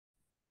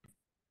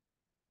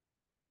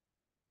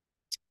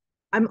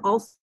I'm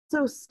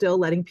also still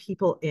letting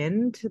people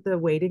into the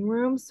waiting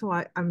room, so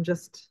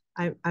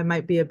I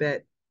might be a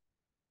bit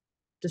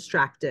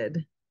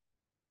distracted.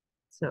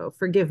 So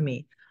forgive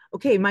me.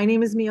 Okay, my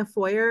name is Mia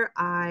Feuer.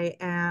 I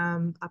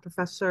am a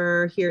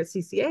professor here at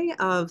CCA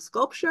of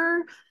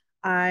sculpture.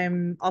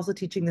 I'm also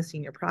teaching the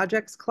senior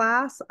projects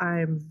class.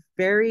 I'm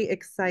very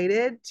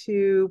excited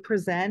to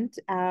present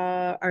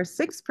our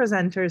six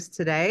presenters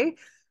today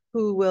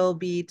who will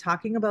be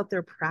talking about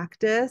their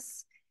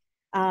practice.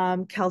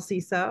 Kelsey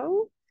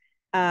Seo,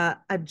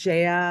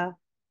 Ajaya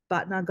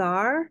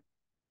Bhatnagar,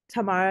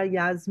 Tamara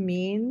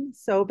Yasmin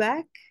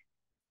Sobek,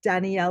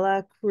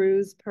 Daniela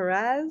Cruz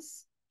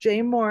Pérez,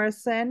 Jay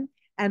Morrison,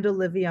 and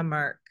Olivia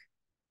Merck.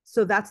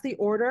 So that's the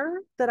order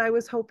that I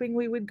was hoping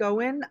we would go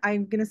in.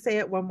 I'm going to say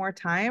it one more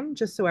time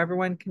just so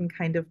everyone can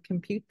kind of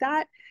compute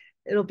that.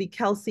 It'll be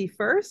Kelsey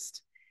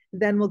first,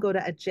 then we'll go to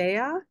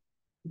Ajaya,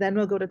 then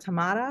we'll go to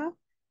Tamara,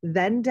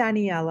 then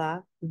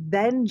Daniela,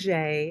 then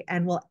Jay,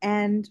 and we'll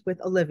end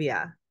with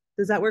Olivia.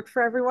 Does that work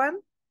for everyone?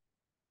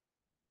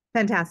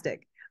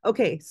 Fantastic.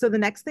 Okay, so the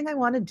next thing I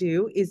want to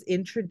do is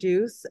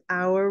introduce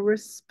our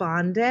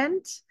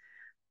respondent,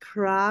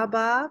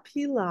 Prabha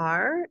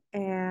Pilar,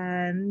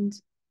 and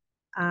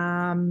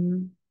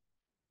um,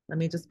 let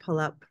me just pull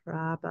up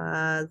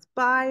Prabha's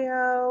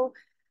bio.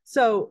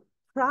 So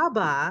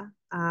Prabha,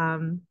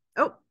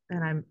 oh,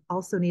 and I'm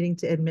also needing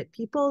to admit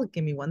people.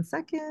 Give me 1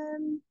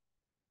 second.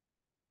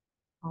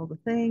 All the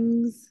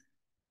things.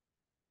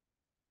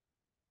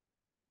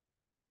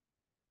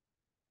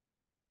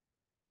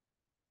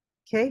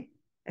 Okay,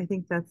 I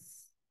think I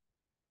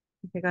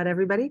got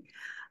everybody.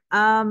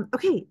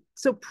 Okay,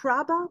 so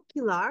Prabha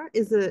Pilar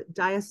is a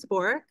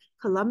diasporic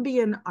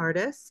Colombian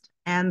artist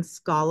and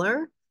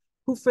scholar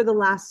who, for the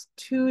last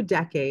 2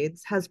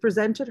 decades, has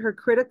presented her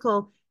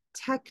critical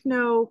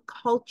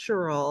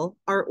techno-cultural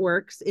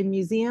artworks in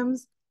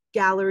museums,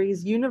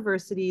 galleries,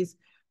 universities,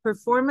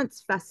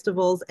 performance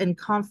festivals, and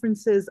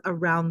conferences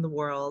around the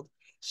world.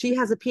 She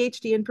has a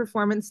PhD in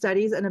performance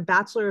studies and a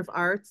Bachelor of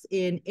Arts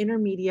in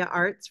Intermedia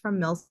Arts from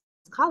Mills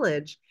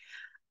College.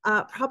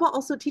 Prabha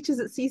also teaches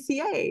at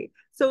CCA.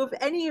 So if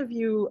any of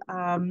you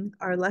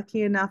are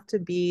lucky enough to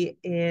be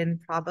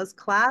in Prabha's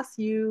class,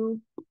 you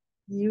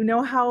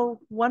know how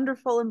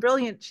wonderful and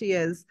brilliant she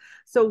is.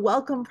 So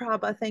welcome,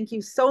 Prabha. Thank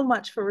you so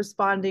much for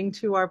responding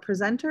to our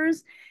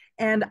presenters.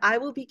 And I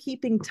will be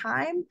keeping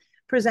time.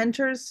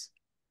 Presenters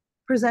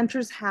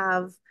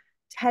have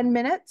 10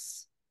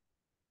 minutes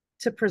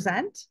to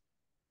present,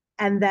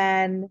 and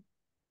then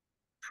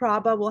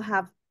Prabha will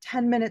have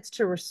 10 minutes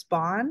to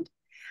respond.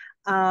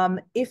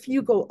 If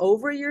you go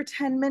over your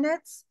 10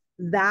 minutes,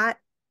 that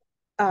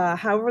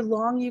however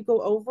long you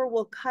go over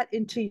will cut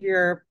into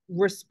your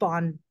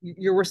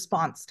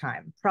response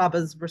time,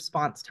 Prabha's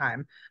response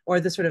time, or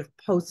the sort of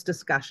post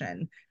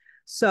discussion.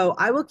 So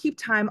I will keep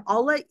time.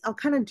 I'll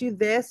kind of do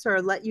this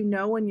or let you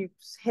know when you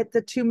hit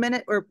the 2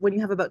 minute or when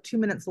you have about 2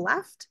 minutes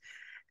left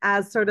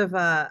as sort of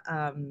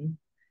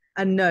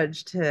a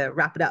nudge to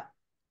wrap it up.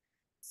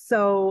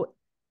 So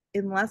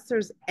unless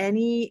there's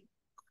any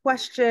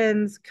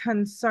questions,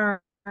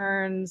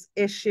 concerns,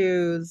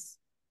 issues,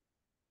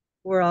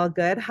 we're all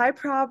good. Hi,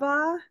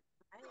 Prabha.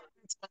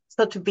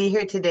 So to be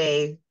here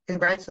today.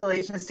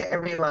 Congratulations to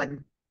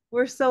everyone.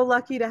 We're so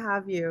lucky to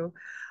have you.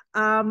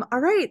 All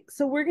right,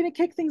 so we're going to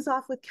kick things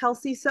off with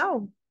Kelsey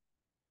So.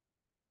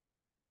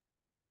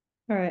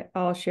 All right,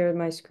 I'll share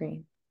my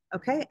screen.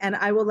 Okay, and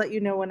I will let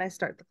you know when I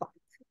start the clock.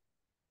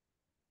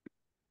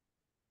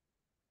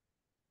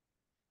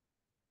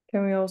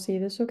 Can we all see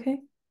this okay?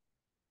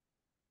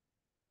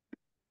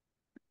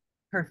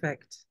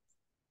 Perfect.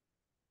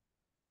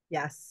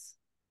 Yes.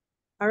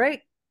 All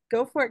right,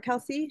 go for it,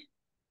 Kelsey.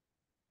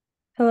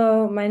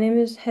 Hello, my name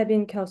is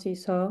Kelsey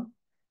Seo.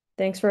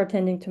 Thanks for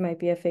attending to my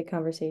BFA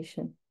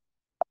conversation.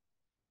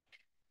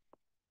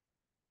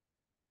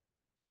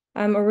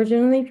 I'm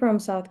originally from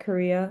South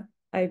Korea.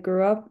 I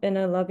grew up in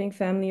a loving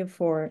family of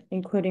 4,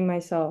 including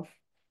myself.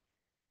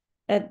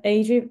 At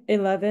age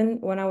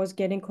 11, when I was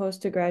getting close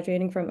to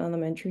graduating from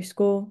elementary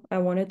school, I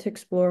wanted to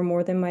explore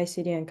more than my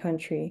city and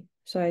country,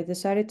 so I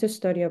decided to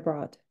study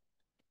abroad.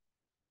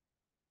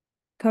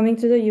 Coming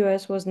to the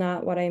US was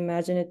not what I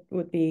imagined it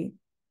would be.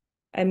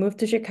 I moved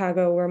to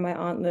Chicago where my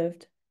aunt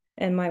lived,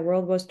 and my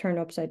world was turned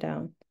upside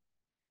down.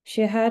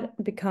 She had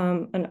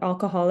become an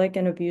alcoholic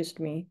and abused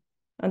me.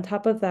 On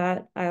top of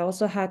that, I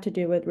also had to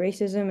deal with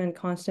racism and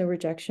constant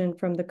rejection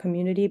from the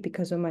community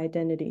because of my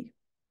identity.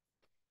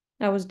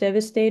 I was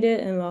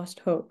devastated and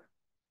lost hope.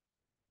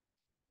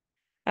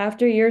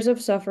 After years of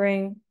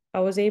suffering,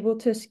 I was able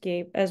to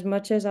escape. As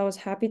much as I was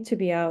happy to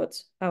be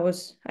out,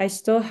 I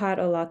still had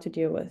a lot to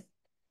deal with.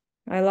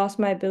 I lost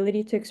my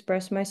ability to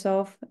express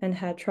myself and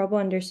had trouble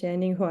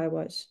understanding who I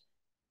was.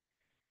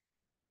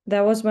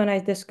 That was when I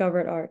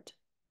discovered art.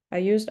 I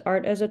used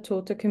art as a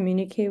tool to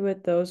communicate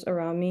with those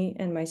around me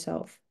and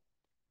myself.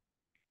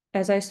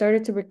 As I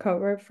started to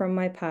recover from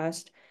my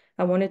past,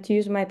 I wanted to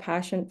use my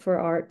passion for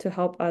art to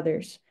help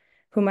others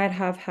who might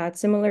have had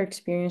similar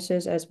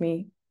experiences as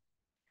me.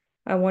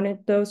 I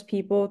wanted those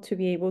people to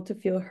be able to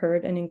feel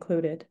heard and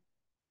included.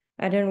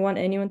 I didn't want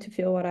anyone to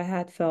feel what I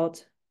had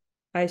felt,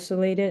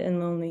 isolated and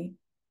lonely.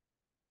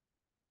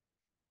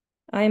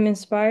 I am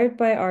inspired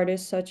by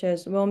artists such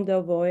as Willem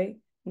Delvoye,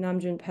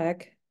 Namjoon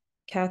Paik,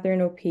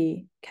 Catherine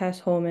O'P, Cass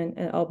Holman,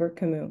 and Albert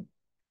Camus.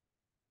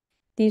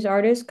 These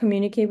artists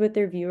communicate with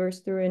their viewers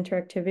through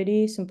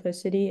interactivity,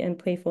 simplicity, and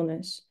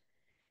playfulness.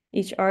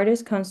 Each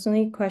artist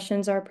constantly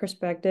questions our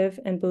perspective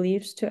and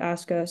beliefs to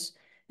ask us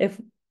if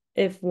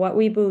what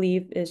we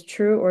believe is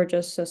true or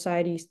just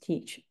society's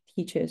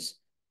teaches.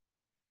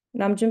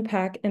 Namjoon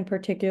Paik in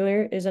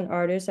particular is an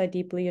artist I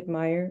deeply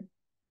admire.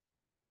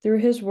 Through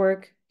his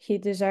work, he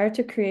desired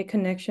to create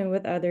connection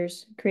with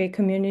others, create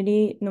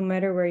community no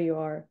matter where you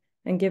are,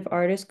 and give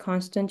artists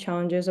constant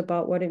challenges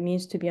about what it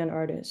means to be an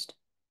artist.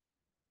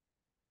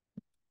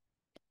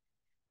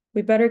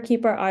 We better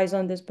keep our eyes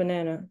on this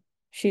banana.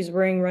 She's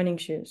wearing running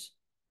shoes.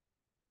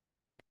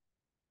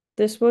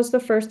 This was the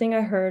first thing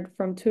I heard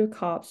from two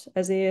cops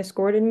as they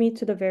escorted me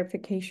to the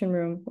verification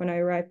room when I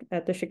arrived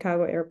at the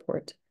Chicago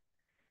airport.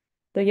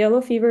 The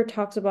yellow fever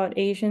talks about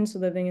Asians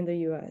living in the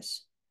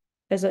US.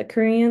 As a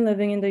Korean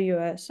living in the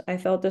US, I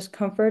felt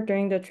discomfort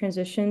during the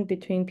transition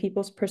between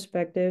people's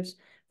perspectives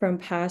from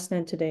past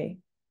and today.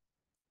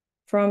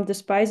 From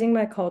despising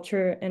my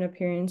culture and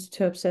appearance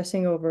to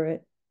obsessing over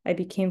it, I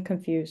became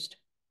confused.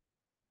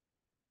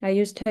 I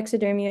used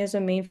taxidermy as a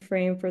main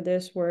frame for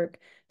this work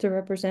to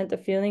represent the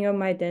feeling of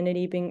my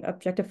identity being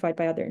objectified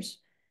by others,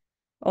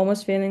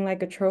 almost feeling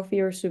like a trophy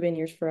or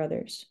souvenirs for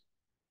others.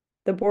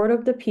 The board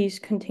of the piece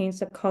contains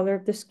the color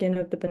of the skin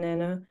of the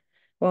banana,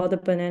 while the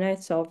banana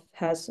itself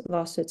has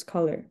lost its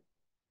color.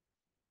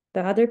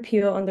 The other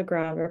peel on the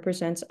ground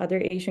represents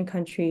other Asian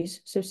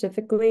countries,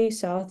 specifically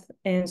South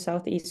and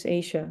Southeast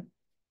Asia,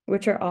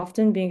 which are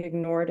often being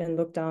ignored and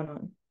looked down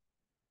on.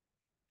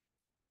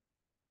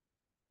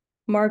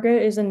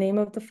 Margaret is the name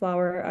of the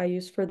flower I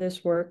used for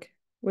this work,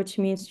 which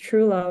means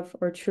true love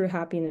or true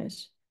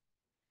happiness.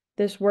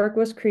 This work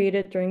was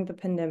created during the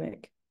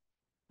pandemic.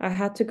 I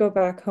had to go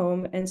back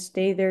home and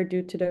stay there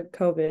due to the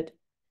COVID.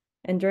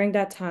 And during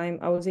that time,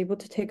 I was able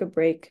to take a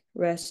break,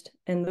 rest,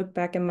 and look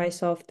back at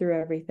myself through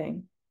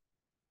everything.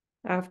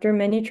 After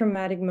many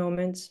traumatic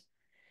moments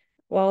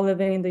while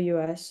living in the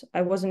US,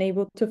 I wasn't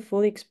able to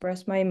fully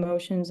express my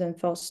emotions and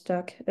felt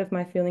stuck if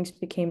my feelings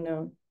became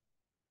known.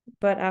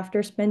 But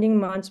after spending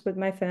months with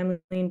my family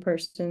in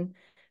person,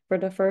 for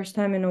the first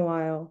time in a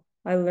while,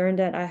 I learned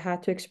that I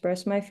had to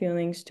express my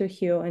feelings to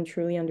heal and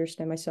truly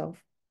understand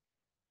myself.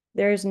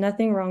 There is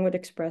nothing wrong with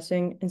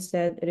expressing,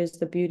 instead, it is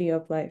the beauty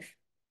of life.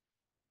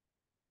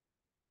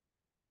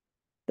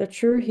 The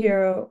True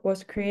Hero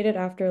was created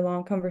after a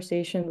long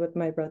conversation with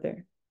my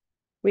brother.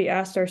 We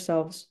asked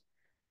ourselves,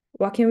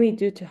 what can we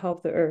do to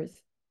help the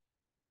earth?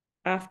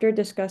 After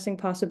discussing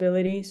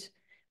possibilities,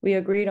 we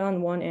agreed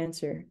on one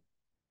answer: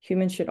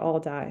 humans should all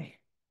die.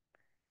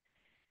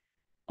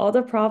 All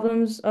the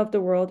problems of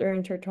the world are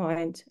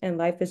intertwined, and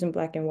life isn't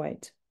black and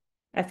white.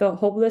 I felt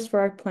hopeless for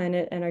our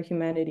planet and our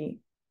humanity.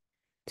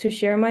 To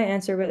share my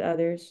answer with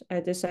others, I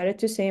decided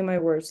to say my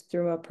words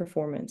through a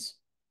performance.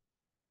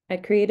 I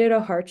created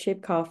a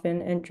heart-shaped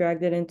coffin and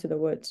dragged it into the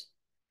woods.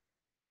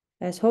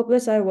 As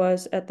hopeless I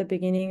was at the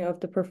beginning of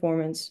the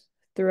performance,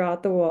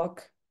 throughout the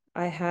walk,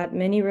 I had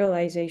many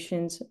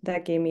realizations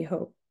that gave me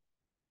hope.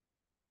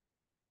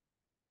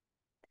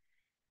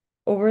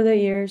 Over the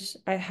years,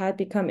 I had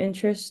become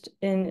interested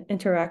in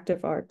interactive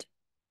art.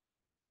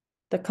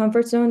 The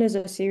Comfort Zone is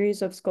a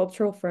series of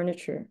sculptural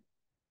furniture.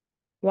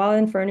 While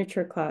in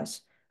furniture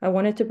class, I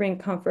wanted to bring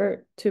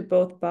comfort to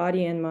both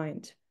body and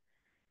mind.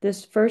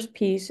 This first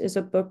piece is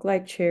a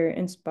book-like chair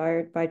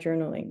inspired by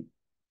journaling.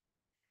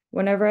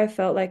 Whenever I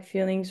felt like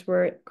feelings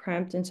were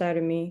cramped inside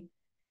of me,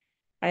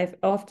 I've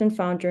often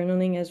found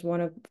journaling as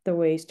one of the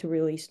ways to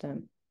release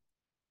them.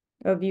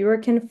 A viewer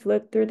can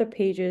flip through the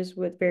pages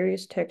with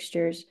various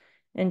textures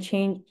and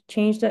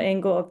change the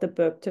angle of the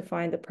book to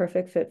find the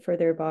perfect fit for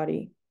their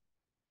body.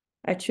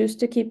 I choose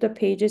to keep the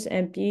pages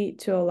empty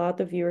to allow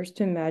the viewers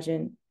to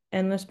imagine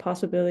endless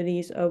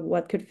possibilities of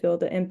what could fill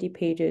the empty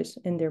pages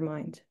in their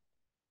mind.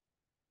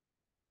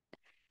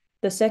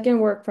 The second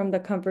work from the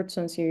Comfort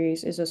Zone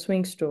series is a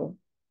swing stool.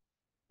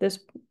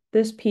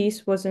 This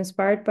piece was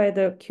inspired by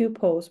the queue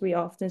poles we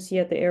often see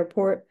at the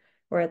airport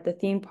or at the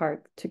theme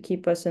park to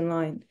keep us in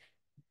line.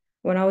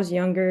 When I was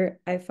younger,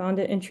 I found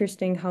it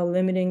interesting how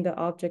limiting the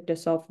object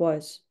itself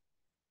was.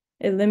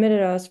 It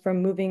limited us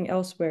from moving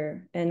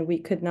elsewhere, and we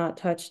could not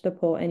touch the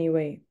pole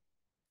anyway.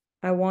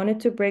 I wanted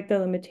to break the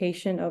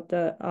limitation of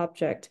the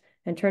object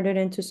and turn it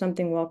into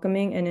something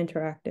welcoming and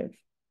interactive.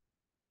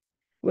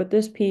 With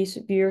this piece,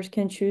 viewers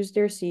can choose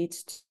their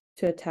seats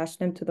to attach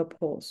them to the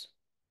poles.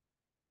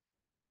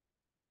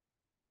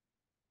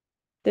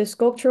 This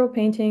sculptural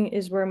painting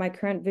is where my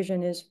current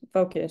vision is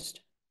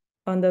focused,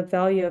 on the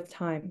value of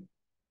time.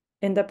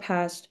 In the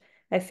past,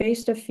 I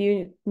faced a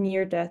few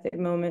near-death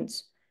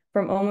moments,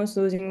 from almost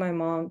losing my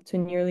mom to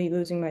nearly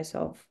losing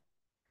myself.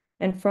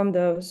 And from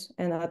those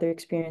and other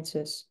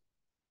experiences,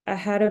 I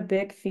had a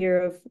big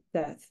fear of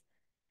death,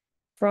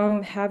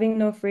 from having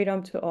no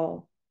freedom to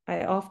all,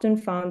 I often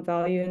found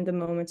value in the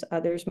moments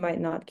others might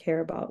not care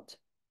about.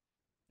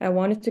 I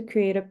wanted to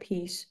create a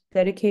piece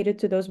dedicated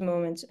to those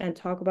moments and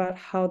talk about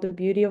how the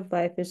beauty of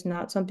life is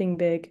not something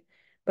big,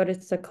 but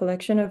it's the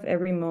collection of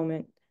every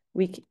moment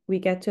we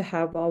get to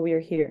have while we are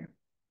here.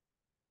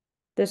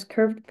 This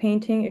curved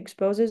painting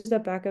exposes the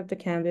back of the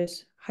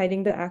canvas,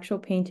 hiding the actual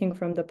painting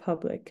from the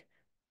public.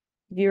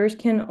 Viewers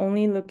can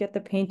only look at the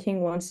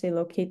painting once they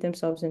locate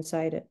themselves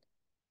inside it.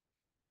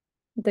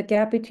 The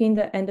gap between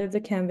the end of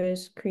the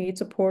canvas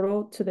creates a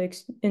portal to the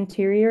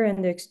interior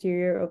and the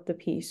exterior of the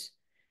piece.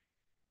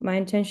 My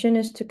intention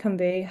is to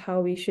convey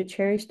how we should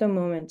cherish the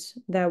moments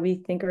that we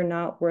think are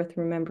not worth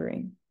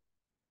remembering.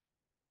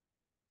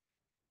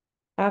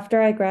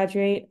 After I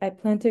graduate, I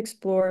plan to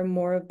explore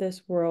more of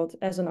this world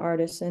as an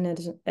artist and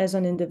as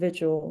an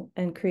individual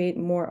and create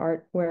more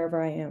art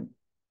wherever I am.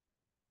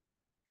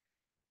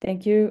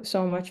 Thank you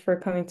so much for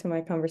coming to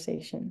my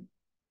conversation.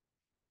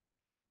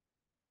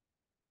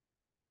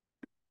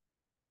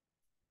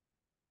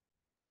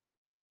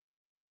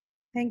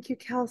 Thank you,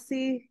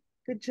 Kelsey.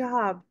 Good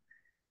job.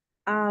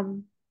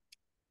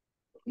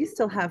 You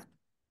still have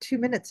 2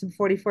 minutes and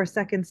 44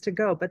 seconds to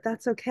go, but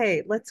that's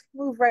okay. Let's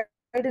move right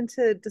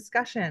into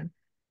discussion.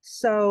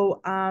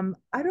 So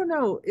I don't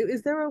know,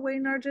 is there a way,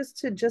 Nargis,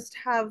 to just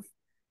have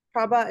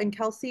Prabha and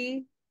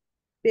Kelsey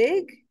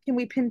big? Can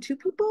we pin two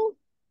people?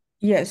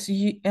 Yes,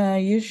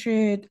 you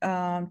should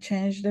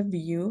change the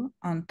view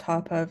on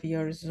top of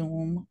your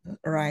Zoom,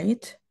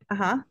 right?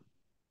 Uh-huh.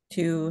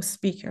 To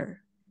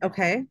speaker.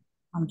 Okay.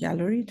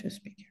 Gallery to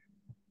speaker.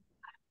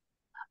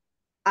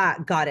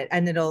 Got it.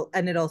 And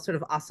it'll sort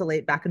of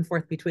oscillate back and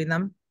forth between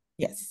them.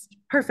 Yes.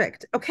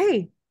 Perfect.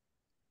 Okay.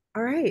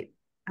 All right.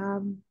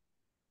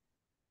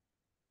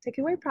 Take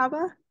it away,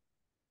 Prabha.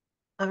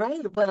 All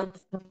right. Well,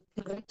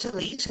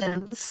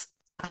 congratulations.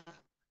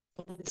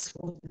 This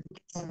one,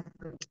 and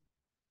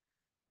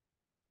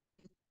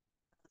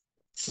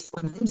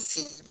when I'm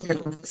seeing here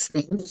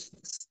listening,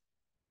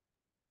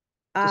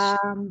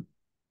 Um,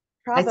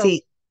 I Prabha,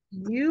 see.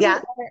 you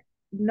Yeah. are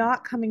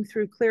not coming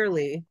through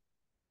clearly,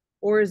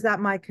 or is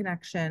that my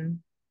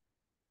connection?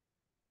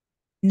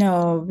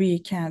 No, we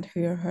can't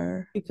hear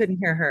her. You couldn't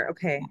hear her.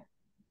 Okay.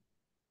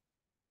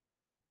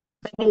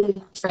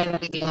 Try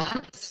that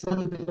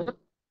again.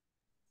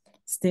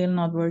 Still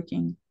not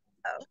working.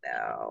 Oh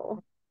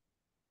no.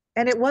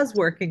 And it was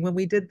working when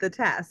we did the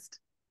test.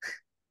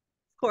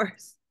 Of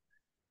course.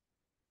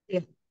 Yeah.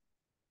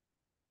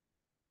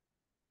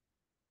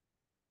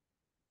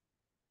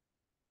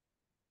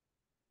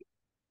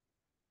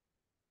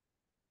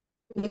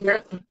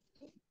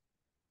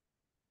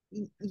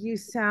 You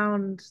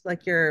sound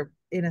like you're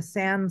in a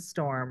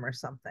sandstorm or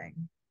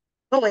something.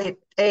 Oh wait,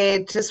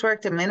 it just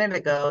worked a minute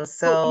ago. Oh, you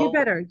So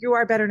better. You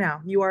are better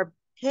now. You are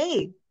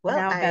hey, well,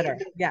 now I better.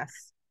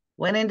 Yes.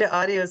 went into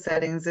audio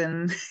settings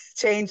and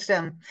changed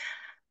them.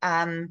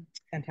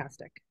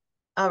 Fantastic.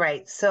 All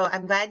right, so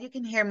I'm glad you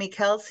can hear me,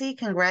 Kelsey.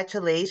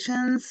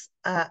 Congratulations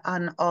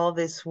on all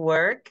this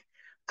work.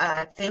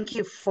 Thank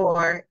you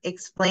for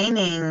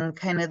explaining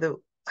kind of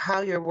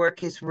how your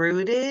work is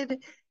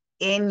rooted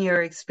in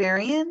your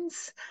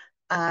experience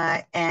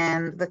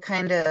and the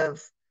kind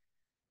of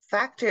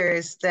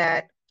factors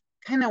that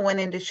kind of went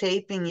into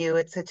shaping you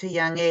at such a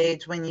young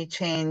age when you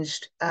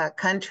changed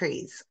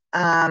countries.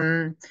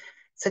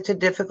 Such a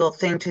difficult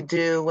thing to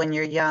do when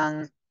you're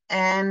young.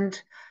 And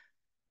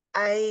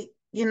I,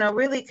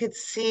 really could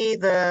see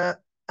the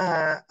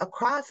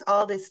across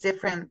all these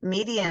different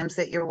mediums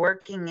that you're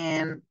working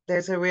in,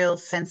 there's a real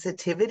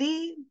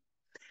sensitivity,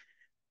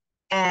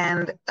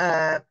 and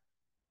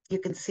you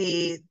can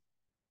see,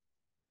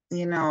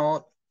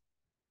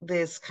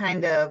 this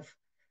kind of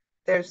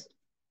there's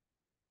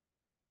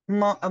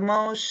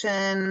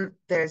emotion,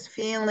 there's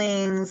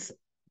feelings,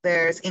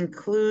 there's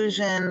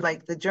inclusion,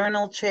 like the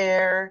journal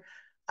chair,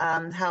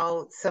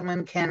 how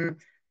someone can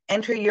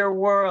enter your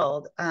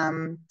world.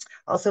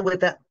 Also with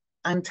the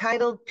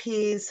untitled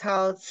piece,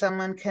 how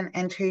someone can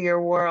enter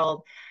your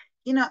world.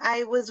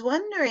 I was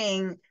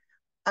wondering,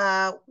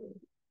 uh,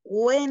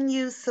 when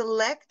you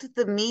select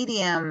the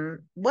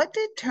medium, what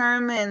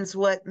determines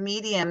what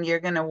medium you're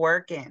going to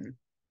work in?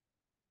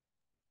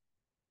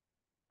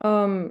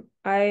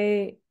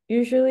 I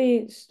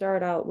usually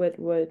start out with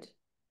wood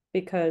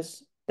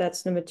because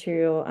that's the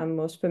material I'm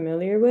most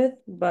familiar with,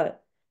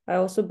 but I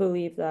also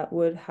believe that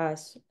wood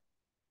has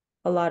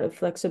a lot of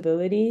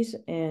flexibilities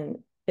and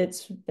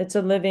it's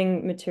a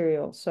living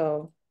material,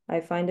 so I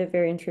find it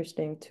very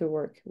interesting to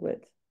work with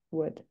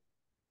wood.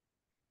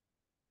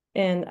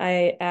 And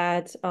I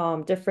add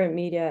different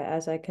media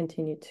as I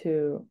continue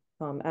to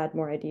add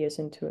more ideas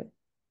into it.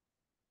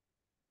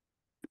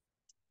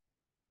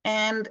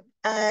 And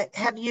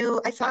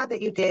I saw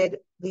that you did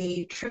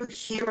the True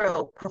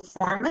Hero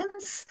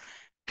performance,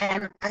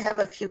 and I have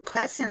a few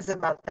questions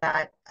about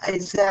that.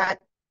 Is that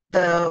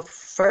the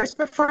first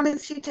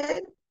performance you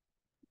did?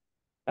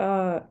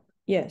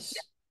 Yes.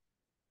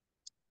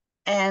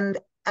 And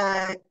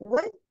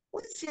what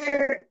was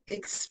your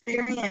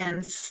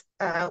experience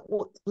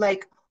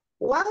like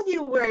while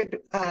you were,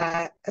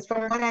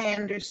 from what I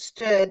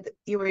understood,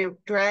 you were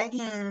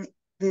dragging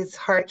this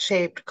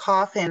heart-shaped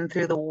coffin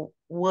through the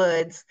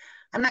woods.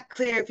 I'm not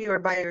clear if you were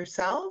by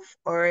yourself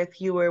or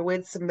if you were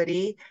with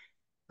somebody,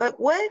 but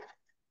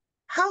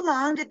how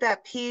long did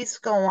that piece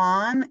go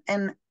on,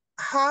 and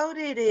how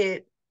did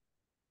it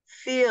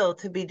feel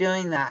to be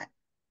doing that?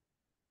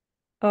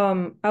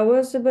 I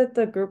was with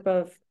a group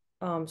of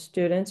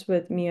students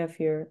with Mia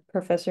Feuer,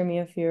 Professor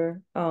Mia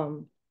Feuer.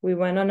 We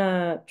went on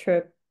a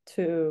trip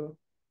to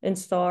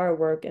install our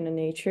work in the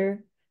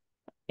nature,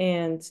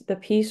 and the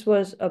piece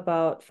was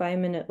about 5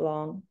 minutes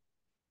long.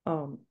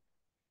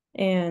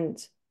 And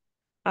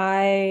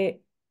I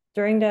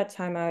during that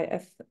time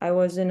I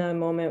was in a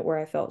moment where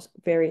I felt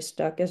very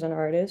stuck as an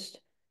artist,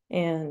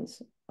 and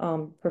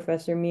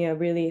Professor Mia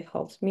really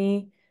helped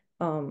me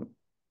um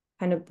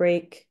kind of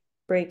break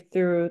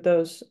through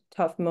those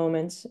tough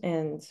moments,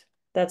 and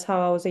that's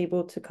how I was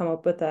able to come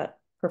up with that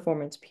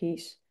performance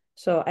piece.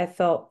 So I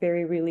felt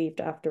very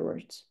relieved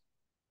afterwards.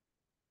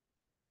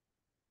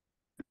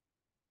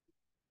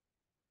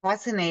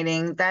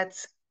 Fascinating.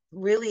 That's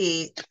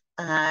really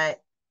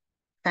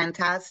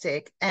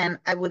fantastic. And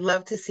I would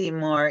love to see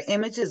more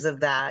images of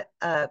that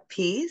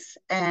piece,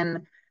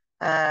 and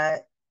uh,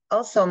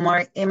 also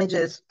more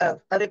images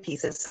of other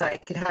pieces so I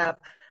could have,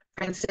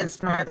 for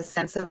instance, more of a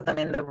sense of them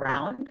in the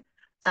round.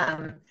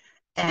 Um,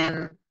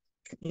 and,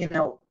 you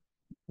know,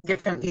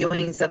 different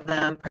viewings of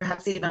them,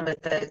 perhaps even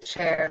with the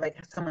chair, like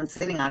someone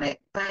sitting on it.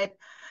 But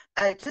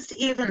just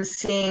even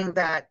seeing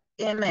that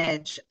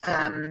image,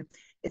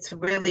 it's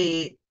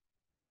really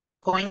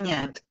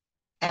poignant,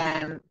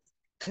 and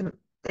to,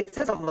 it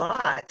says a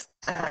lot.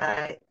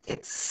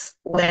 It's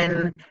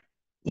when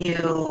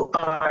you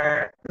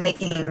are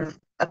making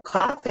a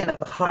coffin of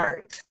a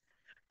heart,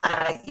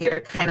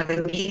 you're kind of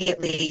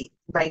immediately,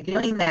 by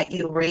doing that,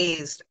 you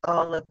raised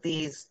all of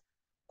these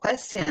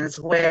questions.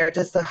 Where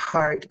does the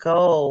heart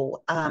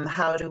go?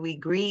 How do we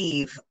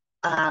grieve?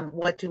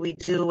 What do we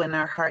do when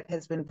our heart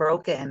has been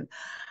broken?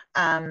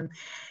 Um,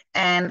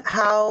 and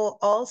how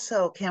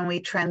also can we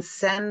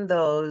transcend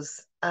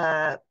those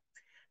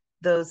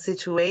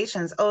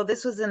situations? Oh,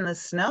 this was in the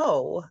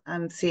snow.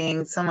 I'm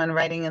seeing someone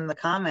writing in the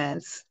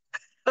comments.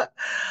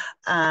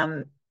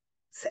 um,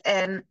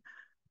 and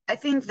I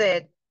think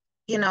that,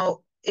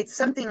 it's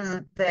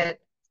something that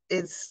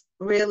is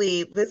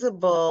really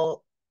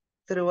visible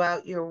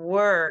throughout your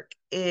work,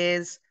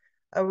 is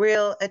a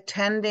real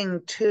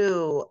attending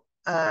to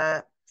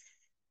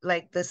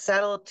like the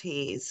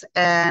subtleties.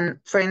 And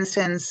for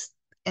instance,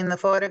 in the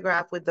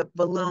photograph with the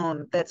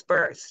balloon that's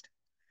burst,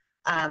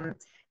 um,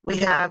 we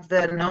have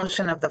the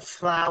notion of the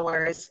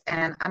flowers,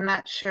 and I'm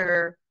not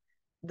sure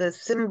the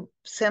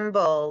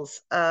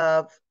symbols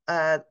of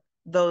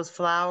those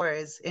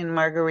flowers in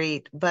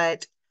Marguerite,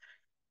 but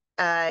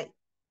uh,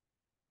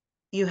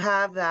 you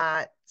have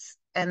that,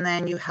 and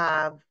then you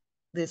have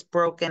this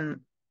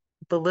broken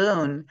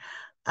balloon.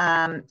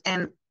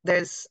 And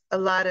there's a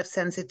lot of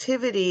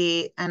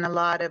sensitivity and a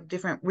lot of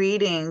different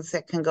readings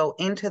that can go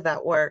into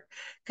that work.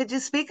 Could you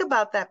speak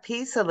about that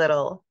piece a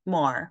little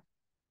more?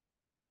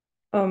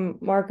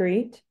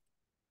 Marguerite.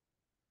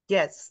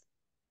 Yes.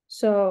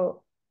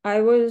 So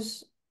I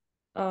was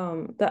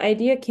the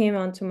idea came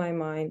onto my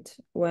mind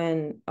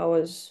when I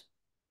was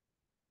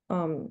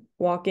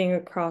walking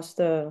across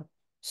the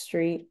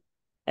street,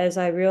 as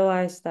I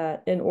realized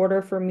that in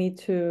order for me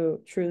to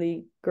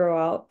truly grow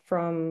out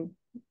from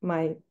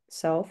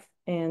myself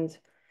and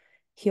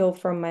heal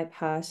from my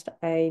past,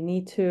 I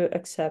need to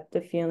accept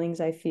the feelings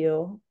I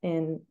feel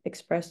and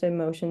express the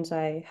emotions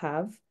I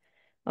have.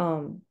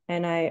 And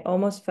I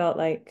almost felt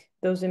like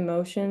those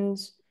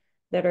emotions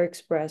that are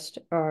expressed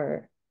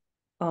are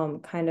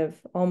kind of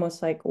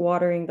almost like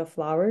watering the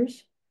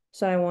flowers.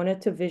 So I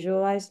wanted to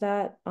visualize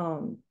that,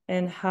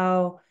 and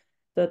how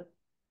the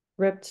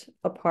ripped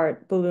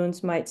apart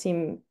balloons might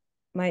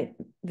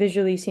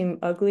visually seem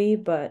ugly,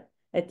 but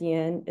at the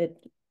end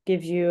it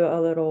gives you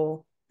a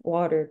little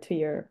water to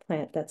your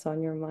plant that's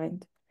on your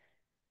mind.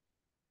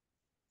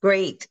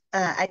 Great.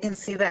 I can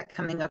see that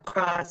coming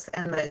across,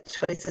 and the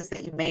choices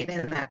that you made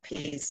in that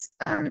piece,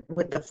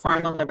 with the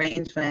formal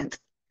arrangement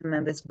and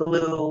then this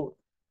blue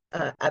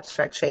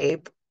abstract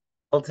shape,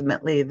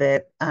 ultimately,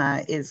 that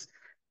is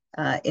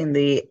in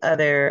the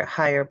other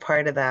higher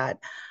part of that.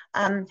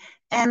 And,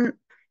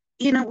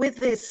 with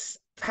this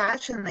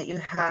passion that you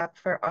have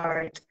for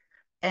art,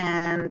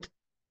 and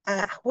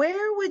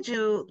where would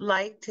you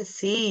like to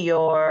see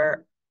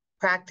your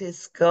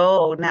practice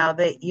go now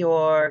that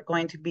you're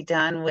going to be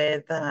done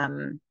with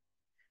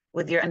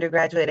your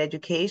undergraduate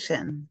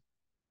education?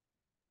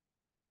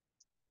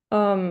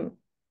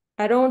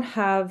 I don't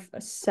have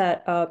a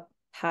set up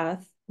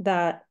path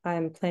that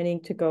I'm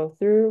planning to go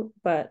through,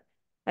 but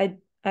I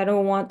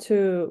don't want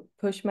to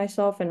push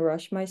myself and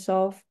rush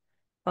myself,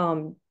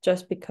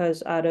 just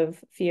because out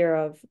of fear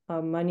of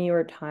money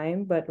or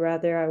time, but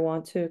rather I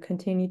want to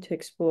continue to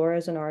explore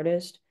as an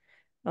artist,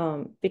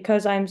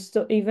 because I'm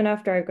still, even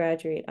after I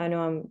graduate, I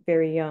know I'm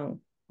very young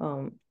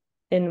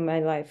in my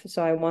life,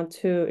 so I want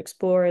to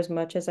explore as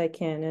much as I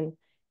can and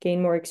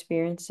gain more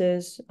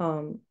experiences,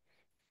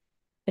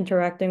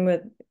 interacting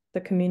with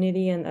the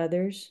community and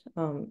others.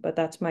 But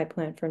that's my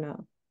plan for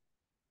now.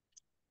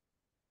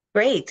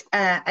 Great.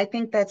 I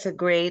think that's a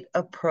great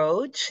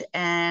approach,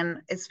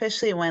 and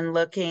especially when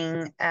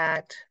looking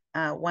at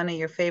one of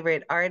your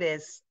favorite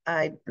artists,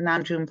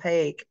 Nam June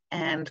Paik,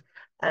 and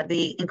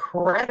the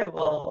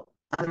incredible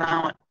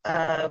amount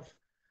of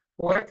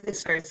work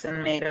this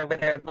person made over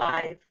their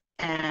life,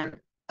 and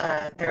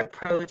their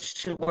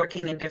approach to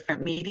working in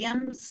different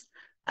mediums,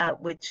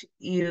 which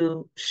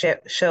you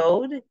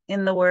showed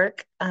in the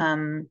work,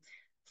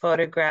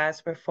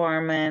 photographs,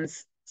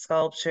 performance,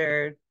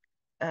 sculpture,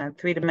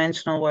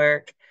 three-dimensional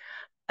work,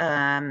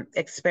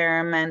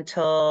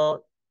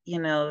 experimental,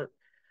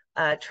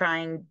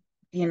 trying,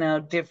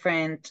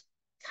 different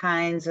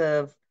kinds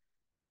of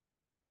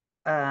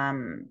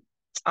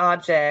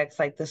objects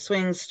like the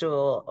swing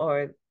stool,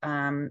 or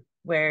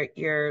where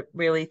you're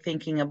really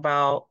thinking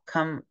about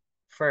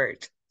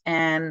comfort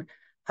and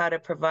how to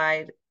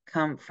provide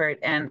comfort,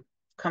 and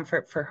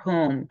comfort for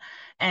whom.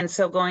 And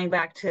so going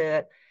back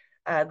to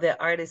the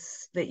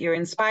artists that you're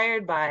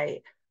inspired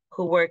by,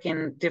 who work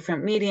in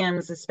different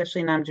mediums,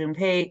 especially Nam June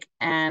Paik,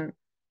 and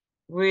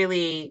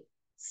really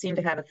seem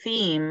to have a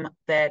theme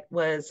that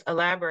was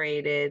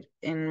elaborated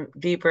in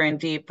deeper and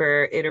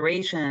deeper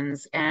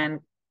iterations. And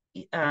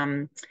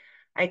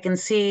I can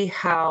see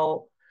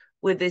how,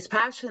 with this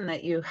passion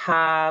that you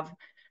have,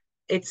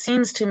 it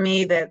seems to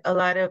me that a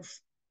lot of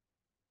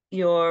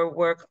your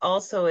work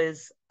also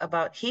is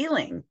about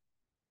healing.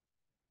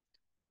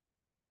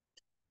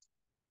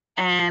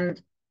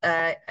 And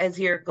as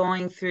you're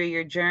going through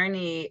your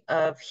journey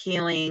of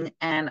healing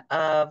and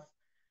of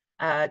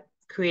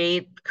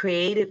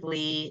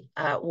creatively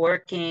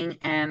working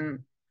and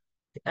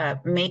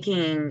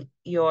making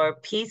your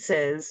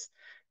pieces,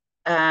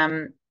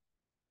 continuing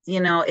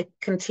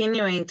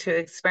to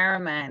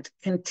experiment,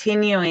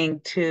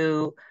 continuing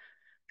to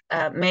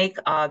make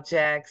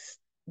objects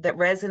that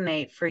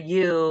resonate for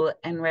you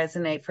and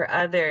resonate for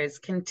others,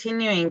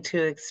 continuing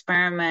to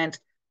experiment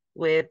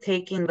with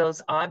taking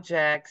those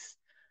objects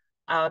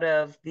out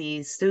of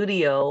the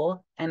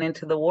studio and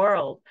into the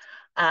world.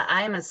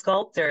 I am a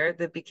sculptor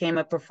that became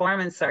a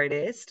performance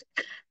artist,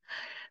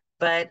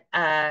 but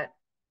I'm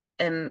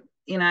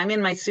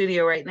in my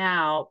studio right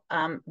now,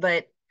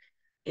 but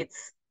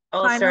it's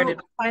all started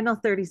final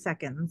 30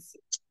 seconds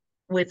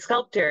with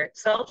sculpture.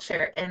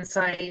 And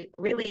so I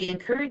really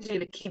encourage you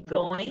to keep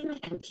going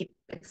and keep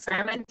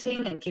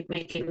experimenting and keep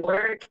making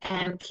work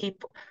and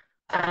keep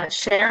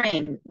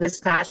sharing this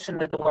passion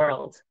with the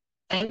world.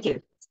 Thank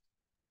you.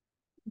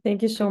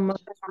 Thank you so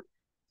much.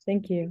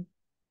 Thank you.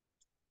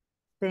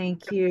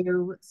 Thank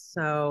you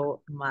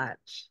so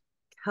much.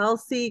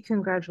 Kelsey,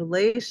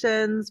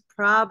 congratulations.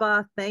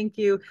 Prabha, thank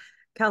you.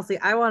 Kelsey,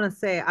 I want to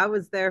say I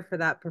was there for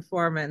that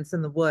performance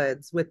in the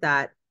woods with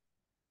that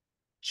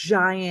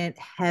giant,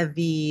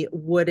 heavy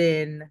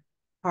wooden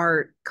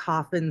heart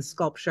coffin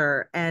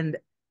sculpture. And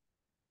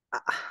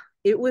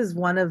it was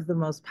one of the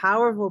most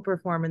powerful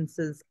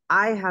performances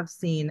I have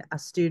seen a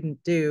student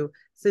do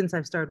since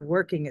I've started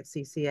working at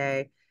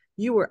CCA.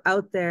 You were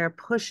out there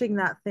pushing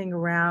that thing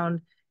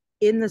around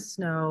in the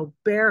snow,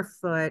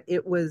 barefoot.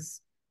 It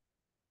was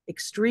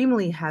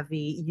extremely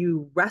heavy.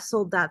 You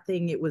wrestled that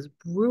thing. It was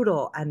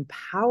brutal and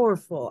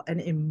powerful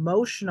and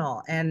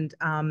emotional. And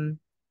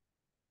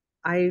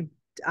I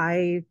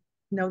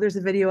know there's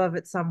a video of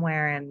it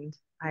somewhere, and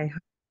I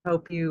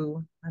hope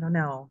you, I don't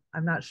know,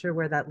 I'm not sure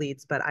where that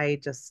leads, but I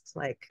just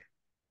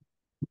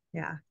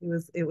yeah,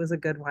 it was a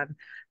good one.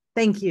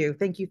 Thank you.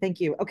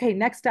 Okay,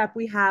 next up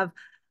we have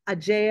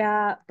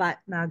Ajaya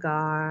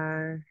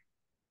Bhatnagar.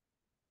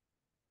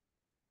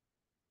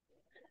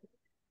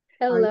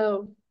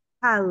 Hello.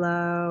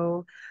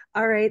 Hello.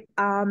 All right.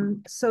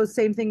 So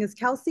same thing as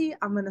Kelsey.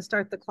 I'm going to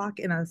start the clock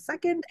in a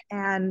second,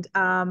 and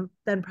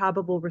then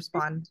Prabha will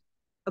respond.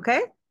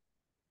 Okay?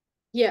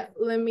 Yeah,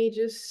 let me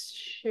just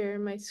share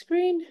my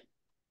screen.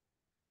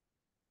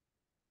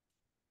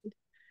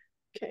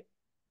 Okay.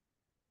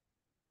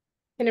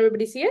 Can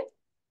everybody see it?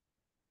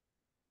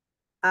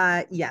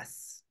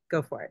 Yes,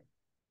 go for it.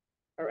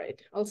 All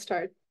right, I'll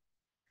start.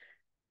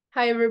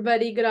 Hi,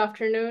 everybody. Good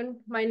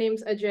afternoon. My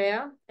name's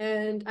Ajaya,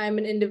 and I'm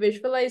an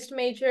individualized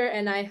major,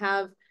 and I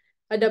have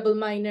a double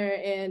minor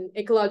in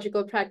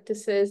ecological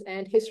practices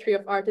and history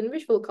of art and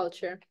visual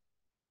culture.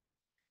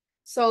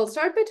 So I'll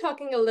start by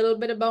talking a little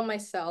bit about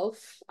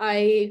myself.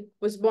 I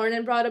was born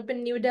and brought up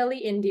in New Delhi,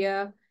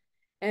 India,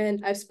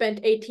 and I've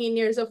spent 18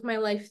 years of my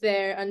life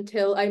there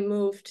until I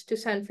moved to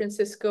San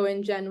Francisco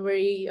in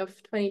January of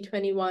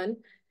 2021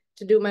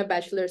 to do my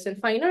bachelor's in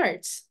fine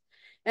arts.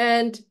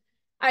 And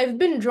I've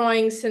been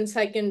drawing since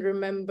I can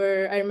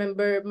remember. I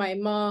remember my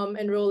mom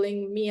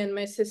enrolling me and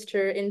my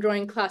sister in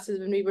drawing classes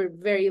when we were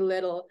very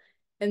little.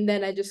 And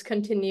then I just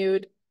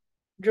continued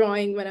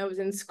drawing when I was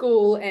in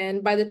school.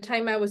 And by the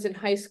time I was in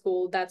high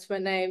school, that's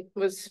when I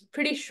was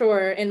pretty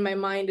sure, in my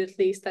mind at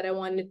least, that I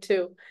wanted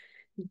to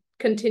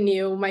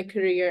continue my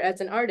career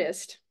as an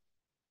artist.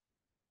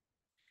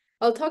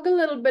 I'll talk a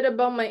little bit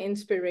about my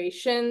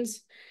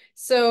inspirations.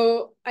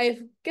 So I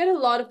get a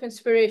lot of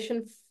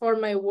inspiration for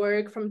my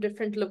work from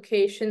different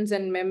locations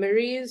and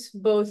memories,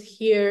 both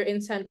here in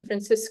San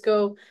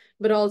Francisco,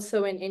 but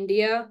also in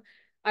India.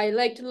 I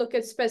like to look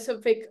at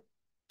specific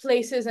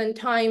places and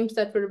times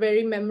that were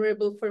very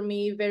memorable for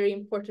me, very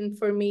important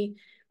for me,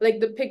 like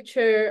the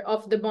picture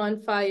of the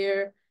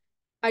bonfire.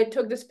 I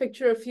took this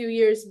picture a few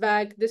years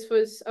back. This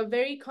was a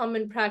very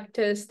common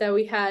practice that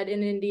we had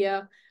in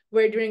India,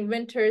 where during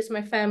winters,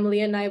 my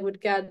family and I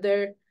would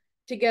gather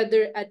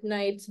together at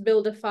nights,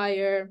 build a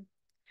fire,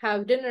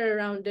 have dinner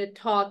around it,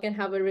 talk, and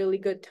have a really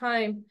good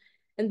time.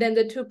 And then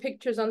the two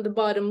pictures on the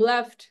bottom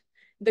left,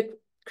 the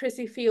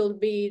Crissy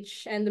Field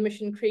Beach and the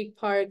Mission Creek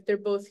Park, they're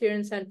both here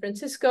in San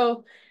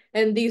Francisco.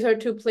 And these are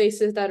two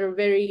places that are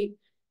very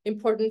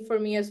important for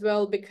me as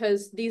well,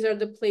 because these are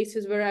the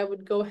places where I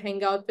would go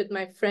hang out with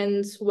my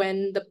friends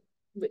when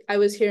I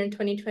was here in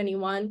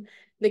 2021.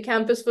 The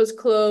campus was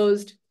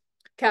closed,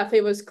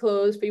 cafe was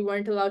closed. We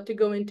weren't allowed to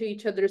go into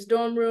each other's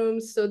dorm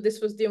rooms. So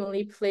this was the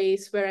only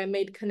place where I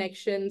made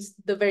connections,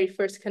 the very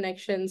first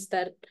connections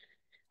that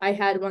I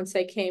had once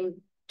I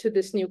came to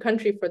this new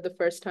country for the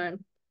first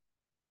time.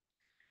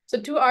 So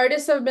two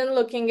artists I've been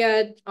looking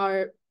at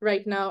are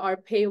right now are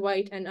Pei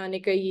White and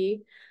Anika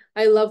Yi.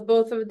 I love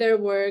both of their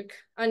work.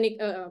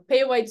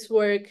 Pei White's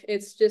work,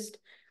 it's just,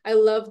 I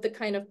love the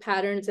kind of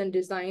patterns and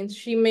designs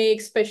she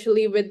makes,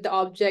 especially with the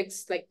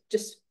objects, like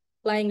just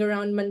lying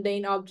around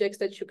mundane objects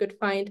that you could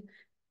find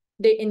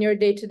in your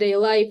day-to-day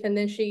life. And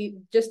then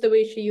just the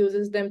way she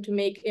uses them to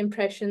make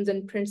impressions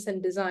and prints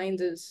and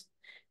designs is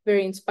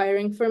very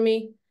inspiring for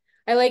me.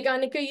 I like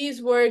Anika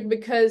Yi's work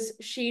because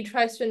she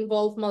tries to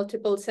involve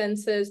multiple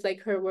senses,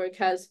 like her work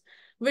has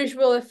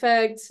visual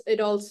effects. It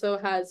also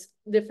has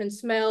different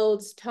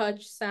smells,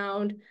 touch,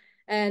 sound,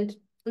 and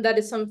that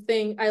is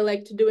something I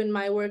like to do in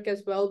my work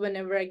as well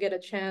whenever I get a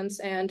chance.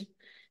 And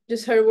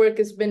just her work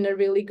has been a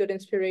really good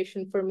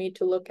inspiration for me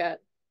to look at.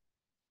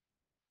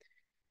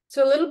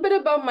 So a little bit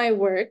about my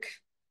work.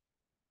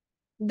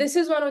 This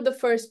is one of the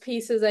first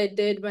pieces I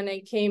did when I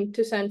came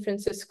to San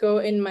Francisco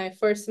in my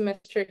first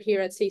semester here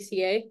at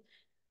CCA.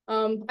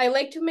 I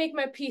like to make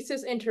my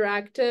pieces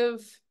interactive,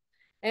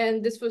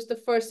 and this was the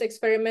first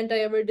experiment I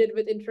ever did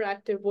with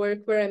interactive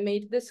work, where I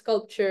made this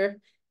sculpture,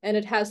 and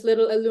it has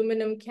little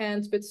aluminum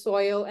cans with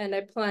soil, and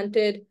I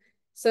planted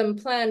some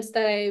plants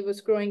that I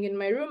was growing in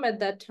my room at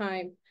that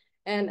time.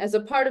 And as a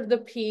part of the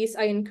piece,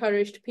 I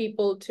encouraged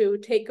people to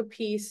take a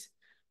piece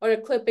or a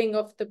clipping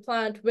of the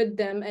plant with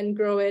them and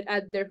grow it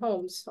at their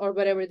homes or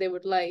whatever they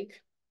would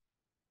like.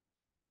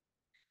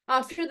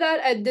 After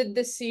that, I did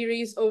this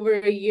series over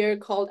a year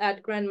called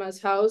At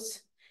Grandma's House.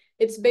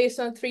 It's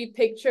based on 3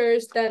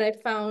 pictures that I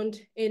found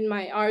in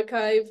my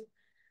archive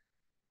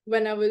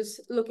when I was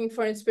looking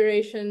for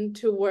inspiration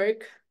to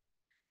work.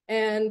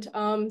 And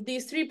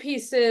these 3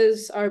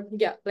 pieces are,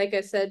 yeah, like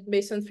I said,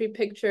 based on 3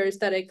 pictures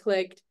that I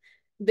clicked.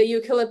 The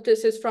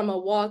eucalyptus is from a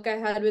walk I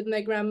had with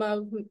my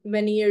grandma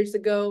many years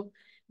ago.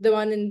 The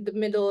one in the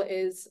middle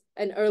is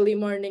an early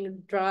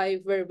morning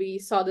drive where we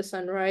saw the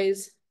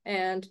sunrise.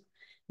 And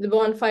the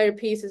bonfire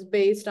piece is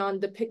based on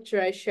the picture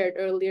I shared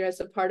earlier as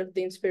a part of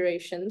the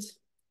inspirations.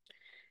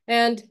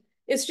 And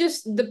it's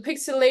just the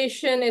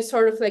pixelation is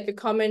sort of like a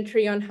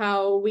commentary on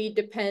how we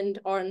depend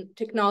on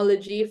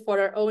technology for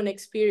our own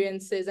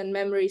experiences and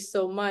memories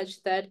so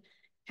much that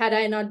had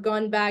I not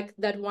gone back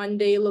that one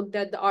day, looked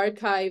at the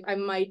archive, I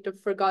might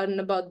have forgotten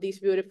about these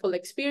beautiful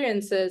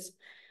experiences.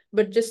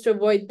 But just to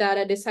avoid that,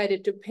 I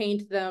decided to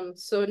paint them.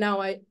 So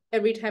now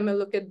every time I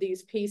look at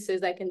these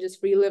pieces, I can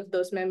just relive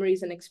those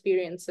memories and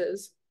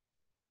experiences.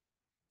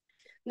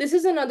 This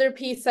is another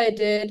piece I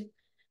did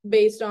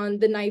based on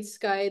the night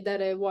sky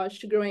that I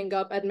watched growing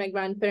up at my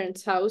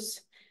grandparents' house.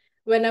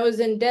 When I was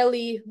in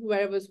Delhi,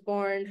 where I was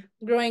born,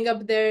 growing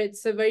up there,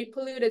 it's a very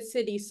polluted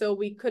city, so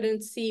we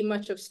couldn't see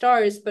much of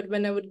stars. But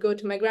when I would go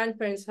to my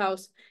grandparents'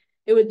 house,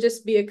 it would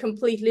just be a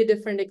completely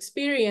different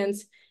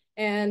experience.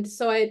 And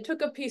so I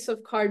took a piece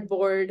of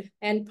cardboard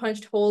and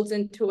punched holes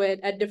into it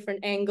at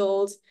different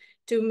angles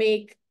to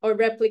make or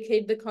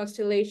replicate the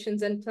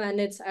constellations and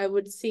planets I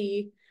would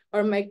see,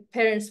 or my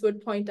parents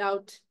would point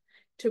out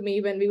to me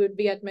when we would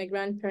be at my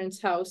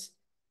grandparents' house.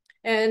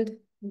 And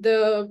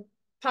the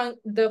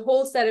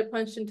holes that I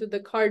punched into the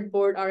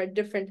cardboard are at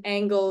different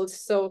angles.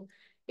 So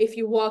if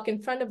you walk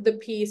in front of the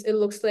piece, it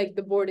looks like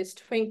the board is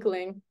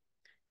twinkling.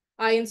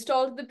 I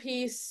installed the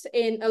piece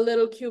in a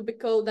little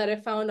cubicle that I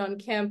found on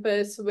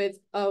campus with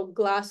a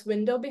glass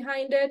window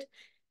behind it.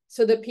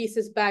 So the piece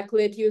is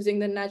backlit using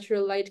the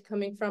natural light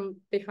coming from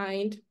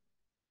behind.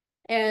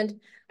 And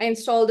I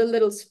installed a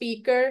little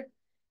speaker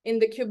in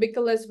the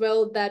cubicle as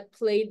well that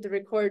played the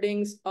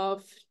recordings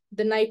of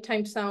the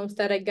nighttime sounds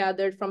that I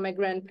gathered from my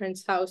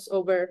grandparents' house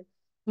over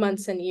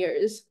months and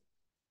years.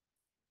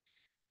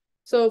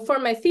 So for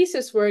my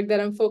thesis work that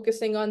I'm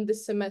focusing on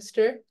this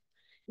semester,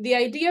 the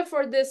idea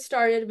for this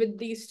started with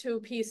these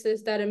 2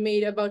 pieces that I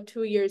made about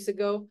 2 years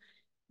ago.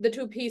 The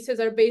 2 pieces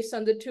are based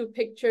on the 2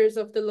 pictures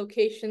of the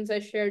locations I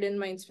shared in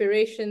my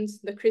inspirations,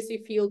 the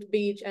Crissy Field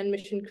Beach and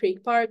Mission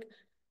Creek Park.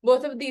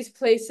 both of these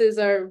places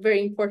are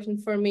very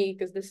important for me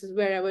because this is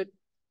where I would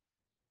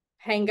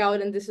hang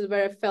out, and this is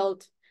where I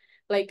felt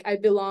like I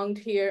belonged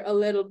here a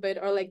little bit,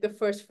 or like the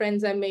first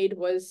friends I made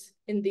was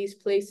in these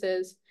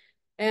places.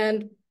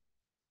 And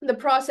the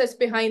process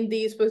behind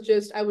these was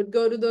just I would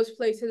go to those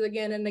places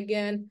again and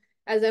again.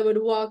 As I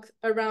would walk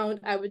around,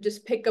 I would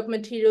just pick up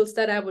materials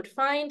that I would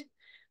find,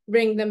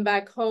 bring them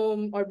back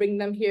home or bring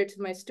them here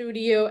to my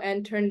studio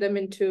and turn them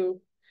into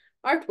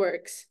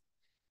artworks.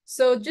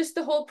 So just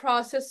the whole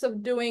process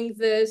of doing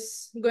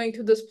this, going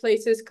to those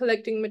places,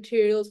 collecting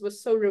materials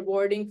was so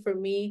rewarding for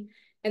me.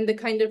 And the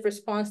kind of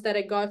response that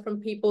I got from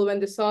people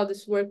when they saw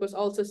this work was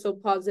also so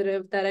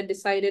positive that I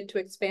decided to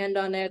expand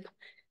on it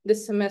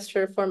this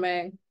semester for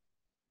my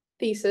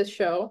thesis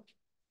show.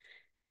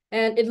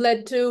 And it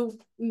led to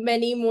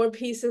many more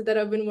pieces that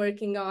I've been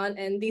working on.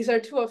 And these are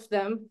two of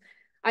them.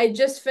 I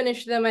just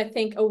finished them, I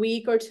think, a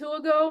week or two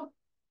ago.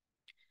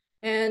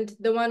 And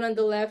the one on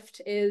the left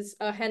is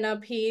a henna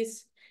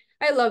piece.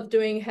 I love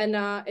doing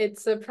henna.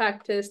 It's a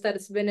practice that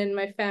has been in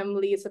my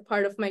family. It's a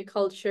part of my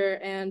culture.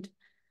 And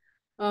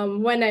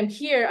when I'm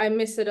here, I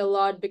miss it a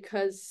lot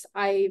because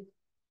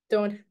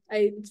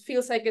it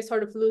feels like I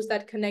sort of lose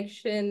that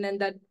connection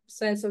and that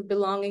sense of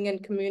belonging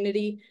and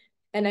community.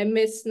 And I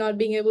miss not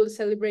being able to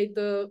celebrate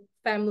the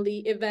family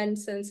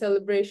events and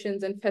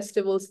celebrations and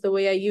festivals the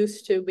way I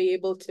used to be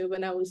able to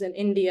when I was in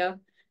India.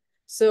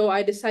 So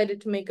I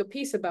decided to make a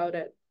piece about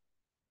it.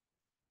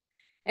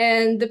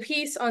 And the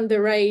piece on the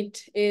right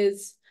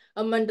is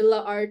a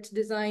mandala art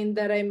design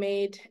that I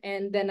made,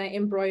 and then I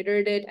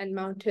embroidered it and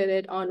mounted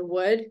it on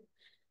wood.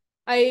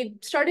 I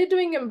started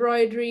doing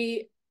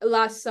embroidery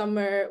last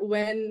summer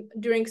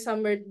during the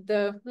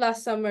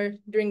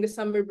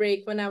summer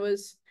break when I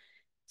was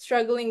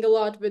struggling a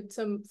lot with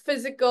some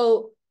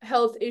physical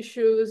health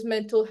issues,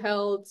 mental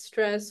health,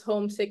 stress,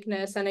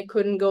 homesickness, and I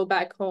couldn't go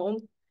back home.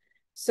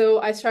 So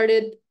I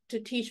started to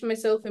teach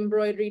myself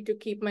embroidery to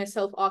keep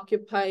myself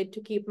occupied,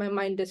 to keep my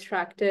mind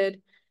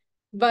distracted.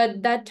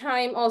 But that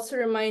time also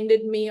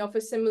reminded me of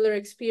a similar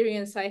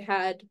experience I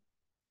had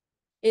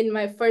in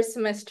my first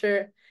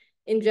semester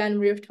in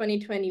January of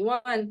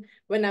 2021,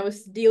 when I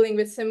was dealing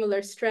with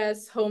similar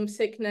stress,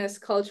 homesickness,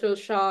 cultural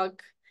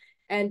shock,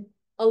 and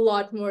a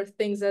lot more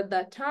things at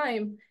that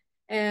time.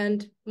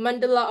 And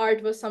mandala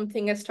art was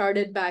something I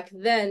started back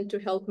then to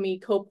help me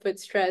cope with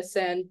stress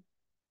and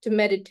to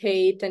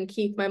meditate and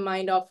keep my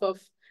mind off of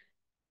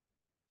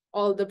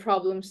all the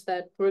problems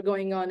that were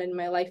going on in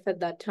my life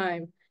at that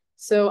time.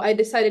 So I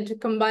decided to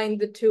combine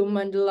the two,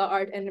 mandala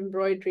art and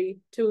embroidery,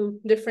 two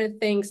different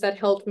things that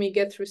helped me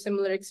get through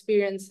similar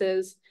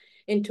experiences,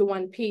 into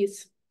one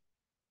piece.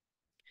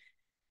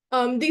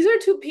 These are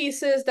two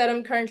pieces that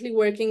I'm currently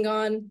working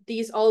on.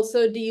 These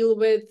also deal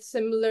with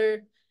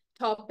similar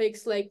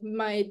topics, like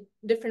my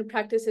different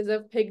practices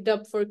I've picked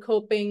up for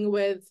coping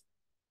with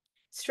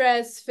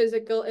stress,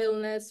 physical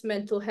illness,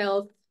 mental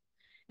health,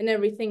 and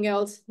everything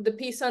else. The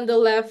piece on the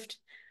left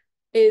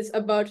is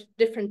about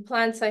different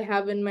plants I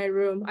have in my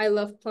room. I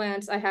love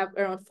plants. I have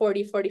around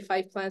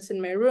 45 plants in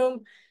my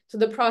room. So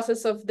the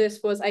process of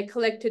this was I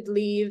collected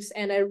leaves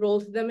and I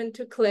rolled them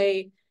into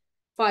clay,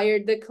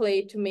 fired the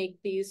clay to make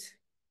these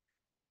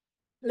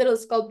little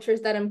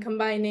sculptures that I'm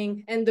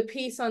combining. And the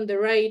piece on the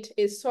right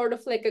is sort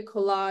of like a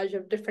collage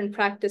of different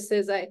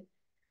practices I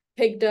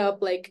picked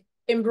up, like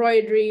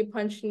embroidery,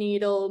 punch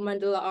needle,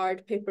 mandala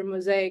art, paper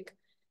mosaic.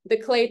 The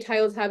clay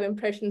tiles have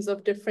impressions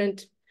of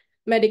different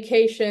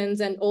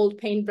medications and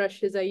old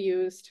paintbrushes I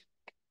used.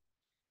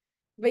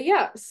 But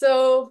yeah,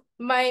 so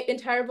my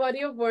entire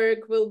body of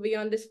work will be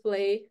on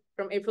display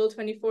from April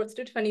 24th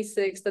to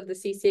 26th at the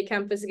CCA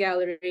Campus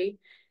Gallery.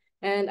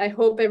 And I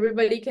hope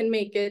everybody can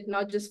make it,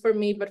 not just for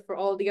me, but for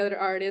all the other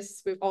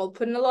artists. We've all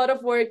put in a lot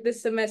of work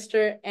this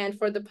semester and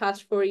for the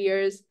past 4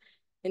 years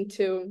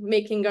into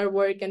making our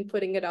work and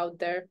putting it out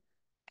there.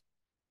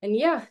 And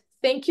yeah,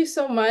 thank you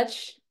so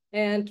much.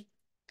 And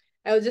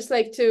I would just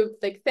like to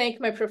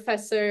thank my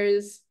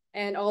professors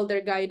and all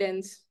their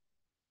guidance,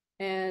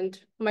 and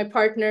my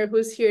partner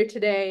who's here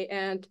today.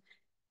 And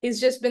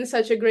he's just been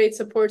such a great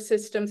support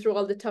system through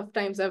all the tough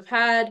times I've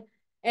had.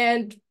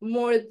 And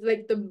more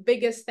like the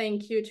biggest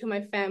thank you to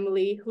my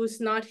family who's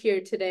not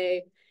here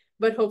today,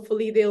 but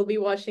hopefully they'll be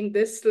watching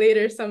this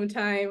later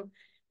sometime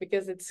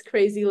because it's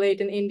crazy late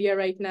in India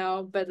right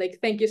now. But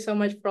thank you so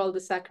much for all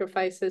the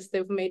sacrifices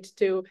they've made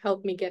to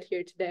help me get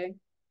here today.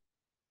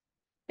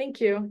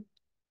 Thank you.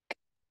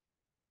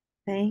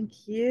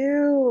 Thank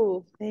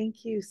you.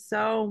 Thank you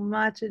so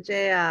much,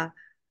 Ajaya.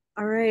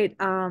 All right,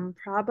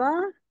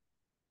 Prabha.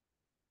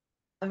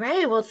 All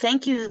right. Well,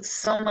 thank you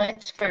so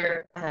much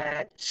for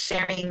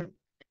sharing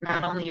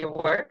not only your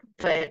work,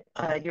 but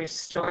your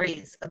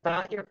stories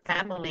about your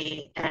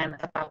family and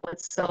about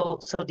what's so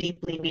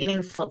deeply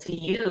meaningful to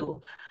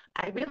you.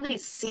 I really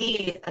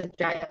see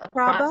Ajaya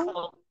across Prabha,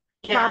 all.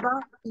 Yeah.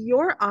 Prabha,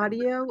 your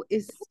audio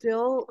is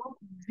still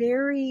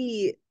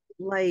very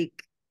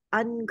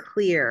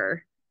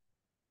unclear.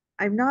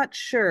 I'm not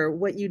sure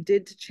what you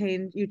did to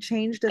change. You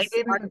changed a I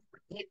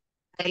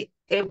didn't.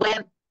 It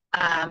went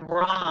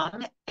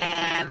wrong,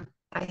 and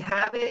I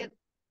have it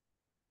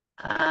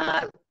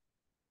Uh,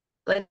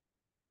 let,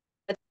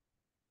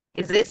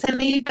 is this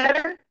any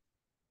better?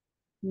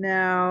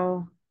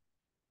 No.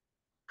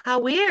 How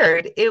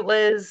weird. It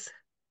was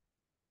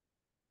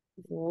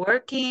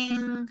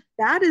working.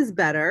 That is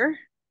better.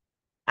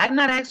 I'm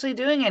not actually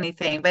doing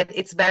anything, but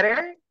it's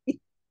better.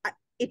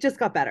 It just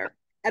got better.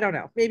 I don't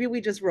know. Maybe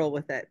we just roll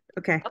with it.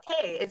 Okay.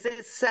 Okay, is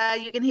this,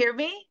 you can hear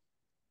me?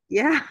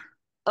 Yeah.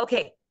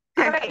 Okay.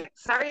 All Okay. right.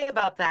 Sorry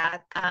about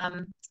that.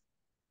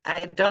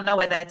 I don't know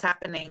why that's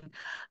happening.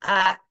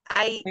 I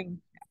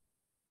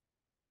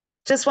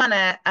just want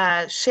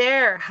to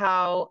share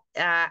how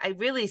I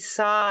really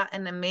saw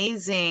an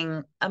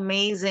amazing,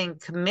 amazing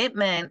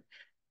commitment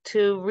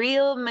to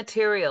real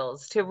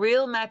materials, to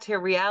real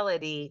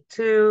materiality,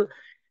 to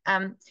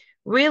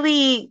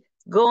really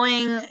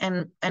going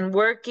and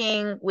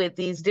working with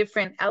these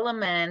different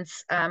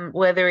elements,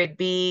 whether it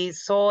be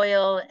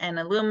soil and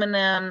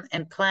aluminum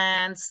and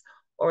plants,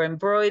 or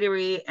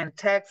embroidery and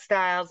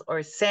textiles,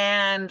 or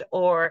sand,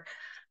 or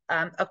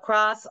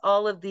across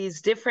all of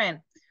these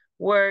different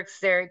works,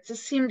 there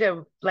just seemed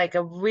like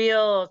a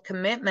real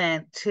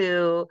commitment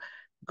to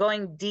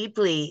going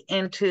deeply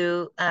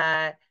into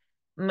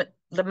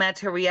the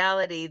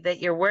materiality that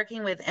you're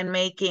working with and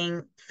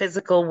making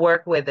physical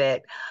work with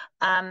it.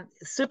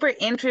 Super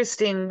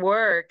interesting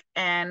work,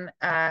 and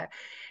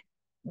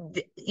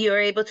you're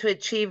able to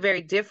achieve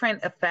very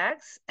different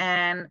effects.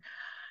 And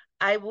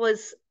I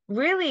was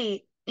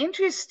really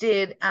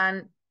interested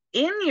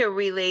in your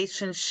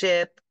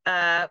relationship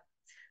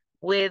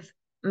with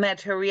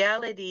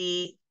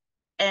materiality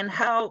and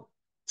how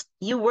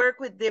you work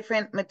with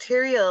different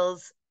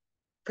materials,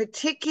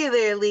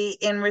 particularly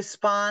in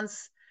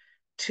response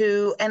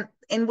to and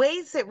in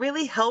ways that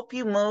really help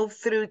you move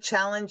through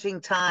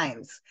challenging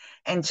times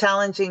and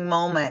challenging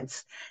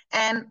moments.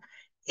 And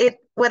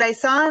what I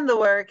saw in the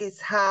work is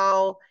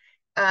how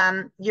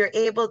you're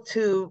able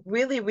to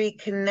really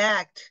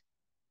reconnect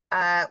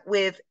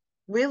with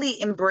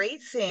really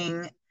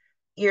embracing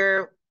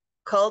your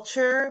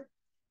culture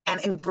and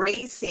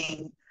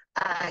embracing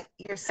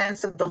your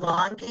sense of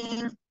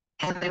belonging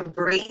and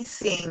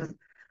embracing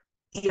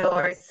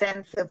your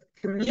sense of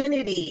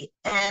community.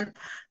 And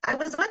I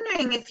was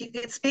wondering if you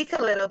could speak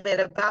a little bit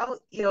about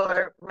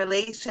your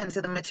relation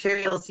to the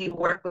materials you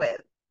work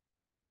with.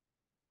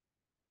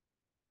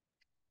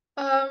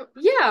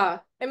 Yeah,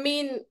 I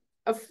mean,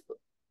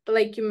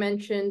 like you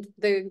mentioned,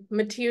 the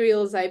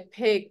materials I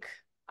pick,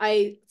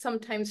 I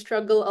sometimes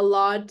struggle a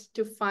lot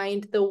to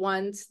find the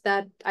ones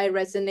that I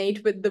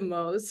resonate with the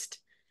most.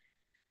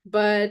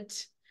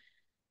 But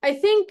I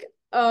think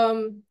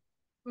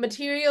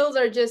materials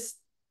are just,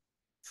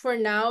 for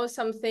now,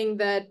 something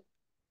that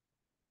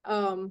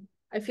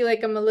I feel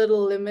like I'm a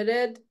little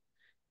limited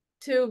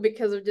to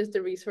because of just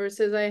the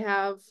resources I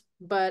have,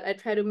 but I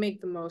try to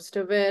make the most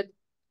of it.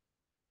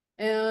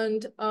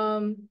 And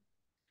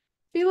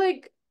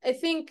I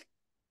think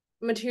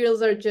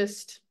materials are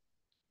just,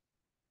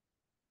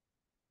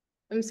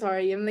 I'm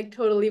sorry, I'm like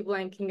totally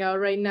blanking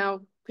out right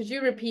now. Could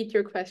you repeat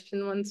your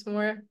question once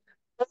more?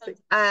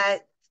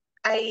 I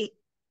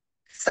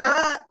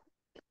saw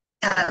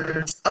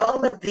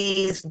all of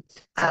these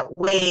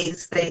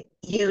ways that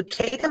you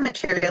take a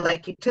material,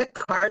 like you took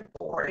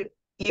cardboard,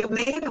 you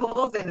made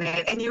holes in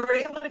it, and you were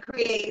able to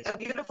create a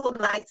beautiful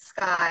night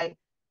sky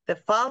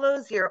that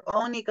follows your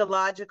own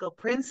ecological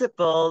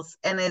principles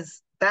and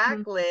is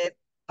backlit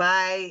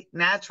by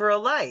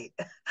natural light.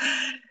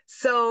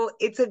 So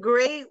it's a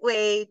great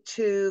way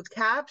to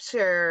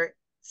capture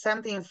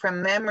something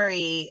from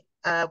memory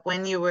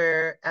when you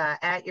were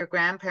at your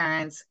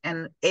grandparents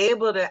and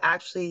able to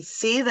actually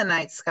see the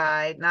night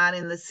sky, not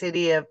in the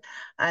city of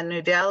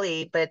New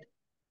Delhi, but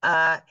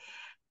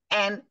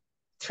and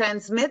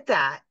transmit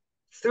that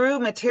through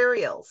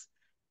materials.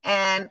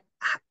 And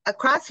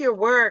across your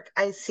work,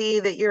 I see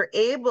that you're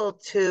able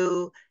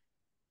to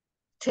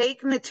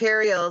take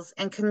materials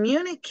and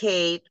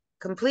communicate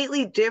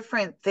completely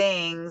different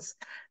things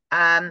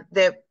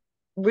that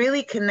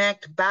really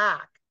connect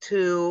back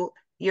to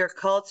your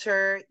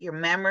culture, your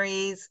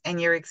memories,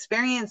 and your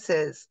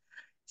experiences.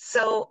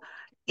 So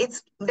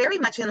it's very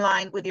much in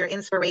line with your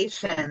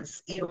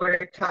inspirations. You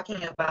were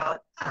talking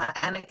about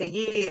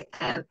Ajaya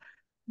and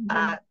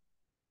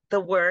the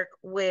work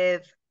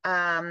with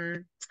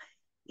the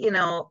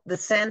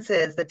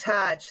senses, the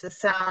touch, the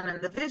sound,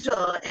 and the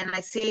visual. And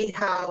I see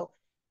how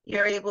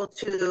you're able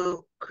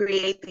to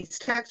create these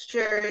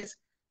textures,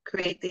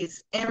 create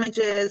these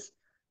images,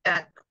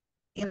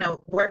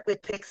 work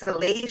with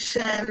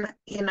pixelation,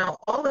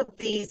 all of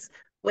these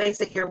ways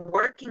that you're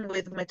working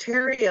with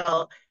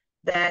material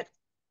that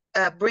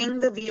bring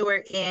the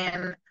viewer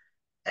in,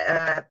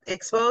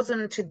 expose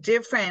them to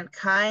different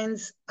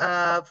kinds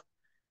of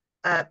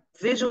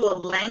visual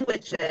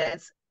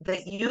languages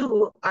that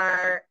you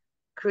are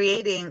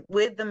creating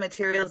with the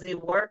materials you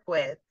work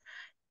with.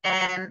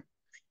 And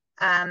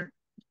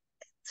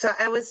so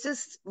I was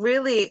just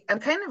I'm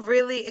kind of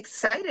really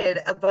excited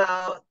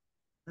about,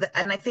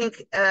 and I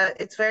think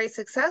it's very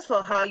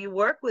successful how you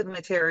work with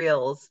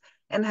materials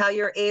and how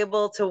you're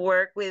able to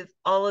work with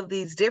all of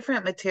these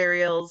different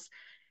materials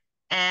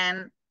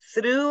And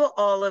through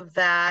all of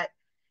that,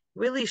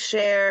 really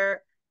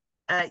share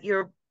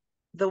the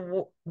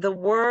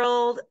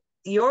world,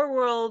 your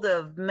world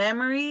of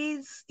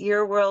memories,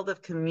 your world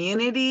of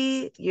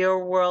community,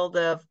 your world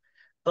of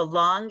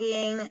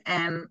belonging,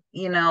 and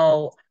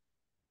your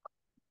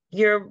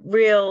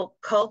real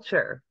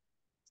culture.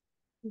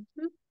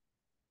 Mm-hmm.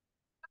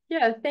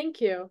 Yeah,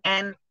 thank you.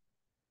 And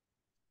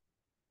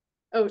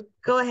oh,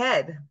 go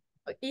ahead.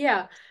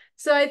 Yeah.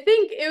 So I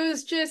think it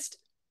was just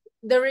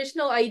the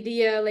original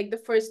idea, like the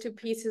first two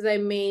pieces I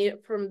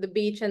made from the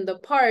beach and the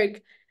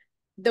park.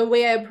 The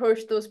way I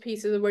approached those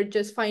pieces were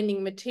just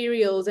finding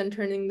materials and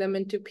turning them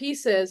into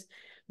pieces.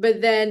 But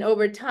then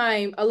over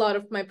time, a lot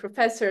of my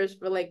professors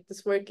were like,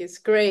 this work is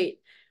great,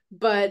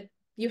 but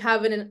you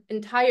have an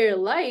entire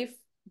life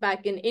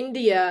back in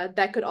India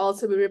that could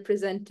also be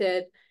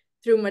represented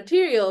through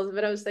materials.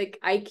 But I was like,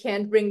 I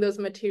can't bring those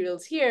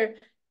materials here.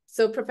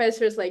 So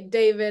professors like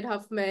David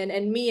Huffman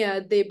and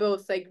Mia, they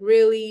both like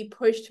really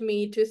pushed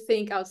me to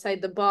think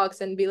outside the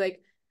box and be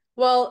like,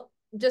 well,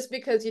 just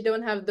because you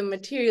don't have the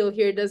material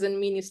here doesn't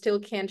mean you still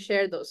can't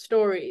share those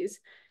stories.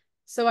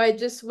 So I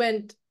just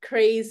went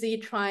crazy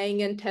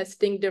trying and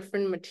testing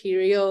different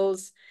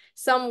materials.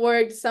 Some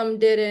worked, some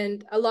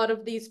didn't. A lot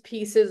of these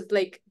pieces,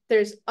 like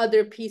there's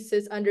other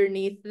pieces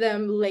underneath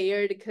them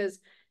layered because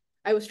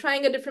I was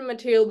trying a different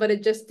material, but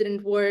it just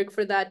didn't work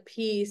for that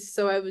piece.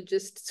 So I would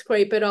just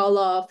scrape it all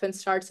off and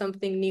start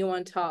something new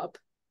on top.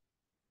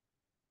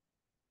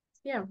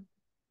 Yeah.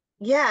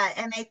 Yeah,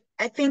 and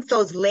I think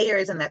those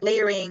layers and that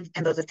layering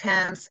and those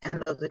attempts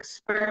and those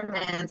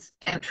experiments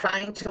and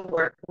trying to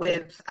work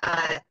with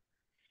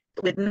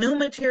new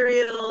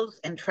materials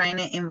and trying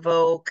to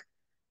invoke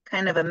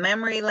kind of a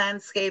memory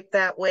landscape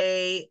that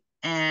way,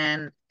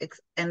 and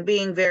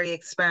being very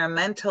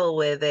experimental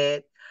with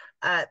it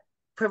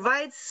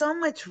provides so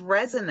much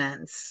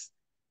resonance.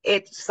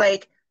 It's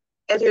like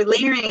as you're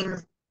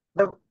layering,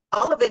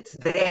 all of it's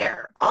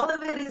there, all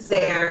of it is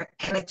there,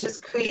 and it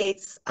just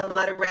creates a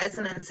lot of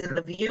resonance in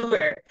the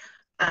viewer.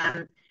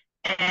 And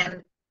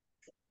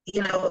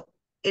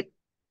it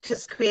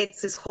just creates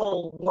this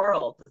whole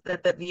world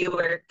that the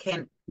viewer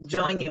can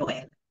join you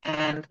in,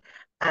 and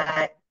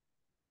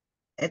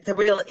it's a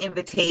real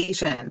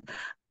invitation.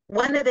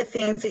 One of the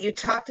things that you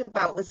talked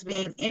about was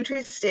being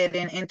interested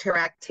in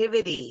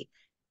interactivity,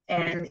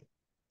 and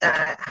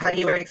how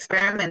you were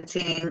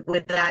experimenting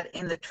with that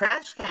in the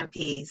trash can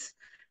piece.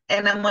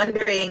 And I'm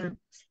wondering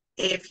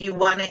if you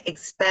want to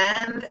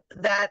expand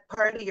that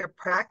part of your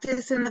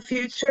practice in the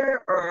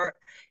future, or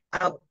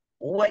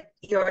what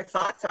your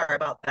thoughts are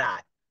about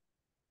that.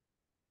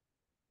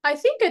 I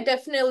think I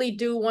definitely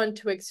do want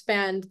to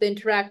expand the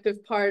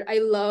interactive part. I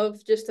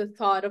love just the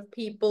thought of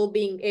people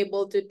being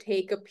able to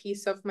take a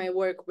piece of my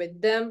work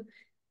with them,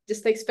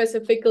 just like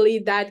specifically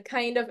that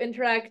kind of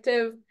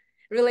interactive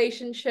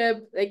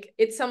relationship. Like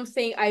it's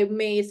something I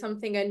made,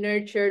 something I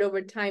nurtured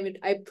over time.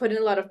 I put in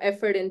a lot of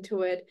effort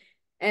into it.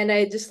 And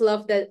I just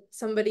love that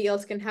somebody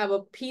else can have a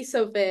piece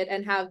of it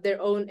and have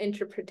their own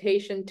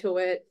interpretation to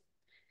it.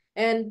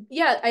 And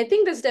yeah, I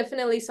think that's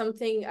definitely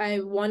something I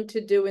want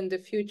to do in the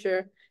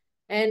future.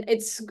 And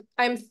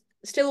I'm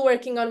still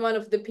working on one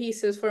of the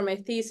pieces for my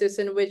thesis,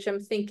 in which I'm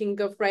thinking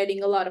of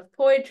writing a lot of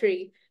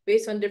poetry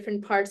based on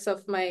different parts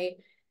of my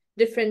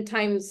different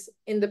times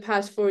in the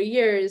past 4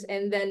 years,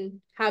 and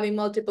then having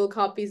multiple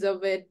copies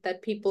of it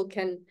that people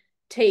can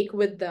take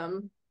with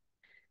them.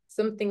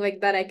 Something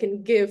like that I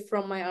can give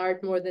from my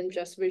art more than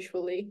just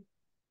visually.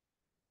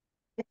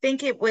 I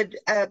think it would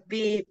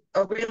be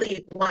a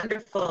really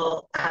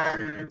wonderful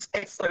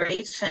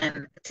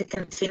exploration to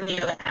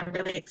continue. I'm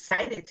really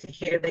excited to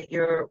hear that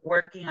you're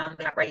working on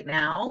that right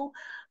now,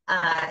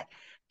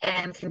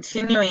 and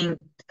continuing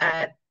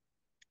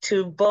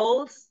to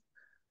both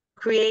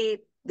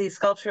create these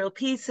sculptural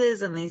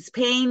pieces and these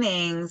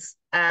paintings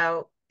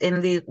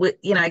in the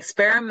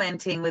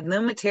experimenting with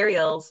new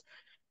materials,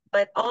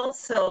 but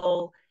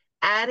also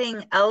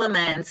adding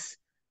elements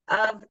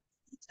of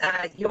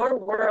your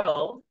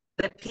world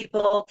that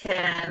people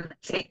can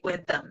take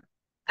with them.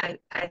 I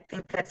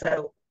think that's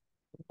a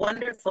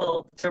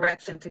wonderful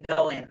direction to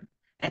go in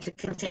and to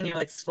continue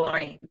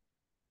exploring.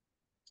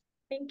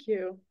 Thank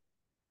you.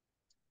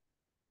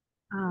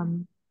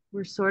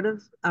 We're sort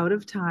of out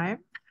of time.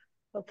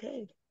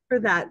 Okay. For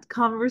that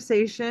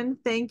conversation.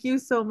 Thank you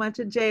so much,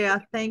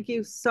 Ajaya. Thank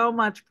you so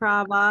much,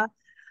 Prabha.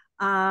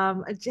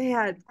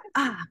 Ajaya,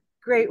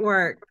 great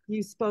work.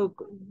 You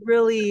spoke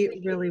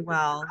really, really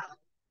well.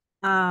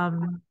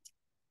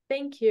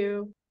 Thank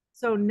you.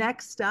 So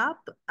next up,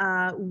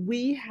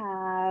 we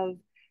have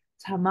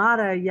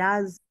Tamara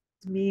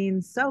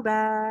Yasmin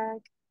Sobek.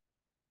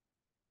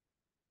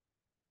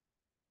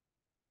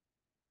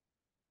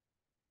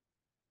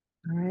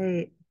 All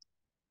right.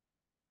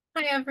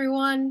 Hi,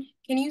 everyone.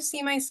 Can you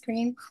see my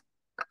screen?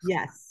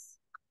 Yes.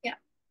 Yeah.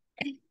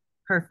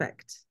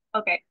 Perfect.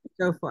 Okay.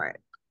 Go for it.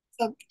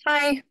 So,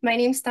 hi, my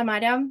name's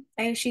Tamara.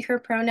 I use she, her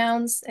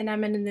pronouns, and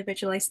I'm an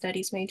individualized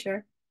studies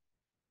major.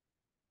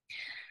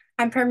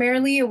 I'm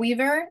primarily a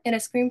weaver and a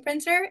screen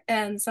printer,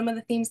 and some of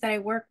the themes that I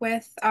work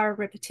with are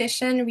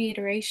repetition,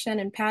 reiteration,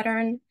 and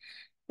pattern,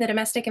 the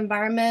domestic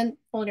environment,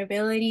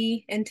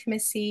 vulnerability,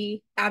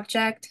 intimacy,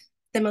 abject,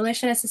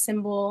 demolition as a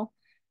symbol,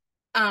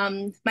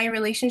 my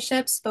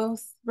relationships,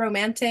 both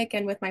romantic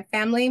and with my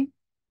family,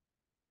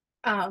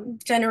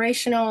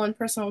 generational and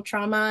personal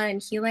trauma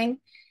and healing,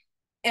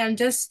 and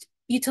just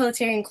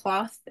utilitarian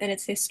cloth and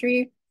its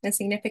history and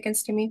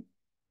significance to me.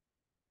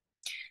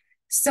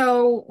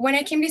 So when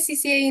I came to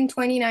CCA in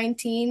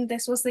 2019,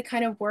 this was the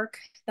kind of work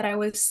that I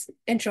was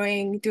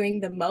enjoying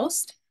doing the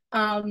most.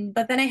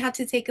 But then I had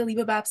to take a leave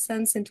of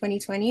absence in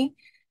 2020,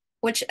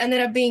 which ended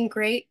up being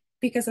great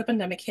because the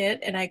pandemic hit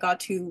and I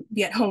got to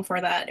be at home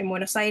for that in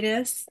Buenos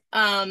Aires.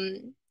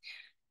 And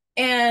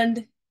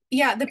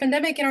yeah, the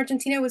pandemic in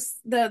Argentina was,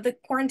 the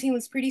quarantine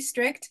was pretty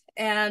strict,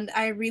 and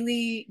I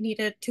really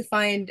needed to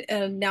find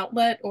an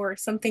outlet or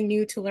something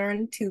new to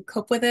learn to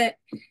cope with it.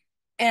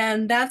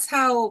 And that's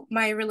how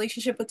my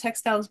relationship with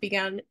textiles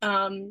began.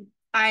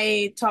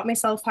 I taught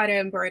myself how to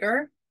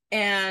embroider,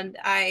 and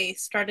I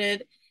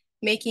started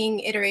making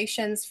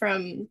iterations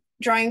from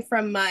drawing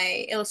from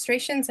my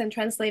illustrations and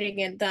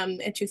translating them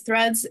into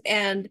threads.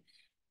 And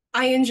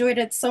I enjoyed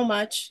it so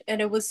much,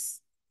 and it was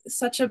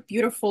such a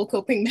beautiful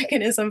coping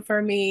mechanism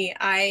for me.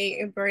 I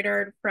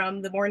embroidered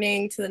from the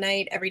morning to the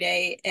night every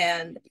day,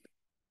 and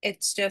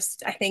it's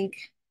just, I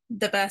think,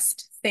 the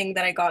best thing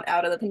that I got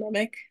out of the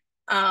pandemic.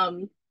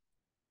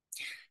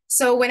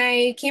 So when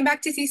I came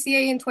back to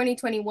CCA in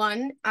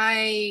 2021,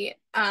 I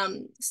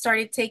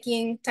started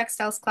taking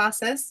textiles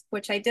classes,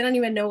 which I didn't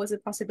even know was a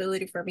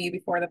possibility for me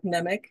before the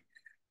pandemic.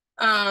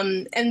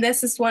 And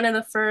this is one of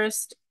the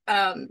first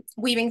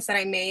weavings that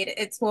I made.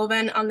 It's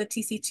woven on the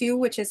TC2,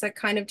 which is a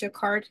kind of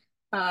jacquard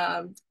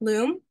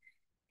loom.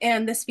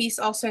 And this piece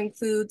also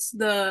includes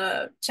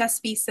the chess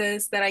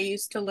pieces that I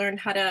used to learn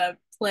how to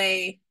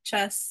play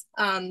chess.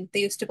 They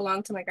used to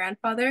belong to my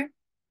grandfather.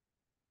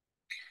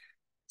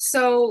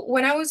 So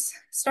when I was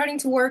starting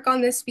to work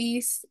on this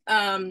piece,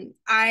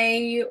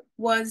 I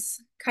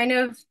was kind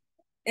of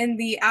in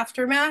the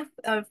aftermath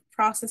of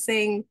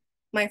processing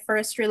my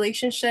first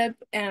relationship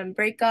and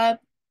breakup.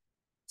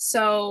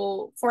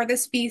 So for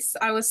this piece,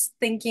 I was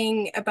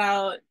thinking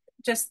about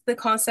just the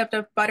concept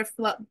of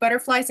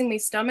butterflies in my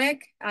stomach,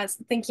 as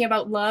thinking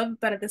about love,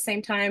 but at the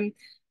same time,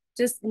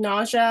 just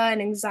nausea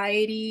and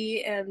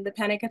anxiety and the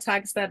panic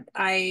attacks that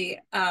I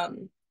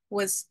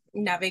was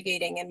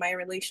navigating in my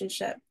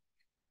relationship.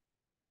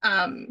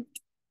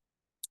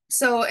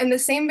 So in the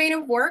same vein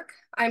of work,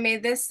 I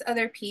made this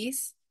other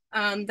piece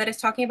that is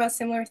talking about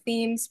similar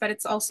themes, but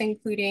it's also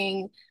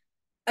including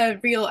a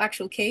real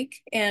actual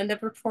cake and a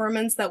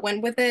performance that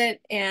went with it,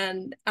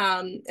 and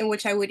in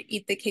which I would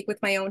eat the cake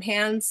with my own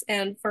hands.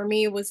 And for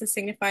me, it was a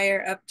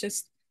signifier of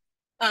just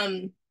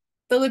the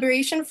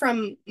liberation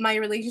from my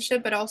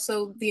relationship, but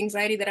also the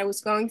anxiety that I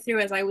was going through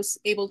as I was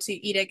able to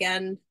eat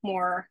again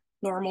more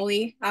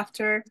normally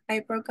after I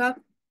broke up.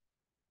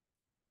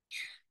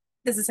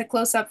 This is a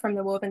close-up from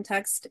the woven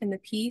text in the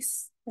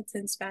piece. It's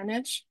in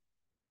Spanish.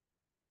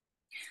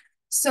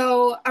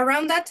 So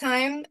around that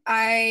time,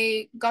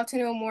 I got to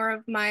know more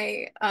of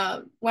my,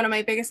 one of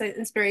my biggest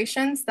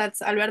inspirations.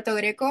 That's Alberto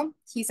Greco.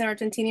 He's an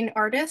Argentinian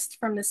artist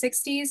from the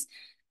 60s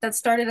that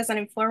started as an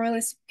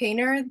informalist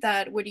painter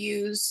that would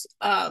use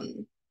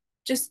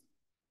just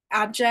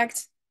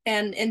abject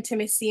and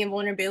intimacy and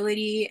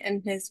vulnerability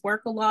in his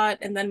work a lot,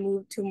 and then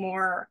moved to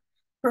more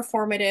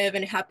performative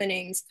and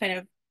happenings kind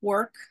of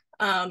work.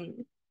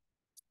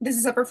 This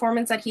is a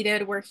performance that he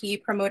did where he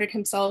promoted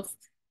himself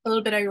a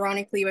little bit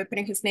ironically by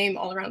putting his name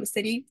all around the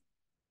city.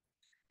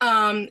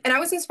 And I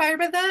was inspired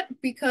by that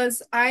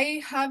because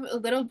I have a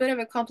little bit of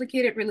a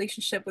complicated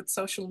relationship with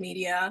social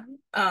media.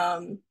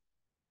 Well,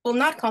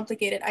 not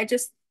complicated. I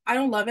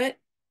don't love it.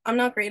 I'm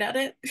not great at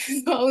it.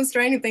 So I was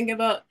trying to think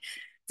about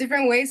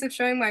different ways of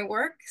showing my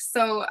work.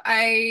 So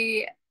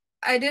I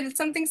did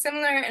something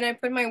similar, and I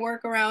put my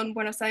work around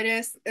Buenos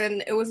Aires,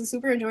 and it was a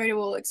super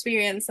enjoyable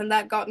experience. And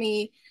that got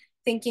me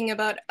thinking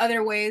about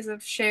other ways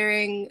of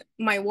sharing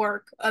my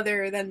work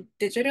other than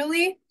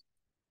digitally.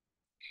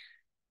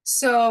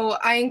 So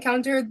I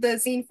encountered the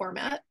zine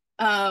format,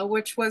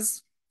 which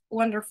was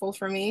wonderful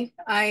for me.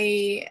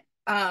 I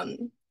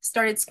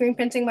started screen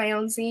printing my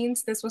own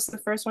zines. This was the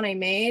first one I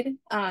made,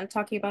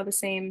 talking about the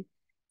same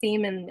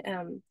theme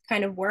and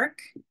kind of work.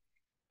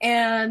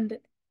 And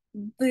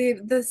the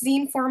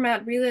zine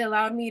format really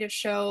allowed me to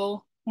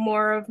show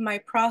more of my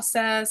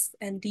process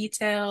and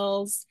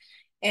details,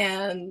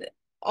 and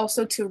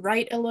also to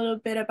write a little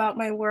bit about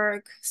my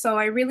work. So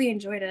I really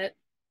enjoyed it.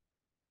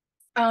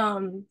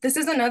 This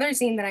is another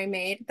zine that I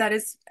made that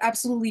is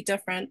absolutely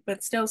different,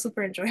 but still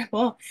super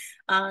enjoyable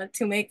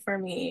to make for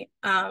me,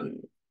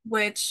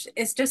 which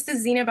is just a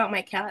zine about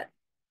my cat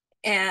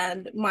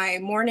and my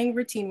morning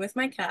routine with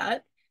my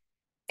cat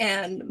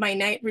and my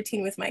night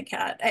routine with my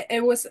cat.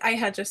 I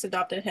had just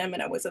adopted him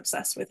and I was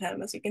obsessed with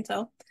him, as you can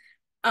tell.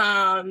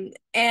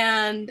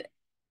 And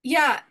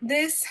yeah,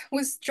 this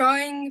was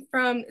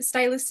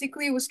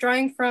stylistically was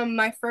drawing from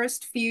my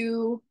first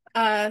few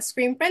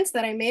screen prints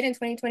that I made in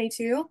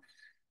 2022.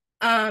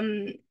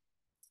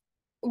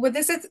 With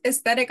this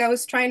aesthetic, I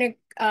was trying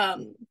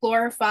to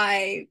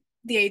glorify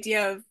the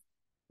idea of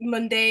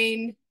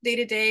mundane,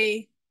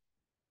 day-to-day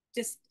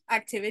just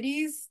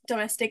activities,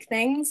 domestic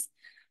things,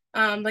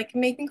 like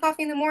making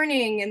coffee in the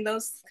morning and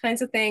those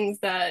kinds of things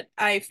that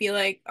I feel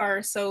like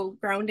are so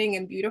grounding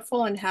and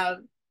beautiful and have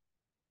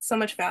so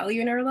much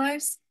value in our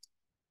lives.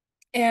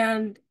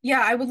 And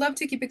yeah, I would love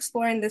to keep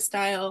exploring this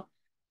style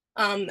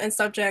and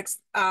subjects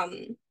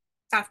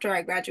after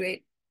I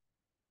graduate.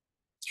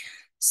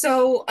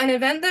 So an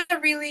event that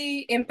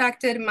really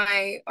impacted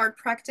my art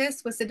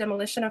practice was the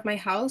demolition of my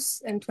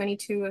house in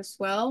 22 as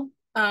well.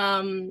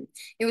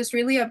 It was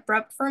really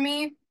abrupt for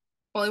me.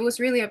 Well, it was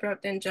really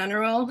abrupt in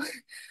general.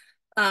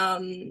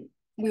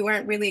 We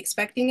weren't really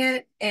expecting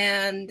it.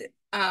 And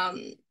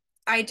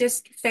I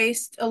just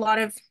faced a lot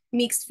of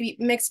mixed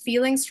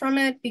feelings from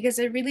it because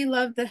I really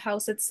loved the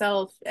house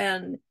itself.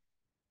 And,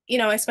 you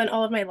know, I spent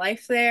all of my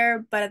life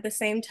there, but at the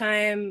same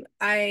time,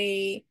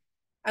 I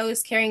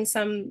was carrying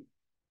some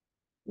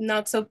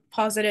not so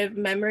positive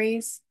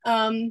memories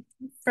from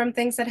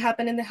things that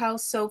happened in the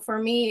house. So for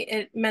me,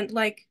 it meant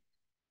like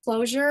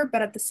closure,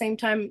 but at the same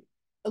time,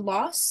 a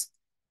loss.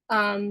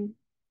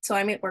 So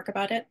I made work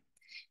about it.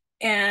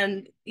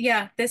 And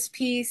yeah, this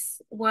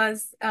piece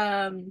was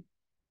the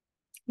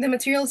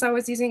materials I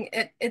was using,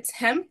 it's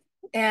hemp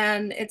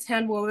and it's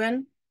hand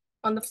woven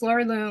on the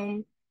floor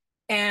loom.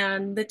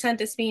 And the tent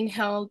is being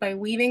held by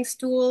weaving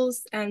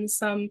stools and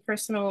some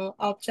personal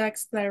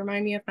objects that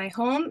remind me of my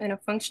home and a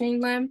functioning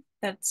lamp.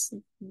 That's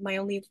my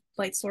only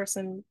light source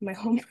in my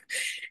home,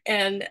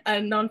 and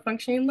a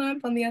non-functioning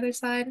lamp on the other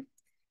side.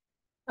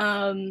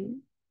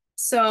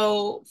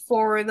 So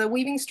for the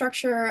weaving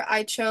structure,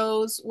 I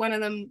chose one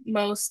of the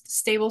most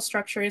stable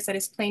structures that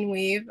is plain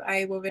weave.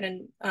 I wove it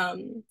in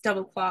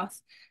double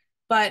cloth.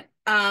 But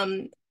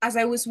as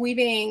I was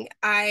weaving,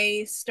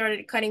 I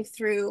started cutting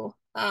through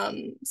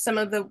some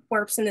of the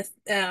warps in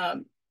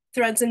the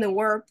threads in the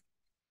warp,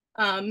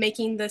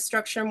 making the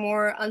structure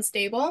more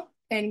unstable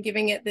and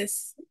giving it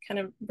this kind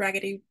of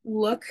raggedy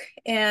look.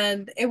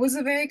 And it was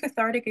a very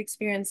cathartic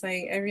experience.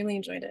 I really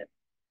enjoyed it.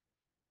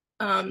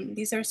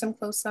 These are some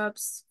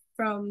close-ups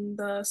from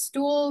the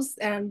stools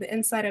and the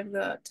inside of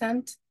the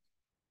tent.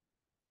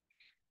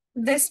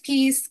 This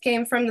piece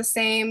came from the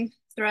same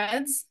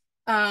threads,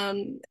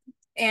 and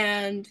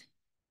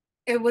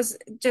it was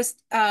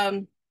just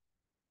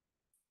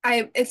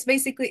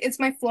it's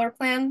my floor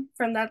plan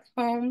from that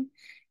home,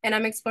 and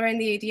I'm exploring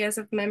the ideas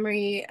of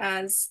memory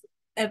as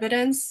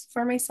evidence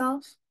for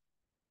myself.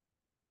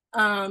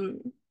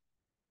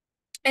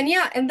 And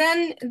yeah, and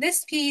then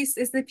this piece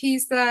is the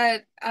piece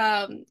that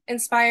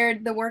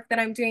inspired the work that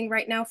I'm doing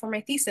right now for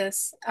my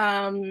thesis.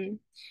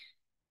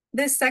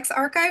 This sex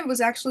archive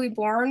was actually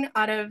born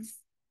out of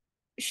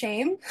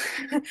shame.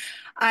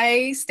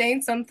 I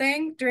stained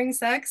something during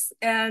sex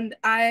and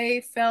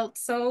I felt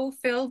so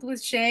filled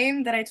with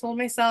shame that I told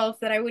myself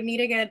that I would need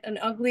to get an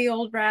ugly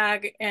old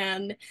rag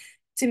and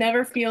to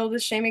never feel the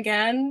shame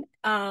again,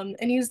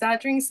 and use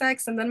that during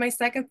sex. And then my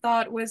second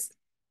thought was,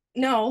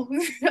 no,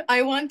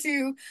 I want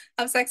to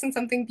have sex in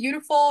something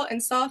beautiful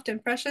and soft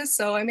and precious.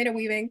 So I made a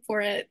weaving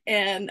for it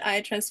and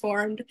I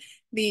transformed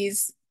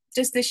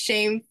just the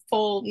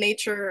shameful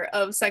nature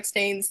of sex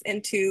stains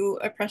into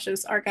a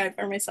precious archive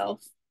for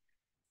myself.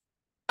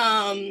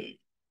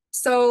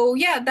 So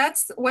yeah,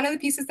 that's one of the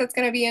pieces that's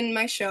going to be in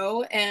my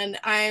show, and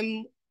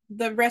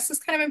the rest is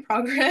kind of in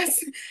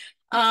progress.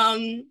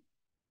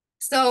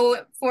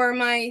 So for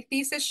my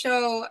thesis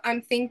show,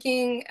 I'm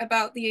thinking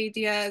about the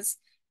ideas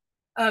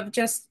of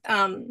just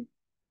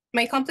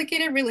my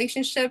complicated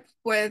relationship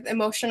with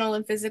emotional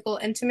and physical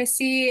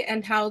intimacy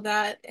and how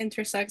that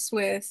intersects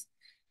with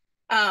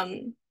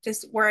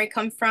just where I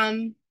come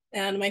from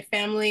and my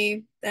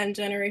family and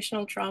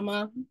generational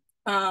trauma.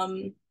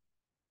 And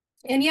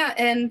yeah,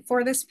 and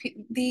for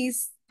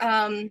these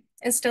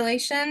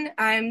installation,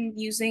 I'm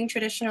using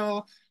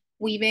traditional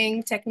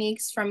weaving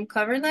techniques from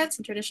coverlets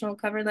and traditional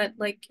coverlet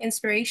like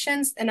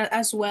inspirations, and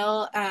as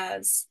well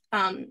as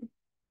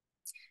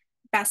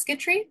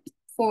basketry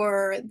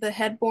for the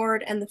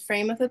headboard and the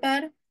frame of the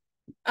bed.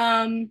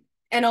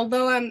 And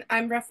although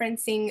I'm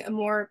referencing a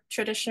more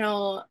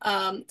traditional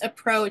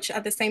approach,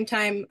 at the same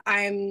time,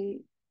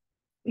 I'm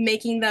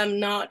making them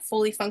not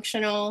fully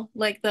functional.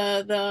 Like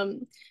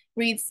the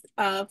reeds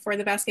for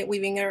the basket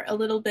weaving are a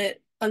little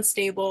bit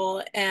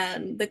unstable,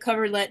 and the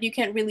coverlet, you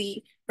can't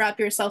really wrap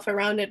yourself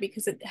around it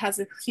because it has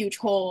a huge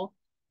hole.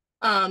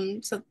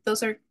 So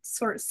those are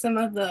some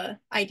of the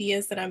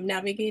ideas that I'm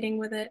navigating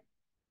with it.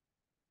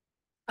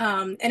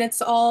 And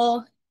it's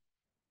all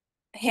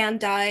hand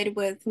dyed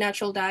with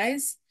natural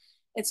dyes.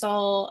 It's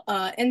all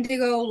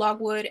indigo,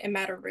 logwood, and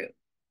madder root.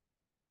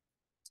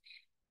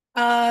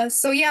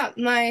 So yeah,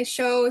 my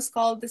show is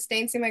called The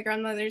Stains in My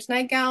Grandmother's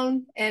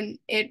Nightgown, and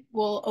it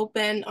will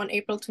open on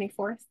April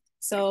 24th.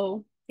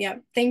 So yeah,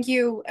 thank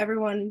you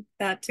everyone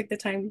that took the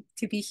time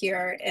to be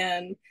here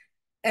and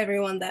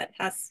everyone that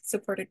has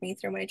supported me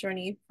through my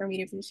journey for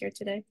me to be here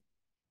today.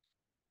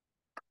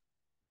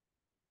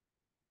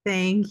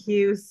 Thank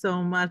you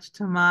so much,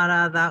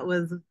 Tamara. That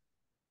was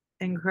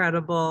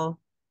incredible.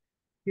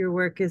 Your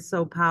work is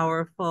so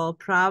powerful.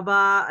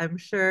 Prabha, I'm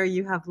sure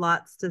you have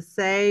lots to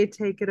say.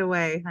 Take it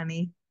away,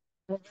 honey.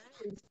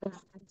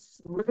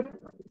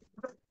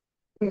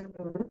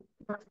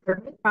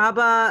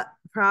 Prabha,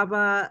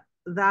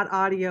 that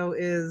audio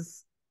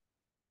is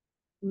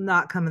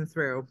not coming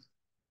through.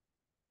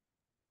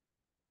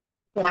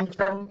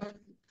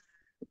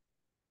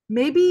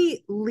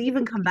 Maybe leave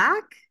and come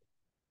back?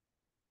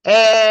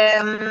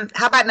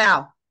 How about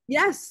now?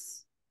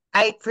 Yes.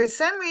 For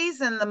some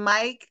reason the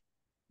mic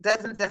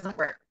doesn't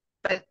work.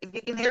 But if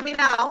you can hear me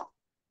now,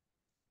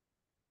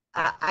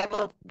 I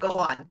will go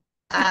on.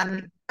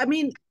 I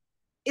mean,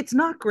 it's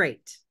not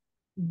great,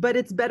 but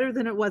it's better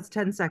than it was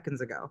 10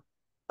 seconds ago.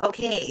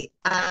 Okay,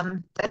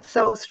 that's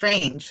so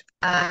strange.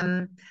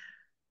 All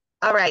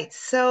right,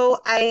 so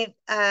I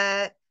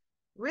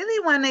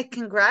really want to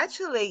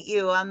congratulate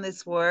you on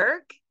this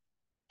work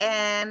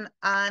and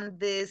on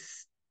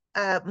this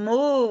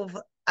move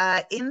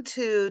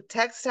into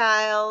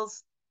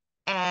textiles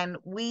and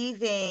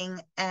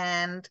weaving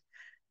and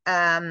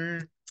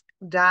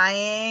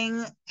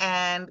dyeing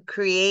and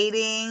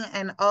creating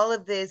and all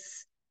of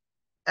this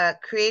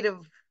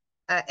creative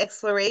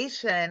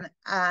exploration.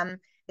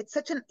 It's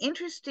such an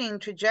interesting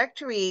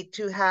trajectory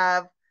to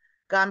have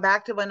gone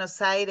back to Buenos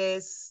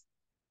Aires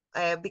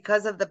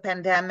because of the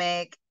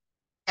pandemic.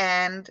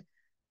 And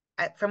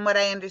from what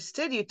I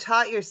understood, you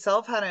taught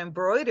yourself how to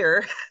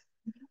embroider.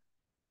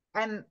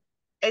 And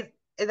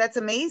that's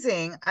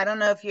amazing. I don't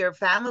know if your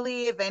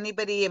family, if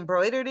anybody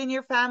embroidered in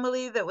your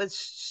family that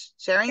was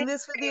sharing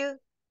this with you.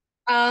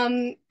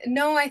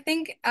 No, I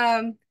think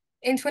in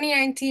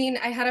 2019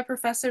 I had a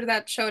professor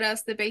that showed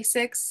us the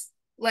basics.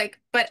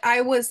 But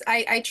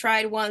I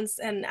tried once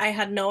and I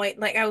had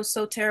I was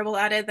so terrible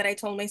at it that I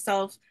told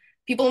myself,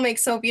 people make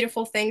so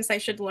beautiful things, I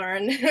should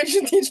learn. I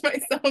should teach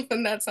myself,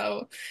 and that's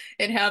how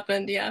it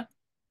happened. Yeah.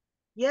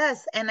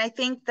 Yes, and I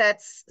think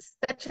that's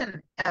such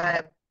an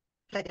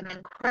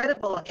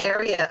incredible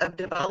area of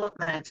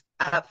development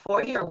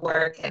for your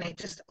work, and it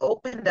just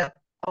opened up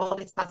all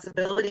these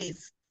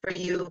possibilities for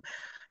you.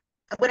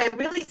 What I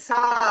really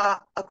saw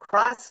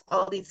across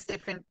all these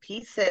different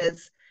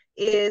pieces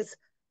is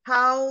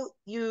how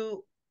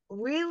you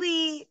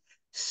really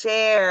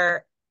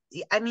share.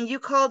 I mean, you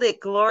called it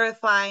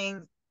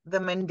glorifying the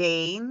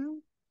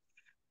mundane,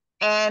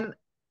 and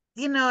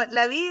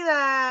la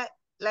vida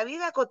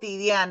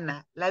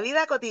cotidiana, la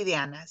vida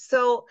cotidiana.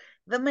 So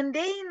the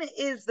mundane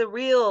is the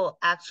real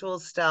actual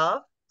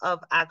stuff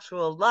of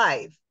actual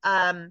life.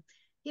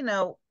 You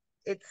know,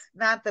 it's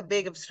not the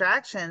big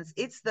abstractions,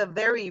 it's the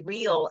very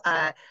real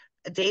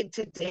day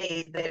to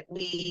day that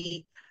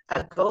we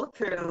go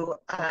through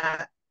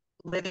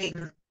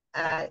living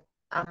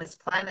on this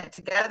planet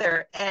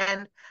together,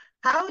 and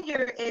how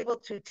you're able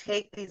to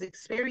take these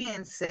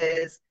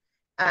experiences,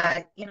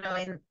 in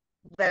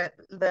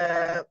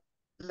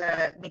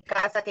Mi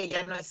casa que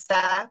ya no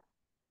está,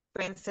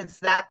 for instance,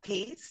 that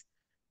piece,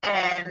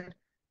 and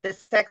the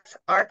sex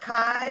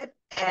archive,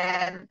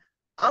 and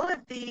all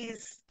of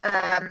these,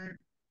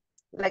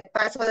 like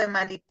Paso de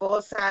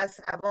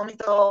Mariposas, a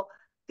Vómito,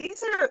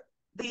 these are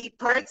the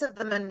parts of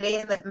the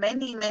mundane that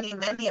many, many,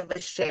 many of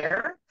us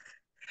share.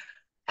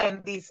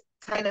 And these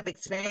kind of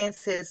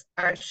experiences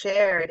are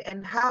shared,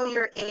 and how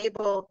you're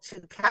able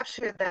to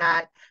capture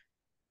that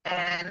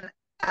and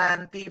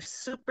be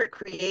super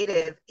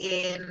creative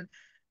in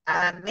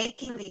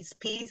making these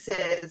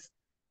pieces,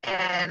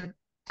 and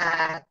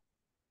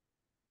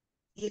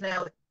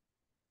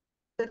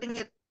putting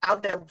it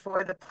out there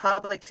for the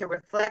public to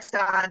reflect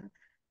on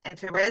and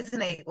to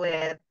resonate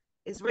with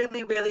is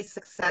really, really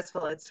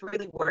successful. It's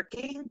really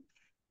working.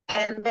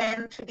 And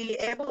then to be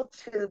able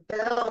to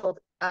build,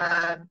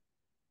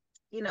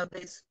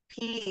 this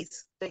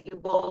piece that you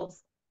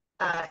both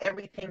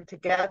everything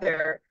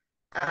together.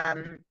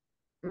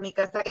 Mi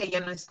casa que ya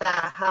no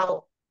está,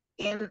 how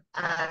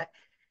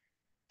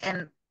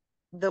and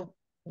the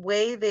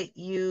way that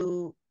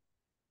you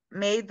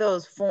made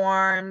those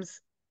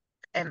forms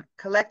and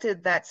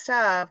collected that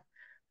stuff,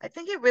 I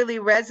think it really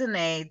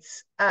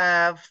resonates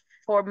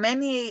for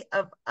many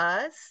of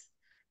us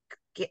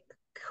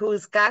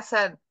whose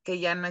casa que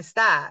ya no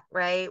está,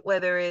 right?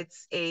 Whether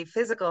it's a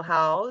physical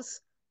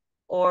house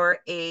or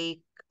a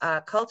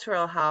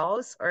cultural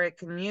house or a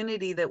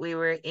community that we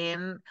were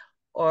in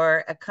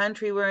or a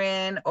country we're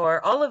in,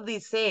 or all of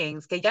these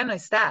things, que ya no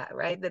está,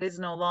 right? That is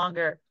no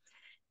longer.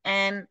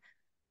 And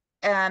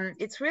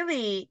it's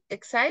really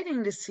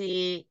exciting to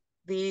see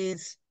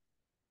these,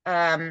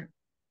 the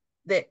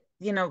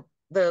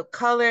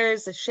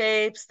colors, the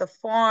shapes, the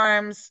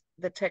forms,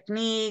 the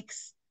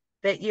techniques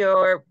that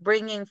you're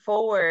bringing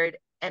forward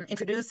and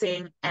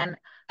introducing and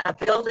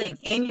building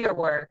in your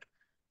work.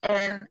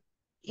 And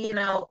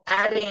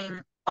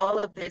adding all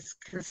of these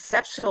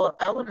conceptual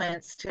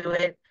elements to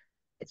it.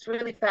 It's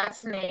really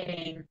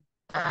fascinating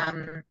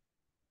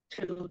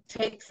to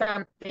take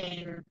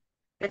something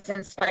that's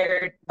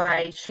inspired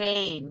by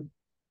shame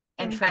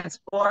and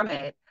transform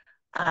it.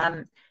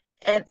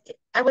 And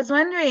I was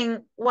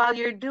wondering, while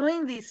you're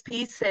doing these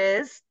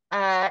pieces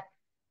and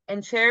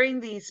sharing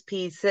these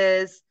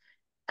pieces,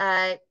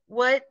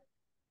 what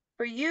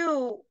for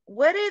you,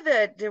 what are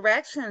the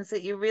directions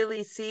that you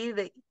really see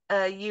that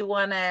you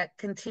want to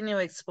continue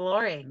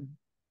exploring?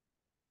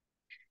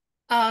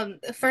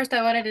 First,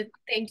 I wanted to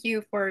thank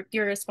you for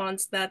your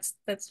response. That's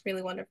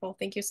really wonderful.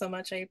 Thank you so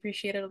much. I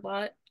appreciate it a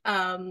lot.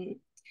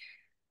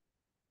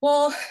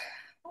 Well,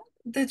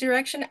 the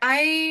direction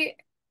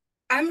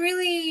I'm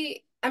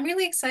really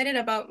excited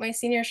about my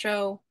senior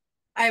show.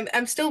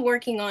 I'm still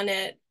working on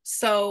it,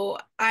 so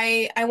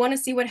I want to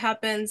see what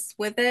happens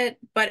with it,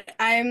 but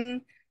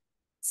I'm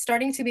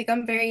starting to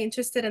become very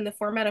interested in the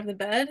format of the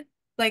bed.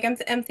 Like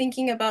I'm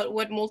thinking about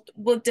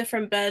what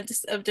different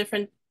beds of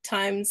different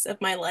times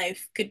of my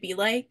life could be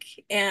like,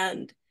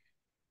 and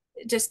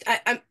just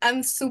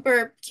I'm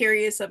super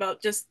curious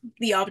about just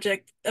the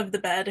object of the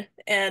bed,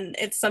 and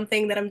it's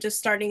something that I'm just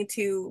starting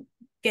to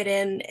get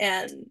in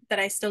and that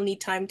I still need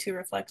time to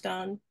reflect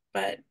on.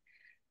 But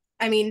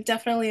I mean,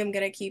 definitely I'm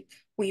gonna keep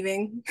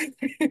weaving.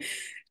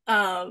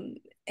 um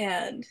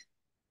and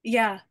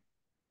yeah.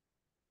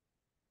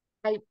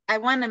 I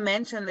want to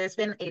mention there's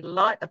been a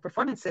lot of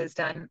performances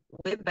done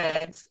with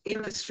beds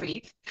in the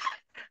street,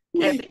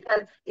 and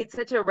because it's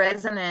such a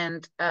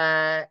resonant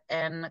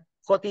and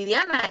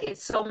cotidiana,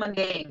 it's so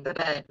mundane. The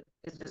bed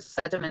is just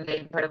such a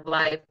mundane part of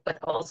life, but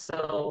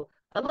also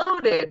a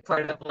loaded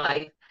part of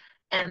life.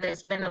 And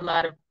there's been a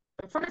lot of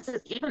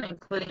performances, even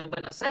including in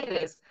Buenos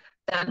Aires,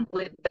 done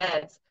with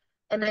beds.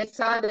 And I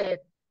saw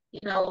that,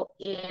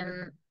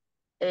 in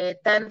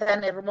Tan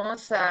Tan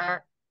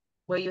Hermosa,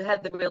 where you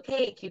had the real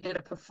cake, you did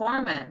a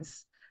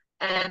performance.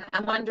 And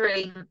I'm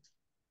wondering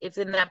if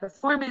in that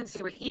performance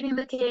you were eating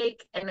the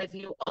cake, and if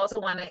you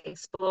also want to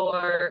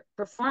explore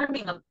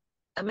performing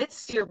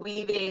amidst your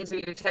weavings or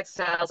your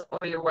textiles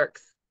or your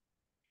works.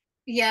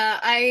 Yeah,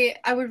 I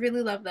would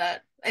really love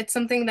that. It's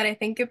something that I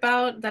think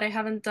about that I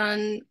haven't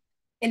done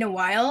in a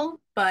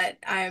while, but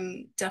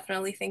I'm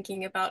definitely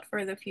thinking about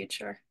for the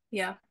future.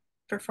 Yeah,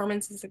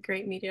 performance is a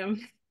great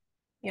medium.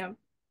 Yeah.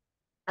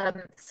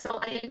 So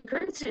I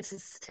encourage you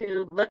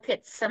to look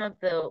at some of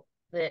the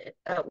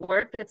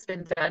work that's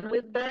been done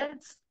with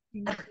beds,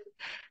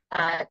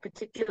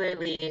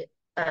 particularly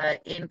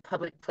in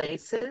public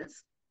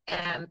places,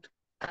 and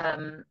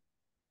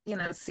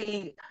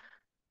see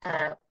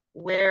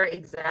where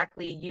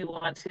exactly you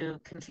want to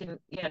continue,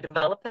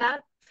 develop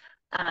that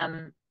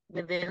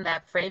within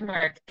that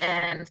framework,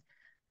 and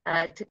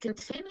to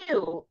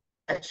continue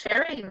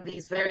sharing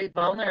these very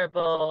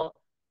vulnerable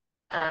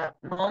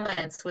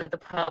moments with the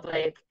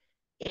public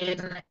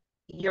in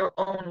your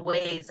own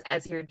ways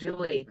as you're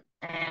doing,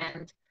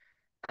 and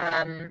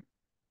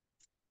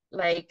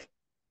like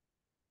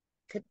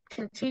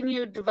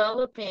continue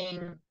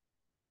developing,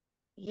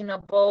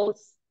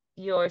 both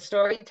your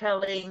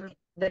storytelling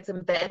that's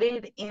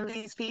embedded in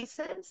these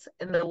pieces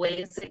and the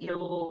ways that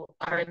you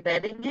are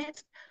embedding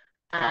it,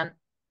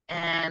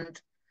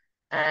 and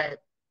uh,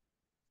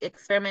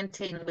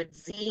 experimenting with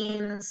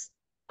zines,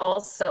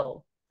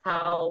 also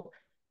how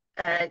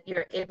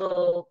you're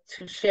able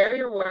to share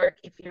your work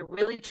if you're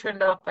really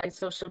turned off by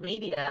social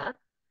media,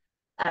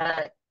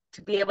 uh,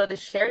 to be able to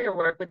share your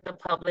work with the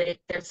public.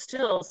 There's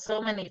still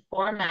so many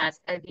formats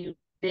as you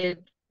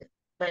did,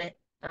 but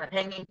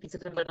hanging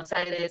pieces in Buenos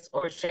Aires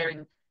or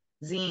sharing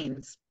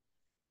zines.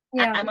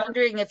 Yeah. I'm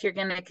wondering if you're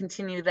going to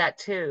continue that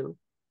too.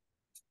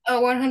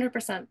 Oh,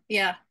 100%.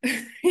 Yeah.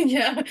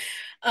 Yeah.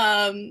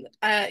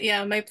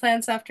 Yeah, my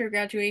plans after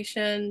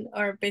graduation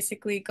are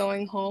basically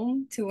going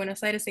home to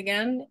Buenos Aires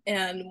again.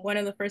 And one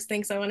of the first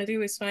things I want to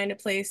do is find a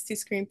place to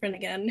screen print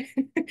again,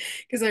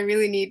 because I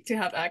really need to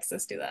have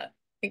access to that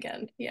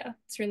again. Yeah,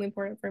 it's really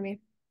important for me.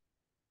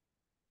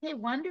 Hey,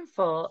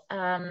 wonderful.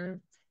 And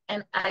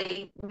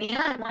Mia,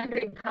 I'm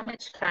wondering how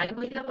much time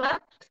we have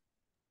left.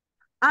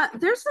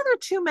 There's another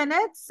 2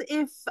 minutes.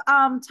 If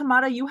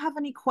Tamara, you have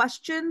any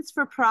questions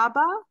for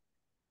Prabha?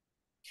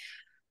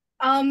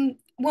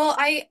 Well,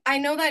 I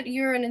know that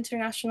you're an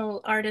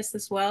international artist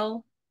as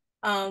well.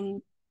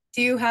 Do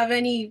you have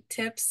any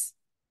tips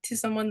to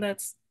someone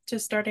that's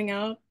just starting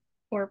out,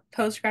 or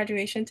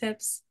post-graduation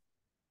tips?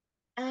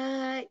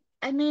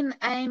 I mean,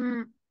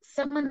 I'm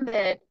someone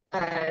that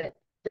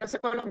yo soy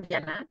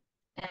colombiana,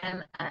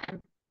 and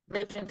I've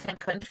lived in 10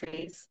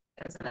 countries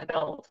as an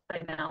adult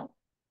by now.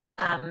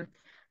 Um,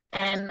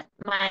 and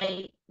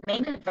my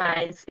main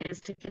advice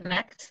is to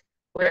connect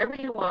wherever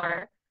you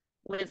are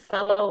with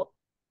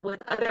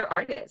other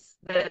artists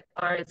that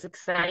are as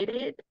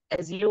excited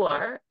as you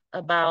are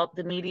about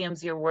the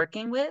mediums you're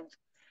working with.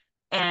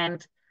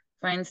 And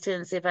for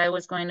instance, if I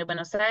was going to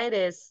Buenos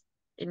Aires,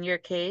 in your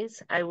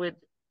case, I would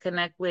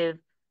connect with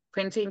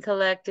printing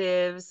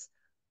collectives,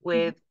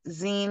 with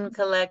zine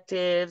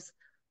collectives,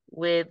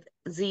 with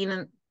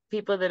zine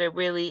people that are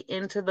really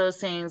into those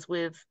things,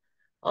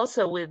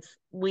 also with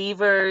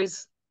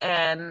weavers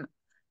and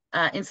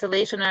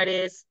installation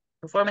artists,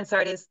 performance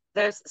artists.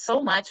 There's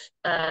so much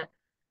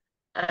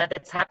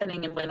that's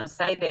happening in Buenos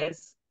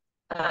Aires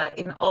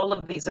in all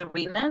of these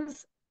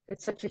arenas.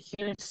 It's such a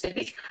huge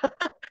city.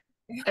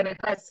 and it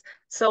has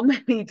so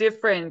many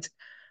different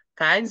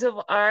kinds of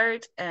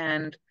art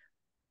and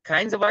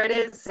kinds of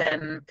artists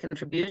and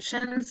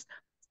contributions.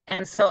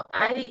 And so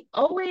I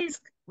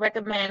always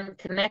recommend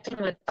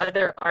connecting with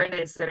other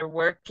artists that are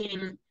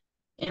working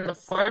in the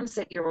forms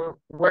that you're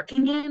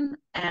working in,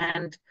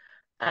 and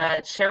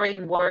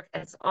sharing work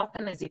as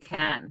often as you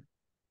can.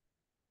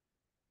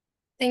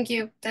 Thank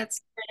you.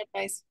 That's great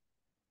advice.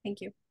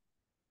 Thank you.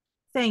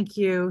 Thank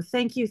you.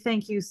 Thank you.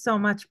 Thank you so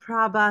much,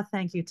 Prabha.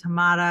 Thank you,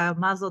 Tamara.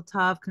 Mazel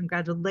tov.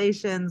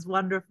 Congratulations.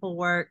 Wonderful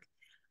work.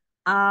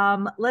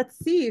 Let's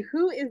see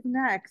who is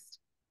next.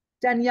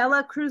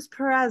 Daniela Cruz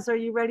Pérez, are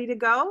you ready to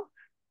go?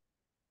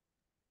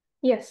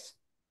 Yes.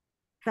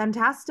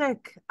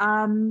 Fantastic.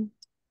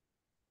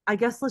 I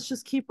guess let's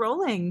just keep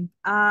rolling.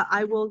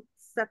 I will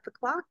set the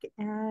clock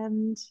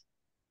and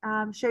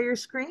share your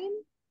screen.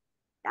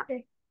 Yeah.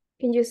 Okay.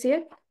 Can you see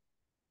it?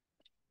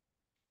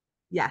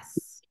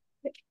 Yes.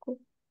 Okay, cool.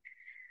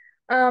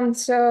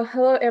 So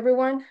hello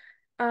everyone.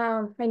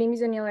 My name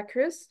is Daniela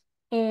Cruz,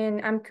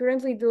 and I'm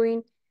currently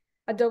doing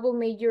a double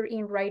major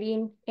in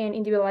writing and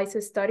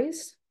individualized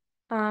studies.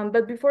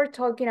 But before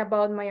talking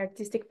about my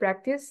artistic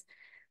practice,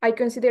 I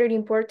consider it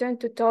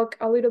important to talk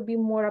a little bit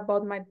more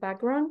about my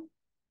background.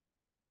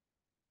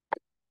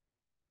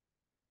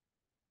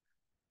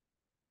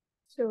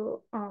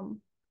 So,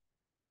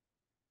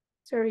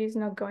 sorry, it's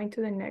not going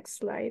to the next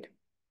slide.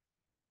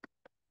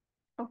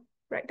 Oh,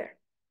 right there.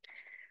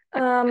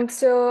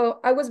 So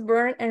I was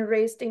born and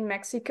raised in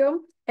Mexico,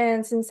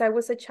 and since I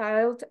was a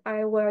child,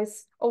 I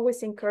was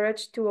always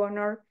encouraged to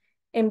honor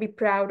and be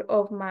proud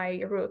of my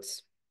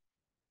roots.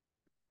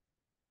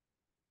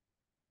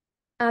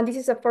 And this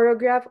is a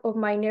photograph of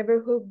my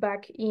neighborhood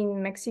back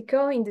in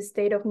Mexico, in the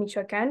state of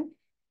Michoacan.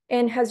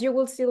 And as you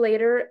will see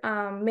later,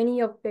 many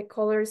of the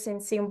colors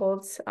and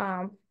symbols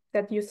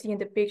that you see in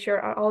the picture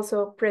are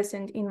also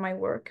present in my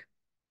work.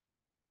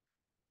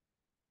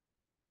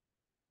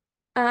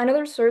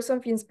 Another source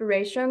of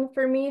inspiration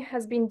for me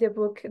has been the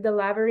book The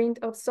Labyrinth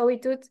of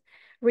Solitude,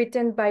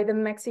 written by the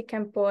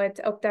Mexican poet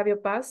Octavio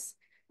Paz,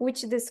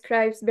 which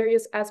describes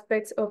various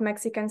aspects of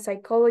Mexican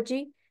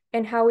psychology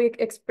and how it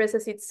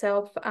expresses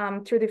itself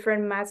through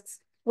different masks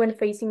when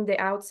facing the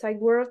outside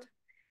world.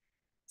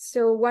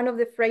 So one of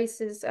the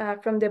phrases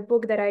from the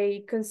book that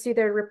I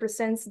consider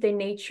represents the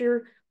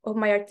nature of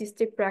my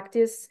artistic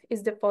practice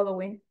is the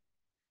following.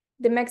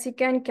 The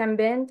Mexican can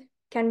bend,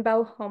 can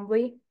bow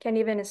humbly, can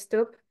even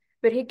stoop,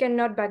 but he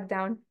cannot back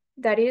down.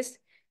 That is,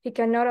 he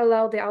cannot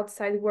allow the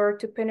outside world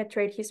to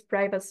penetrate his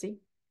privacy.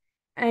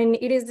 And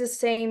it is the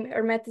same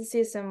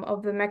hermeticism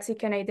of the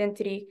Mexican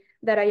identity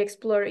that I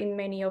explore in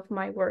many of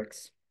my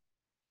works.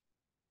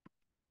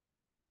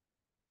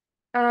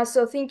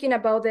 So thinking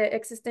about the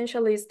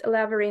existentialist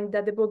labyrinth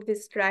that the book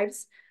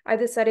describes, I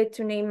decided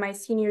to name my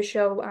senior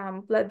show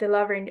The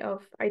Labyrinth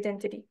of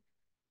Identity.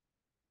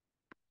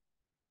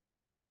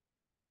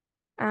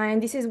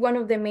 And this is one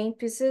of the main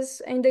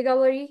pieces in the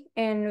gallery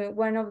and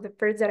one of the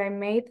first that I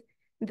made,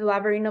 The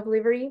Labyrinth of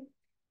Liberty.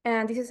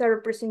 And this is a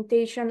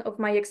representation of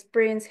my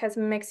experience as a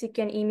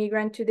Mexican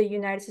immigrant to the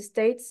United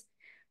States.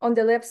 On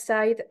the left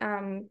side,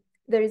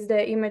 there is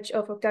the image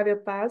of Octavio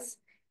Paz.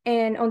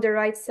 And on the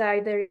right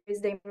side, there is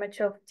the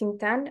image of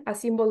Tintan, a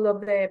symbol of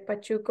the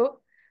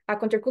Pachuco, a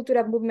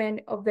countercultural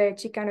movement of the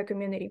Chicano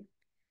community.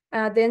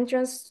 The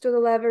entrance to the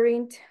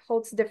labyrinth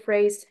holds the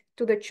phrase,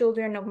 "To the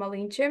children of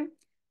Malinche,"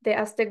 the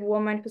Aztec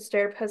woman who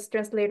served as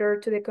translator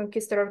to the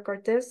conquistador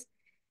Cortés.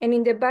 And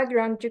in the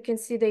background, you can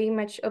see the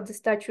image of the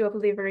Statue of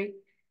Liberty,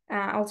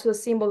 also a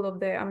symbol of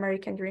the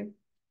American dream.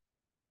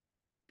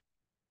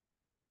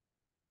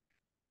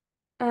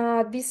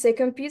 This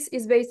second piece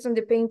is based on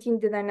the painting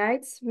The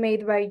Danites,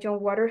 made by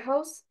John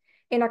Waterhouse.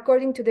 And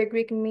according to the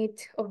Greek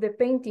myth of the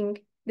painting,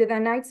 the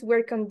Danites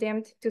were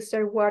condemned to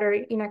serve water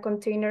in a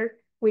container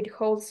with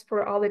holes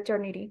for all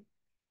eternity.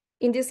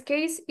 In this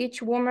case,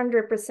 each woman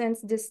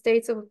represents the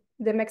states of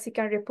the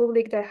Mexican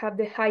Republic that have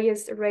the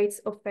highest rates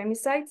of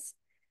femicides.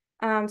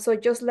 So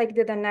just like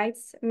the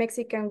Danites,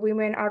 Mexican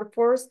women are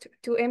forced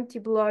to empty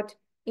blood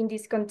in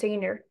this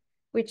container,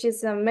 which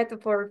is a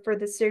metaphor for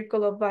the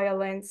circle of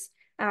violence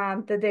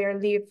that they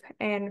live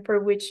and for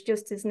which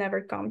justice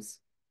never comes.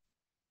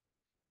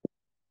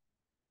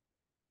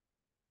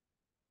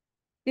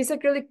 This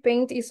acrylic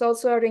paint is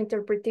also a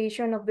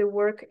reinterpretation of the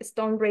work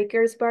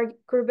Stonebreakers by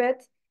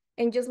Courbet.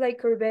 And just like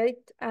Courbet,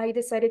 I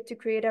decided to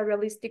create a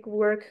realistic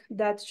work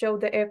that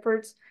showed the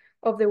efforts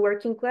of the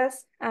working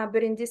class,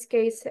 but in this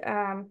case,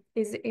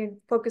 is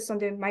focused on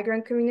the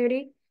migrant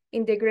community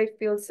in the great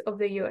fields of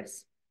the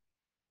US.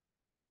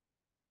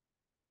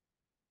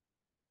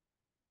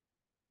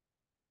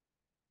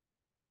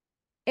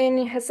 And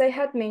as I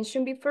had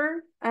mentioned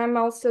before, I'm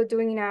also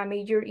doing a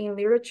major in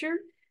literature.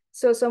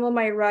 So some of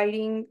my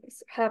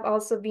writings have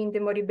also been the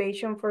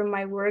motivation for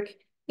my work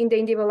in the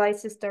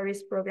Individualized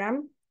Studies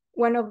program.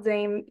 One of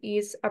them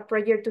is A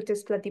Prayer to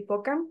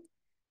Tezcatlipoca,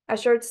 a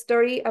short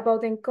story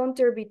about the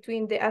encounter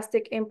between the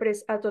Aztec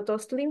Empress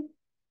Atotoztli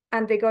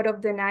and the god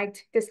of the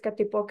night,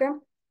 Tezcatlipoca.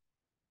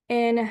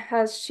 and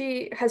has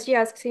she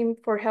asked him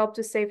for help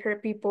to save her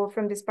people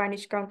from the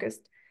Spanish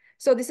conquest.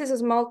 So this is a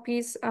small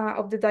piece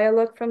of the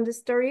dialogue from the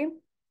story,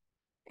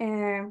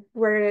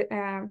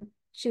 where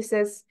she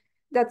says,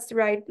 "That's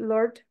right,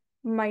 Lord.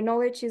 My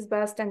knowledge is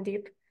vast and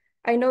deep.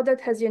 I know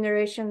that as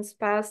generations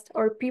passed,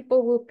 our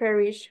people will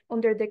perish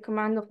under the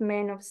command of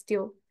men of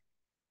steel.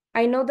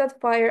 I know that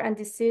fire and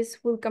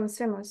disease will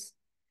consume us.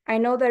 I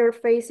know that our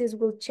faces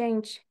will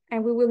change,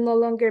 and we will no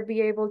longer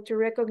be able to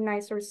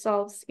recognize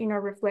ourselves in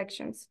our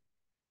reflections.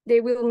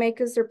 They will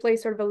make us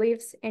replace our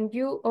beliefs, and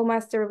you, O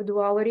Master of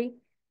Duality,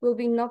 will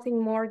be nothing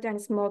more than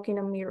smoke in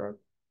a mirror."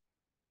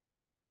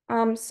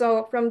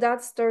 So from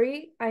that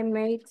story, I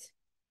made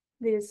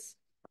this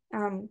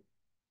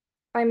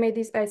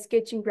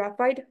sketch in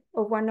graphite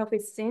of one of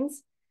its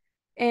scenes,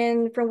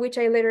 and from which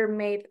I later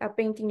made a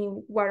painting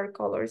in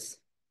watercolors.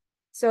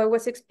 So I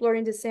was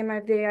exploring the same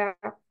idea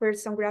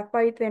first on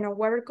graphite, then on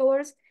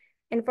watercolors.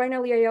 And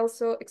finally, I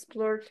also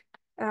explored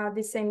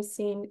the same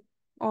scene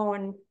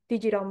on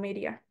digital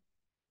media.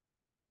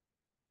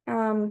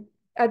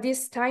 At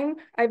this time,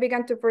 I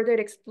began to further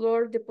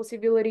explore the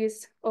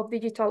possibilities of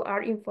digital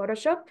art in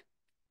Photoshop.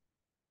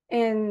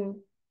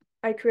 And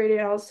I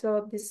created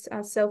also this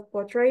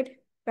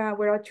self-portrait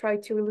where I try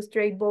to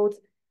illustrate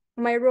both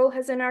my role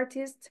as an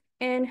artist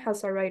and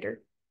as a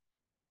writer.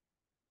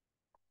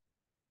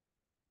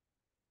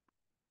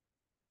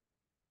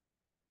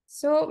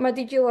 So my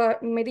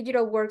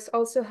digital works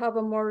also have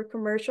a more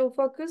commercial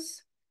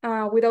focus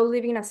without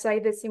leaving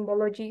aside the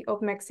symbology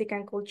of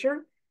Mexican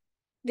culture.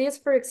 This,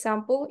 for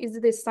example, is the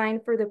design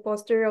for the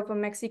poster of a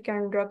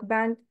Mexican rock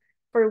band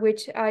for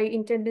which I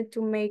intended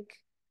to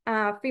make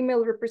a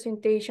female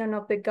representation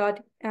of the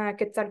god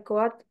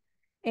Quetzalcoatl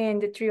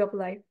and the Tree of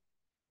Life.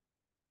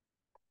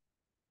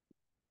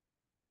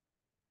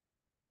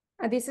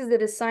 This is the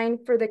design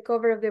for the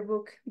cover of the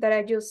book that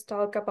I just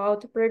talked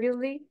about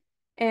previously,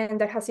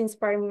 and that has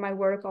inspired my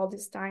work all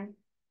this time.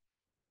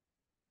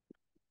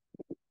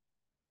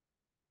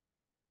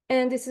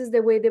 And this is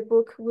the way the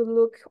book will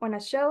look on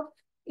a shelf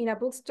in a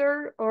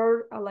bookstore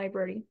or a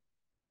library.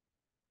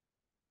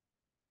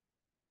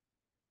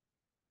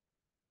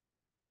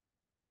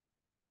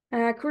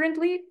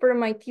 Currently, for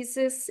my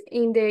thesis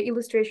in the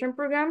illustration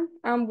program,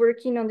 I'm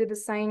working on the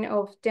design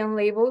of 10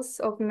 labels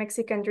of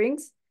Mexican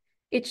drinks.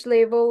 Each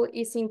label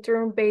is in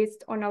turn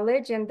based on a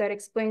legend that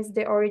explains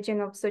the origin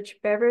of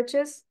such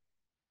beverages.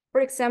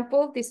 For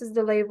example, this is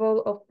the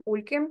label of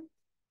pulque,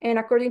 and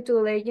according to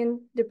the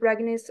legend, the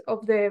brightness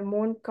of the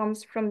moon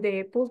comes from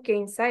the pulque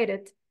inside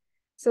it.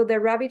 So the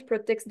rabbit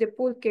protects the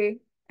pulque,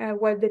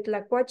 while the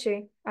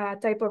tlacuache, a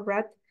type of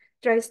rat,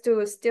 tries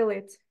to steal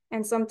it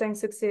and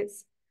sometimes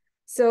succeeds.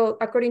 So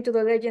according to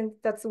the legend,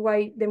 that's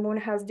why the moon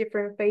has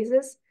different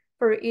phases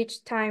for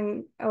each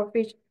time of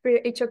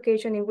each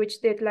occasion in which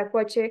the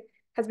tlacuache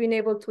has been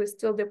able to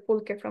steal the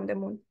pulque from the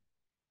moon.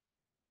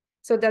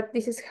 So that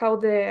this is how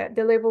the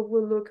label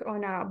will look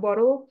on a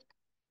bottle.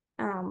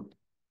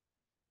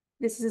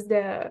 This is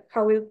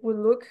how it will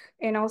look.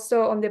 And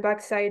also on the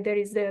back side, there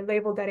is the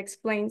label that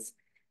explains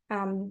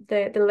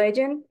the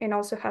legend and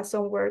also has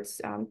some words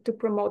to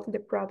promote the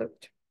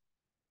product.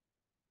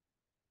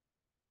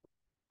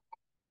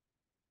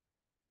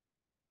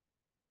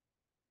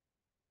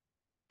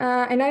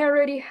 And I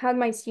already had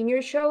my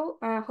senior show.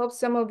 I hope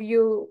some of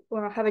you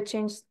have a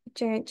chance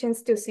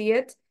to see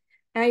it.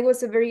 And it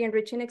was a very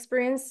enriching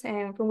experience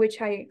and from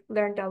which I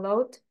learned a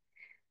lot.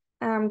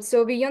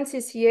 So beyond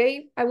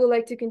CCA, I would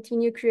like to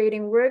continue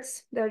creating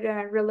works that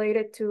are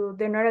related to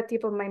the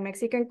narrative of my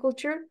Mexican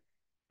culture.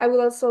 I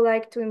would also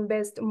like to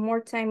invest more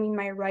time in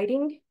my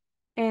writing.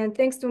 And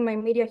thanks to my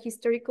media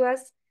history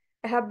class,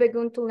 I have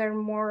begun to learn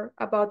more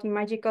about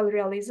magical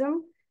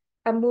realism,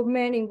 a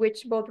movement in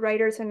which both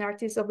writers and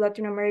artists of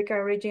Latin America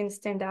origin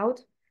stand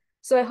out.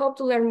 So I hope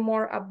to learn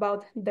more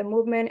about the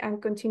movement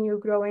and continue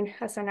growing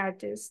as an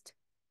artist.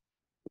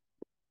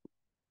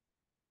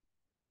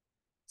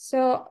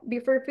 So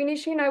before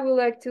finishing, I would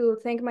like to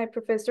thank my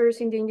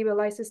professors in the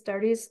Individualized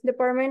Studies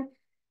department,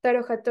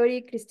 Taro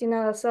Hattori,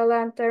 Cristina La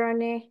Sala,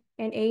 Tarane,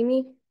 and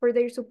Amy for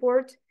their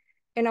support.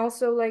 And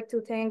also like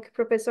to thank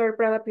Professor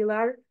Prava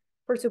Pilar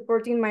for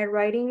supporting my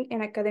writing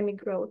and academic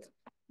growth.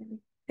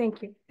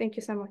 Thank you. Thank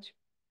you so much.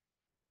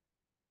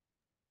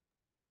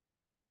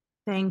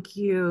 Thank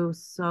you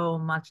so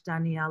much,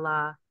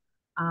 Daniela.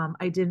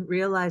 I didn't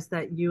realize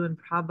that you and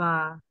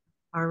Prabha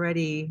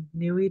already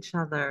knew each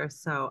other,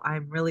 so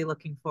I'm really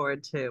looking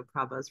forward to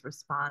Prabha's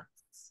response.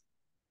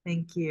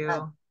 Thank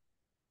you.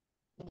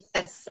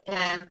 Yes,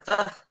 and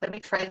let me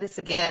try this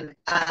again.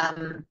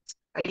 Are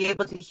you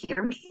able to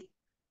hear me?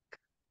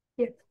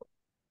 Yes.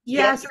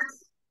 Yes,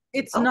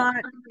 it's Oh.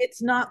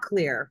 not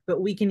clear,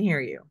 but we can hear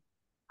you.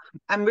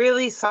 I'm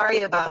really sorry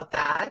about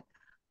that.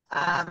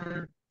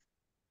 I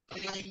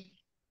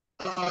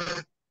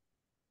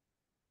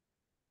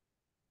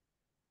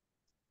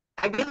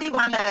really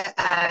want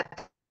to.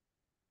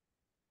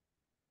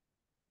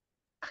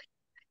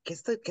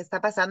 ¿Qué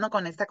está pasando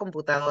con esta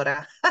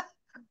computadora?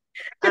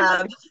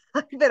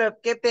 Pero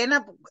qué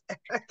pena,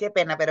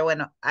 pero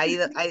bueno, ahí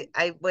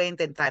voy a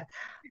intentar.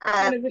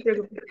 No se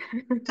preocupe.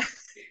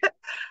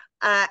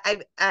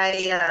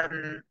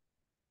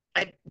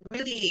 I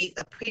really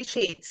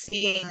appreciate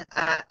seeing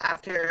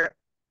after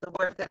the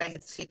work that I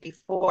had seen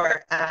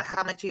before,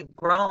 how much you've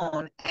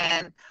grown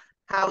and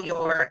how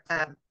your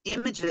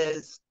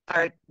images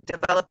are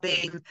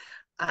developing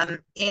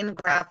in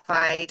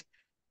graphite,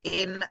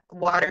 in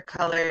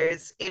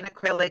watercolors, in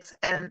acrylics,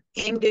 and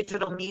in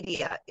digital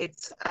media.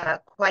 It's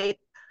quite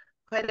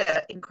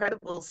an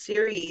incredible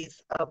series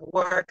of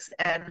works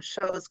and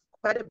shows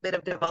quite a bit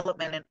of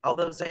development in all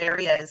those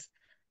areas.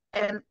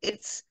 And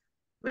it's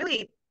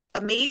really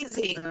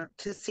amazing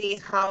to see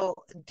how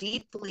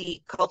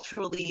deeply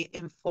culturally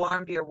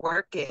informed your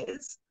work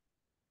is,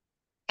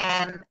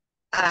 and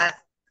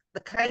the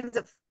kinds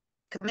of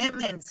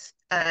commitments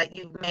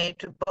you've made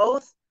to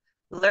both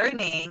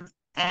learning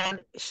and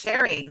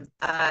sharing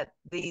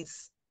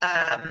these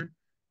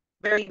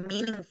very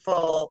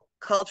meaningful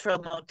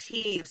cultural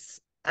motifs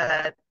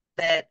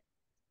that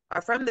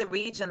are from the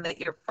region that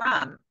you're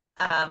from.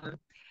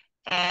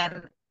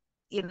 And,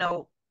 you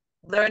know,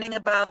 learning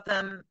about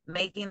them,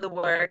 making the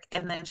work,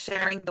 and then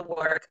sharing the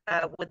work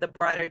with the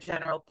broader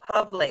general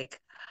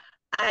public.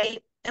 I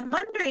am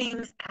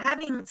wondering,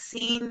 having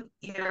seen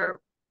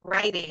your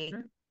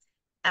writing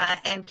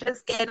and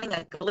just getting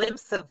a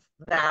glimpse of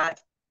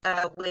that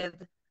with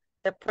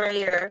the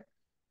prayer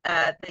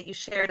that you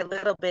shared a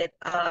little bit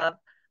of,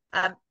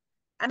 I'm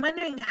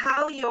wondering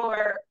how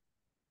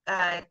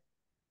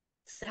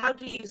how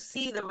do you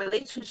see the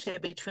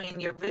relationship between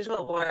your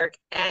visual work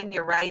and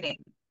your writing?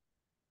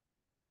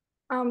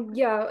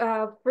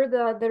 For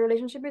the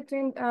relationship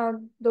between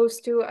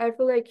those two, I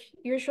feel like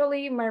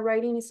usually my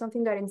writing is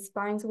something that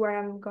inspires what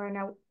I'm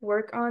gonna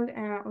work on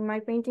my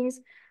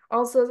paintings.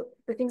 Also,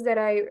 the things that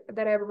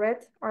I've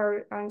read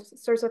are a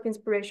source of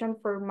inspiration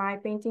for my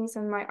paintings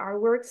and my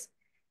artworks.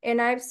 And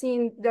I've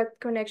seen that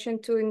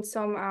connection too in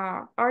some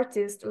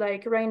artists.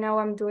 Like right now,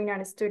 I'm doing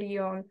a study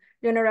on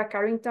Leonora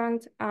Carrington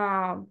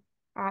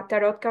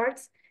tarot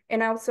cards,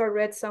 and I also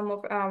read some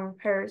of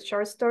her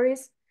short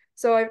stories.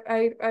 So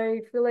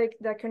I feel like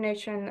that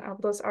connection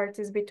of those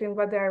artists between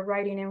what they're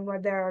writing and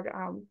what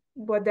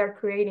they're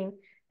creating,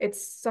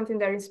 it's something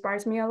that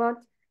inspires me a lot,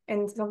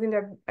 and something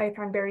that I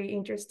find very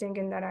interesting,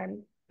 and that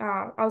I'm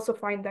also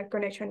find that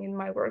connection in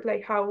my work,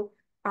 like how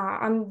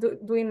I'm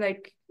doing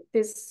like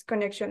this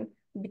connection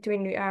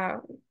between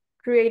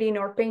creating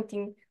or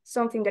painting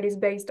something that is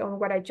based on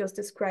what I just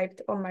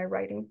described on my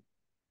writing.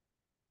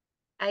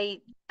 I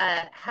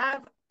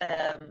have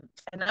a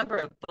number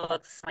of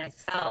books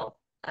myself,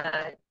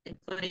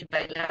 including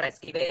by Laura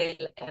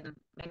Esquivel and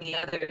many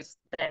others,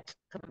 that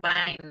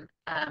combine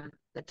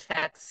the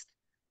text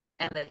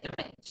and the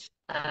image.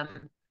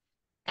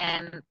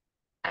 And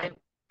I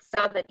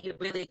saw that you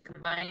really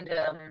combined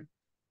them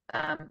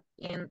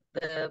in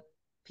the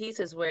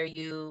pieces where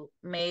you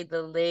made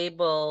the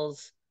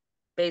labels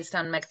based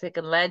on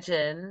Mexican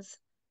legends,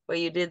 where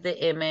you did the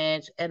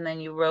image and then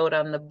you wrote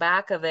on the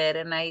back of it.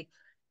 And I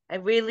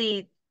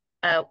really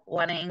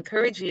want to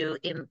encourage you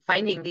in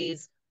finding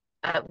these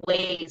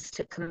ways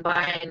to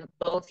combine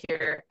both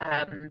your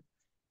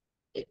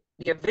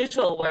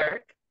visual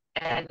work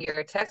and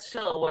your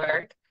textual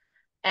work,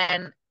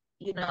 and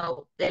you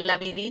know, the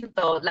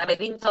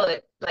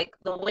laberinto, like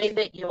the way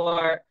that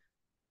you're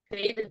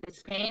created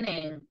this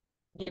painting,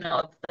 you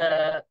know,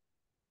 the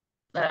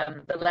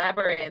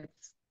labyrinth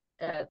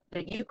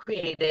that you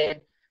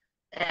created,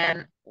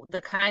 and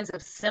the kinds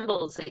of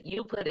symbols that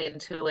you put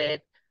into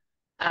it.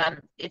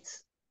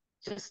 It's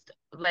just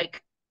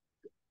like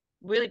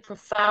really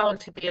profound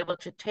to be able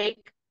to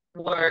take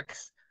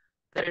works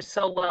that are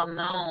so well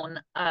known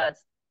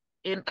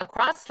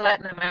across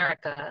Latin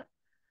America,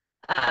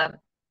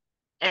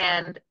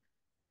 and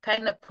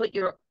kind of put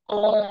your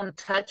own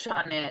touch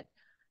on it.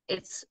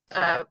 It's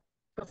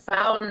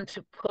profound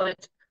to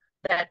put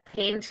that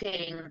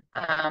painting,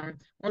 Un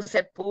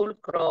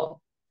Sepulcro,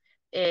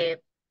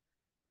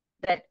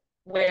 that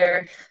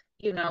where,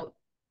 you know,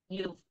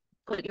 you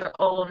put your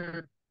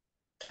own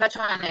touch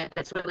on it,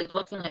 that's really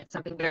looking at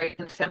something very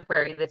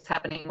contemporary that's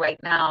happening right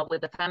now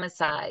with the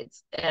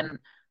femicides, and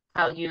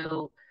how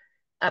you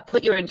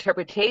put your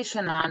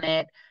interpretation on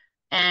it,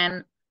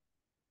 and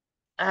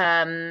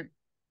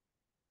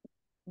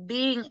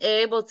being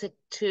able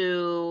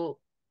to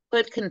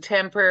put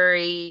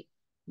contemporary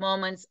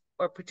moments,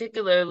 or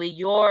particularly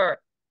your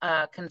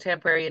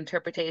contemporary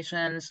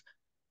interpretations,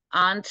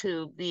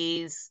 onto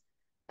these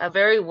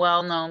very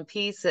well-known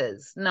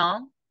pieces,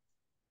 no?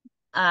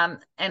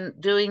 And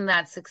doing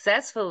that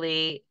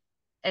successfully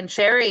and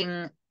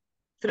sharing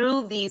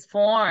through these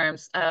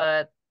forms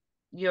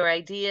your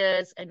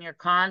ideas and your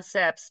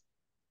concepts,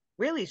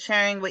 really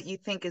sharing what you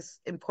think is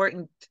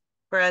important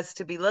for us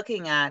to be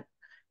looking at,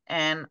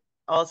 and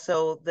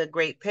also the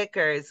great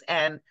pickers.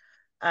 And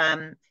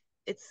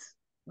it's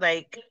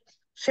like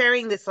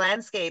sharing this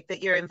landscape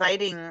that you're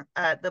inviting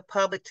the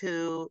public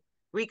to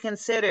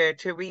reconsider,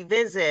 to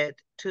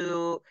revisit,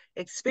 to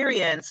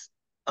experience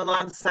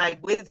alongside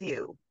with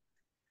you.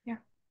 Yeah.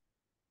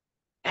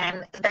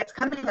 And that's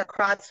coming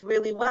across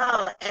really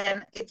well.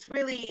 And it's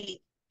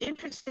really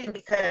interesting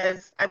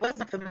because I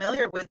wasn't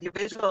familiar with your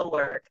visual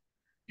work.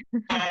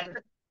 And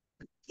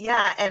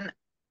yeah, and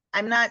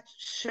I'm not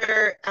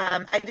sure,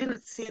 I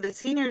didn't see the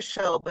senior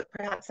show, but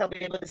perhaps I'll be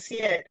able to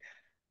see it.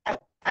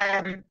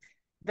 Um,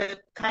 the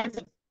kinds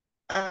of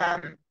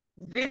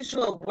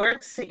visual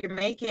works that you're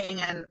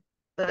making and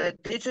the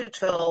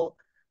digital,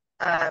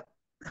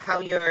 how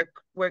you're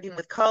working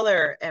with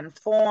color and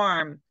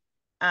form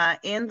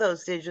in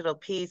those digital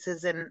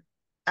pieces and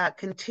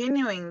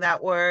continuing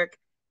that work.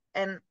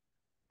 And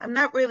I'm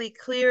not really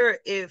clear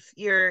if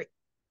you're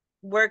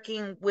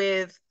working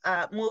with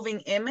moving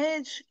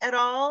image at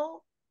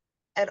all,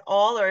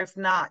 or if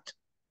not.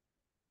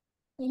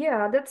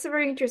 Yeah, that's a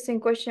very interesting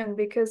question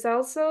because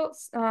also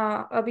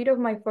a bit of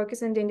my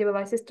focus in the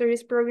Individualized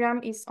Studies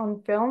program is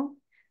on film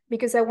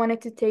because I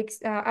wanted to take,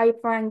 I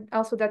find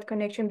also that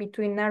connection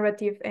between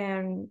narrative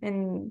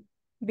and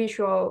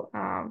visual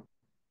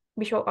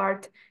visual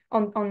art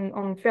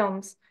on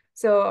films.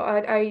 So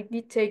I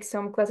did take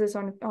some classes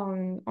on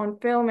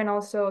film and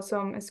also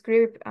some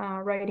script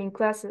writing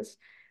classes.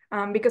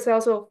 Because I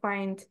also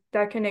find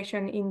that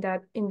connection in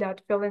that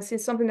film, and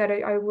it's something that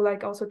I would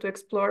like also to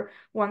explore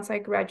once I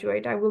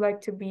graduate. I would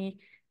like to be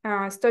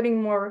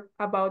studying more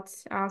about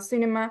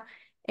cinema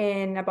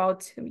and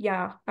about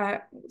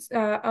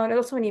and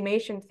also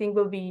animation thing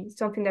will be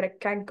something that I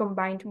can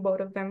combine to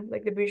both of them,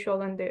 like the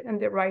visual and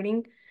the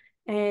writing.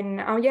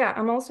 And yeah,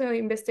 I'm also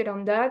invested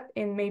on that,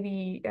 and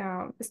maybe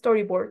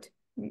storyboard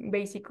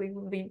basically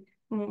will be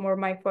more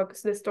my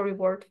focus, the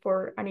storyboard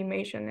for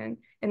animation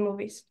and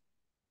movies.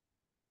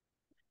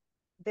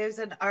 There's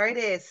an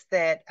artist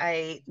that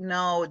I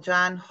know,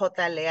 John J.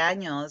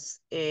 Leaños.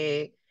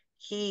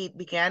 He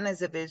began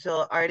as a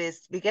visual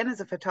artist, began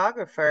as a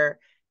photographer,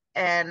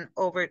 and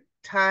over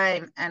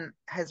time, and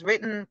has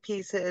written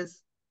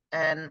pieces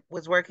and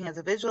was working as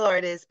a visual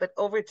artist, but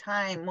over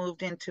time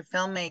moved into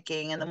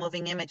filmmaking and the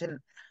moving image. And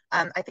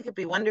I think it'd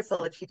be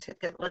wonderful if you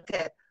took a look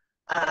at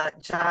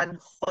John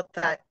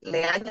J.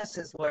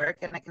 Leaños's work,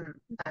 and I can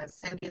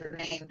send you the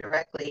name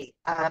directly,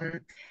 and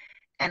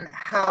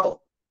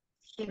how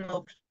he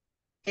moved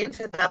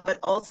into that, but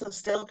also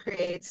still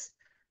creates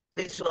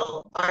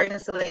visual art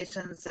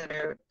installations that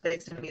are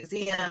placed in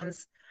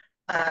museums.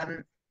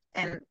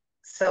 And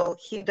so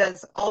he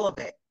does all of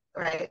it,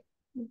 right?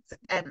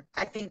 And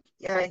I think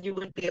you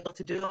would be able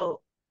to do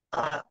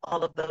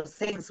all of those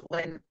things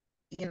when,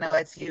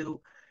 as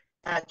you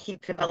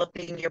keep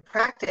developing your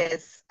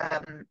practice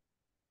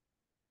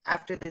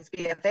after this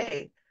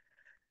BFA.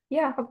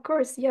 Yeah, of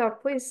course. Yeah,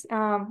 please.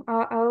 I'm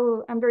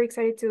very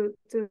excited to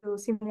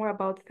see more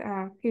about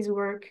his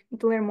work,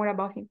 to learn more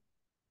about him.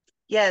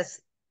 Yes,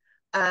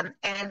 and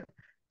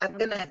I'm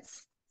gonna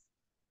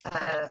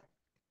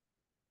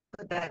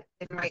put that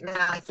in right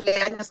now. It's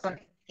Leaños con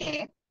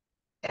E,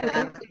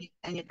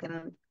 and you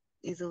can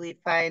easily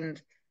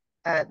find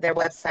their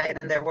website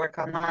and their work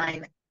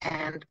online.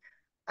 And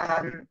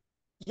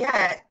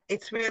yeah,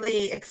 it's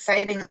really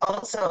exciting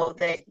also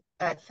that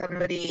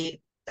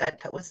somebody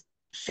was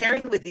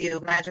sharing with you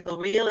magical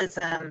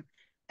realism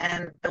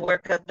and the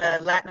work of the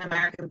Latin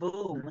American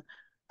boom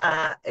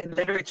in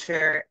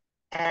literature,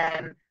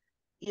 and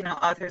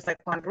authors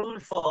like Juan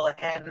Rulfo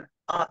and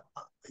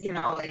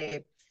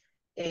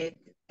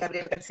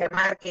Gabriel Garcia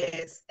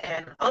Marquez,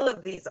 and all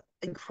of these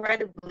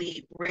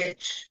incredibly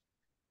rich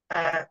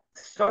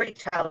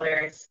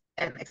storytellers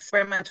and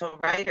experimental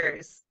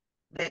writers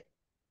that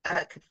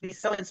could be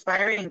so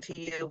inspiring to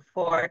you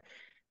for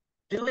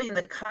doing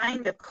the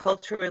kind of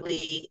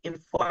culturally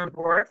informed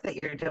work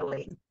that you're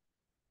doing.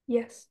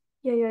 Yes.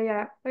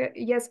 Yeah.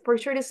 Yes, for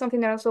sure. It's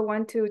something that I also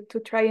want to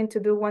try and to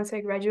do once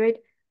I graduate.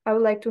 I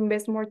would like to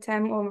invest more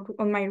time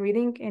on my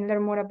reading and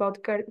learn more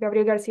about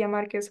Gabriel Garcia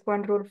Marquez,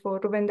 Juan Rulfo,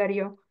 Rubén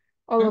Darío,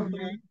 all of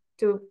them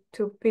to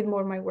feed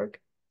more my work.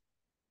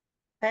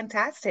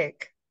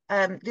 Fantastic.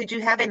 Did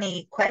you have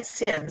any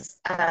questions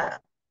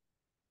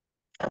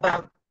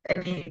about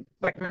any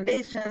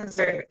recommendations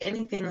or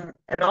anything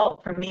at all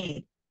from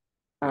me?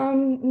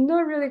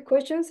 Not really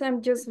questions. I'm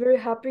just very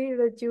happy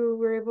that you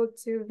were able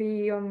to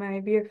be on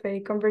my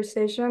BFA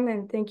conversation,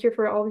 and thank you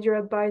for all your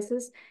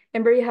advices.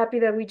 I'm very happy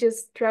that we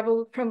just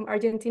traveled from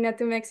Argentina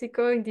to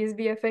Mexico in this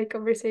BFA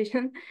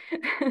conversation.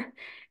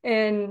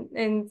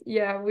 and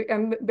yeah,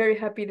 I'm very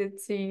happy to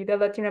see that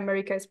Latin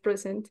America is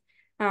present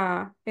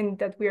and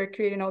that we are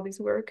creating all this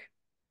work.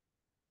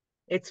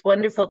 It's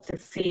wonderful to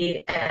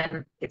see,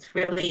 and it's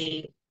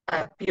really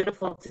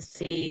beautiful to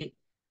see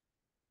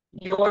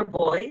your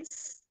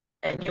voice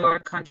and your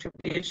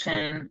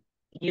contribution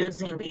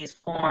using these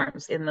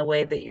forms in the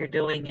way that you're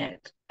doing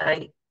it.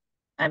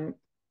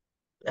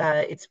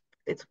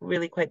 It's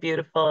really quite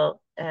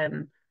beautiful,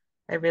 and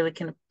I really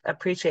can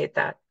appreciate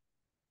that.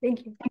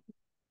 Thank you.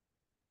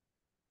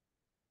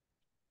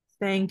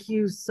 Thank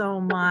you so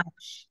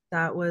much.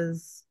 That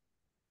was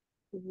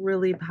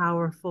really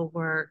powerful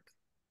work.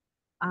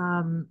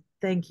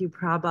 Thank you,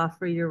 Prabha,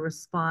 for your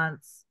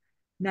response.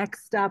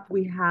 Next up,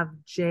 we have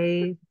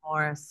Jay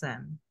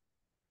Morrison.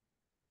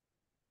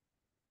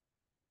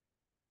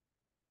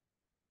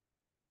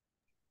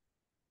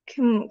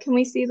 Can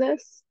we see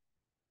this?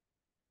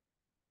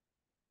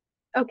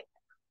 Okay.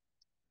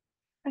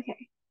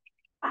 Okay.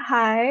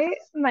 Hi,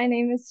 my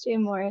name is Jay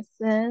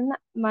Morrison.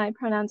 My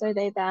pronouns are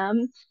they,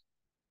 them,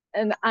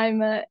 and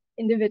I'm a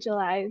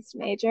individualized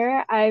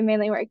major. I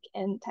mainly work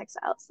in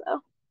textiles though.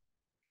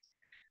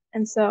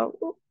 And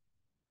so,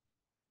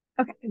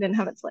 okay, I didn't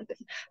have it selected.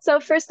 So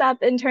first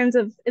up, in terms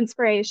of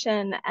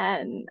inspiration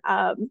and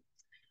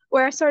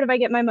where sort of I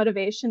get my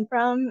motivation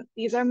from,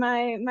 these are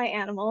my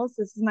animals.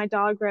 This is my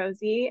dog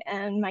Rosie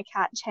and my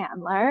cat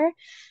Chandler,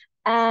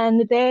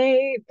 and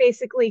they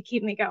basically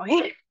keep me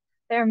going.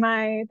 They're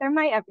my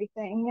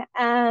everything.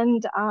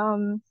 And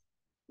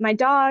my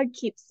dog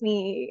keeps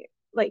me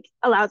like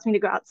allows me to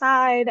go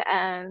outside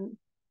and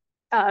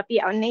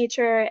be out in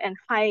nature and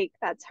hike.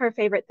 That's her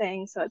favorite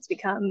thing, so it's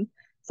become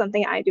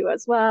something I do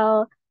as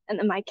well. And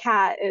then my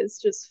cat is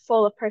just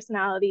full of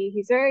personality.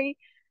 He's very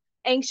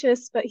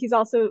anxious, but he's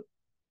also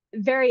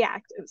very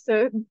active.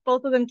 So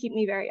both of them keep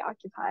me very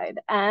occupied.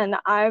 And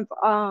I've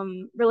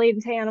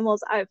related to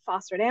animals. I've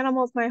fostered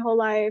animals my whole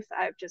life.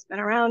 I've just been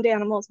around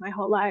animals my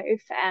whole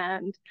life.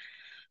 And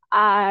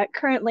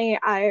currently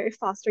I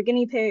foster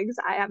guinea pigs.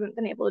 I haven't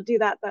been able to do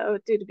that though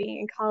due to being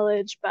in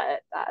college,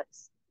 but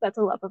that's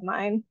a love of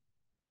mine.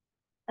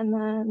 And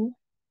then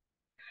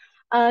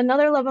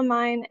another love of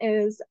mine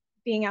is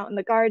being out in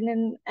the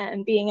garden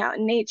and being out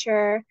in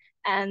nature.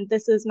 And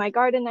this is my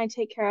garden I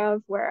take care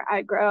of where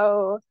I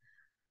grow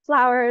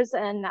flowers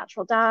and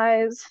natural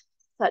dyes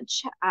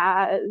such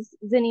as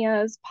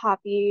zinnias,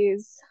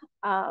 poppies,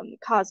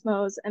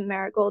 cosmos, and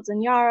marigolds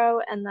and yarrow.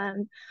 And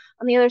then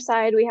on the other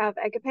side, we have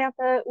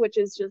ecopantha, which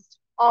is just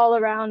all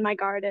around my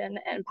garden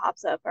and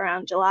pops up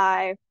around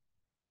July.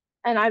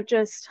 And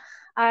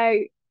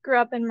I grew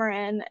up in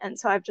Marin, and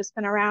so I've just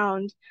been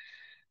around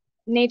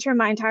nature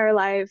my entire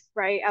life.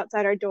 Right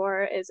outside our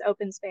door is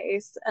open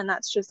space, and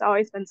that's just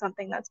always been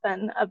something that's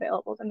been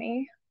available to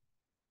me.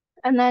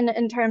 And then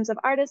in terms of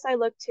artists I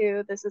look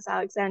to, this is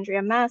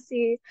Alexandria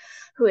Massey,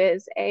 who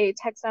is a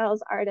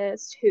textiles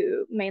artist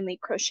who mainly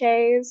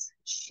crochets.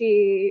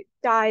 She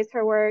dyes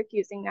her work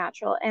using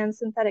natural and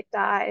synthetic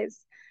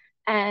dyes.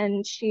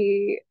 And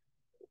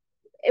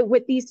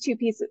with these two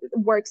pieces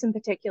works in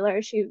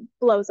particular, she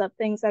blows up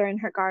things that are in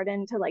her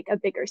garden to like a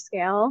bigger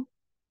scale.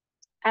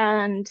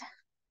 And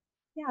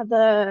yeah,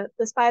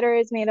 the spider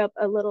is made up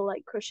of little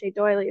like crochet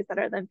doilies that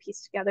are then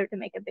pieced together to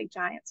make a big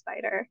giant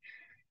spider.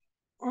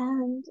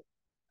 And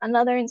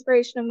another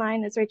inspiration of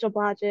mine is Rachel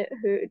Blodgett,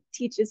 who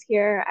teaches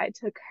here. I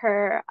took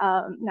her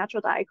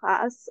natural dye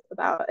class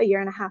about a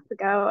year and a half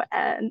ago,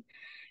 and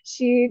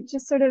she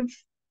just sort of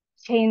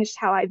changed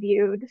how I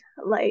viewed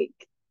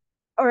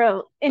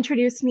or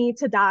introduced me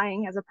to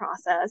dyeing as a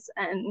process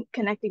and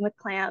connecting with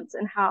plants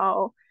and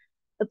how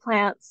the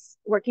plants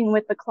working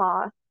with the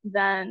cloth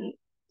then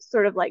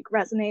sort of like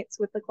resonates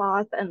with the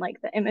cloth and like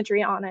the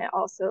imagery on it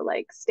also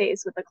like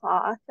stays with the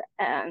cloth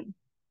and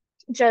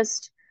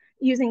just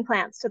using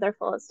plants to their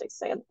fullest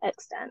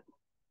extent.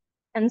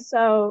 And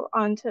so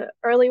on to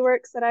early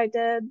works that I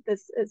did.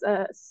 This is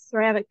a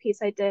ceramic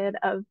piece I did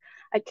of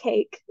a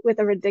cake with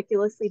a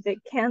ridiculously big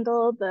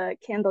candle. The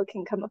candle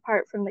can come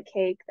apart from the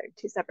cake. They're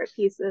two separate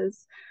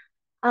pieces.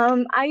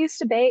 I used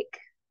to bake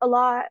a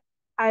lot.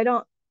 I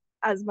don't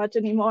as much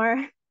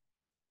anymore.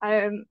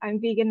 I'm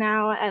vegan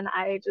now, and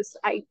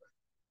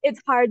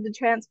it's hard to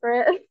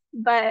transfer it,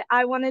 but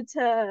I wanted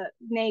to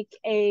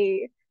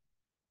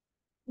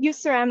use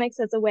ceramics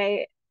as a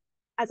way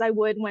as I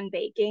would when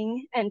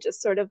baking and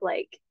just sort of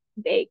like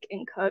bake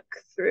and cook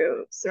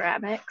through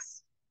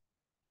ceramics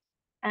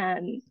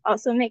and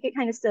also make it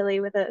kind of silly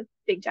with a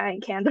big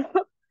giant candle.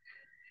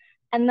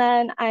 And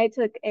then I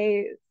took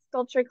a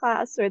sculpture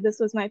class where this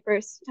was my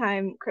first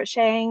time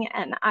crocheting,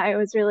 and I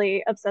was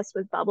really obsessed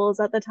with bubbles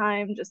at the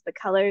time, just the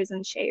colors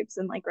and shapes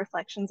and like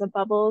reflections of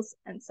bubbles.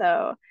 And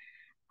so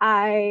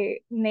I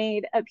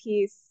made a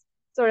piece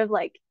sort of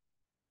like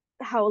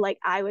how like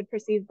I would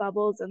perceive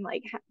bubbles and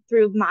like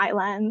through my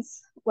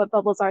lens, what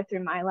bubbles are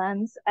through my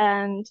lens,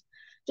 and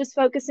just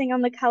focusing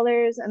on the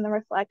colors and the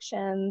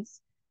reflections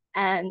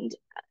and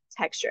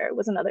texture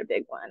was another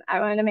big one. I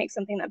wanted to make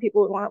something that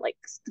people would want to like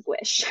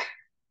squish.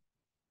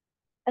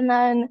 And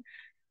then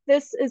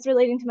this is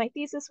relating to my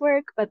thesis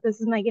work, but this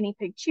is my guinea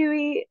pig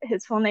Chewy,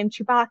 his full name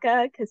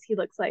Chewbacca because he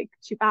looks like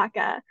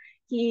Chewbacca.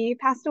 He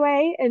passed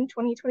away in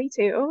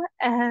 2022,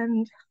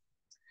 and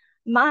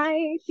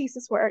my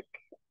thesis work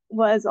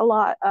was a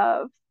lot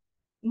of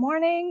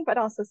mourning, but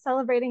also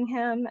celebrating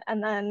him,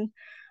 and then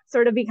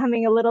sort of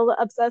becoming a little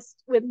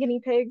obsessed with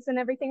guinea pigs and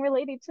everything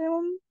related to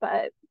him.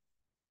 But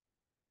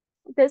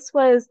this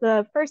was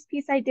the first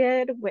piece I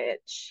did,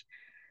 which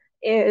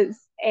is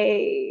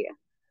a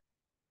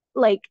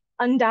like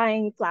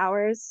undying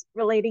flowers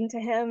relating to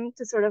him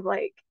to sort of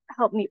like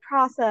help me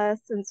process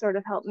and sort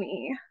of help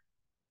me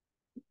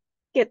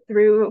get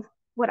through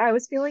what I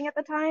was feeling at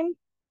the time.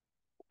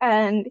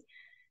 And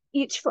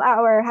each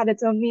flower had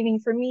its own meaning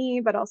for me,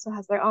 but also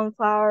has their own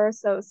flower.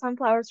 So some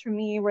flowers for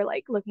me were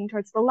like looking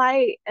towards the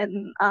light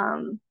and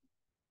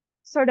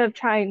sort of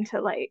trying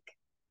to like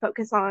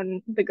focus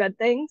on the good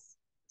things.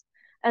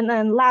 And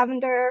then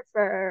lavender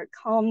for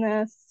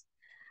calmness.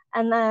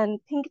 And then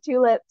pink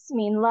tulips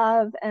mean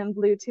love, and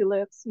blue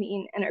tulips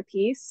mean inner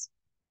peace.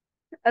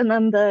 And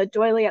then the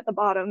doily at the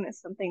bottom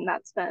is something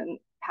that's been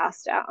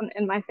passed down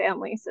in my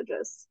family. So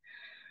just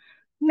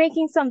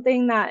making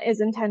something that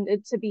is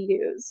intended to be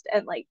used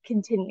and like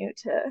continue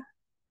to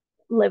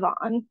live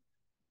on.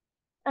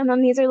 And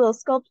then these are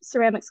little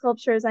ceramic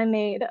sculptures I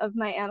made of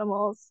my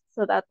animals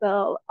so that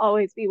they'll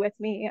always be with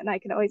me and I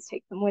can always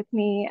take them with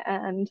me,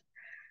 and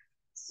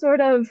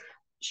sort of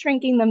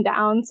shrinking them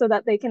down so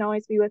that they can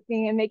always be with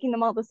me and making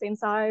them all the same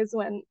size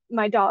when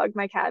my dog,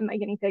 my cat, and my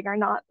guinea pig are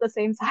not the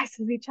same size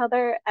as each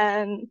other.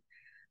 And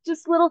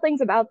just little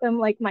things about them,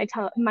 like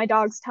my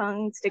dog's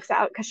tongue sticks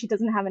out because she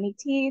doesn't have any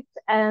teeth,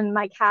 and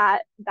my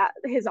cat, that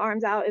his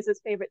arms out is his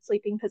favorite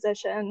sleeping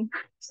position.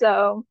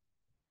 So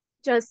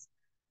just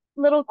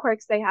little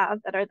quirks they have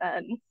that are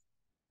then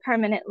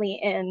permanently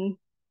in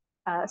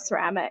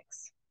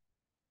ceramics.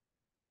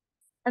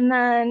 And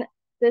then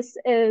this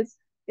is,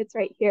 it's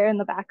right here in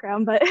the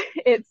background, but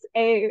it's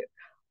a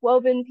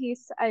woven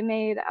piece I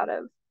made out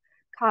of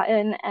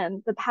cotton,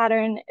 and the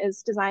pattern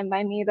is designed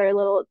by me. They're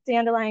little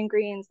dandelion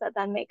greens that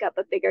then make up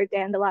a bigger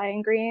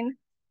dandelion green,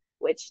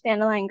 which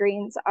dandelion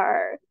greens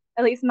are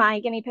at least my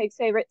guinea pig's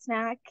favorite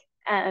snack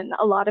and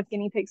a lot of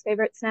guinea pigs'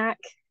 favorite snack.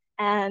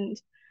 And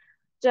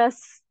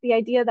just the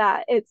idea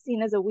that it's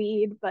seen as a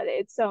weed, but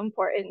it's so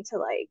important to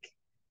like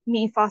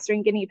me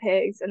fostering guinea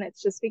pigs. And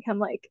it's just become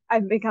like,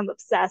 I've become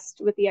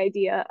obsessed with the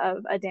idea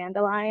of a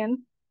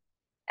dandelion.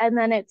 And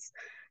then it's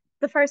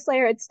the first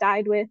layer it's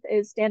dyed with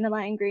is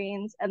dandelion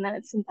greens, and then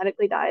it's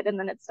synthetically dyed, and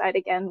then it's dyed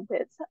again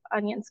with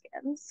onion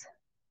skins.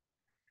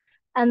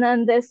 And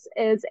then this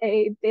is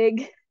a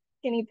big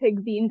guinea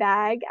pig bean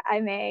bag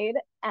I made,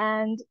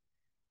 and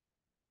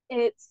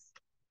it's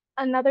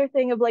another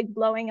thing of like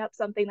blowing up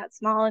something that's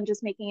small and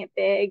just making it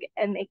big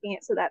and making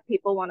it so that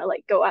people want to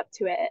like go up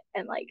to it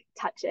and like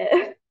touch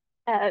it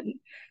and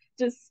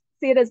just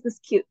see it as this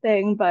cute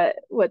thing. But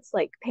what's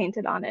like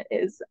painted on it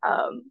is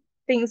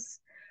things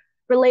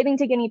relating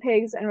to guinea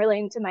pigs and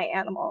relating to my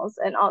animals,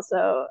 and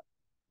also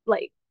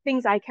like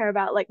things I care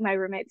about, like my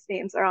roommates'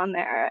 names are on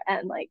there,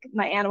 and like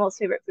my animals'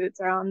 favorite foods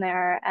are on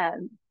there,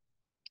 and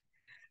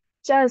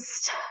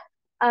just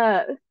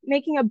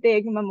making a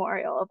big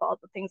memorial of all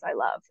the things I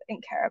love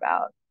and care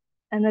about.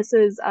 And this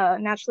is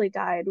naturally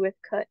dyed with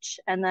kutch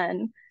and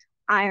then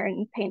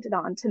iron painted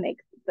on to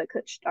make the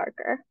kutch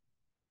darker.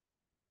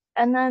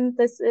 And then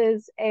this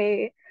is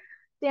a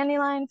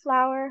dandelion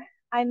flower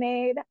I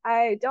made.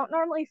 I don't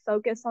normally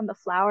focus on the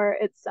flower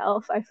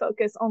itself. I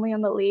focus only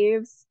on the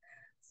leaves.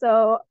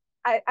 So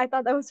I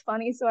thought that was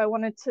funny. So I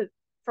wanted to,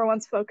 for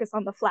once, focus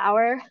on the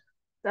flower.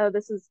 So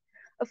this is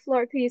a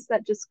floor piece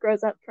that just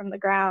grows up from the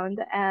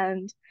ground,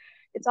 and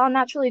it's all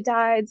naturally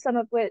dyed, some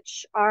of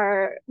which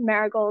are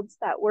marigolds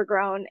that were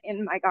grown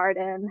in my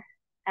garden.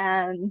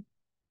 And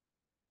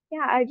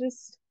yeah, I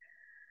just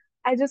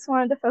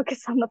wanted to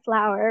focus on the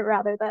flower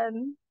rather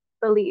than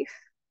the leaf.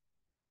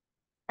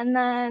 And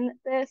then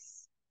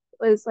this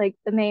was like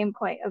the main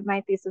point of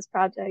my thesis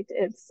project.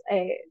 It's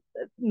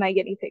my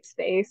guinea pig's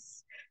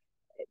face.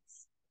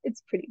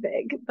 It's pretty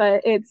big,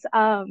 but it's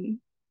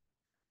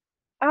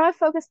I want to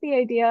focus the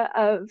idea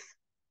of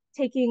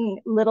taking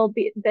little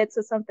bits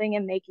of something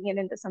and making it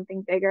into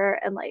something bigger,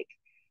 and like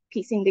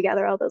piecing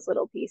together all those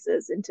little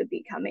pieces into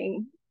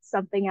becoming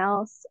something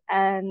else.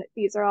 And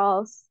these are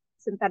all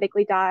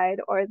synthetically dyed,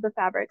 or the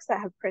fabrics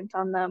that have print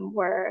on them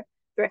were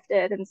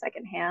thrifted and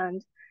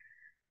secondhand.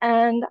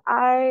 And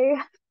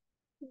I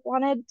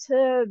wanted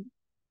to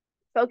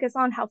focus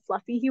on how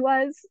fluffy he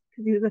was,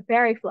 because he was a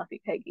very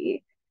fluffy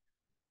piggy,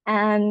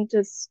 and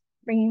just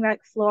bringing back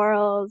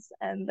florals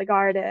and the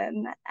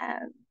garden.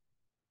 And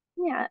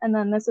yeah, and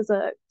then this is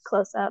a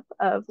close-up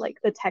of like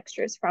the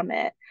textures from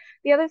it.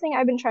 The other thing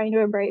I've been trying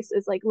to embrace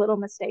is like little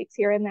mistakes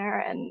here and there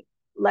and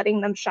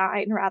letting them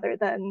shine rather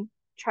than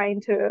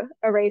trying to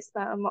erase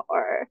them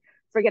or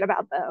forget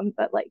about them,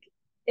 but like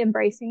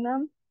embracing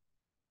them.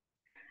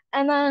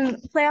 And then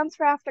plans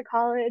for after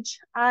college.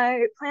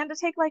 I plan to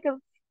take like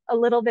a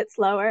little bit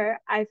slower.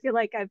 I feel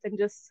like I've been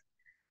just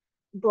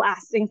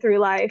blasting through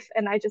life,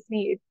 and I just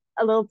need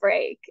a little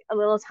break, a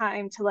little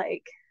time to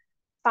like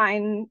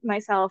find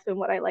myself and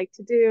what I like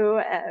to do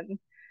and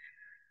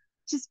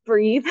just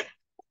breathe.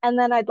 And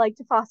then I'd like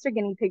to foster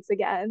guinea pigs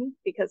again,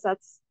 because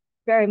that's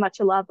very much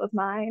a love of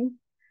mine.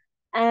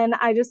 And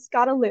I just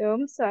got a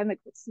loom, so I'm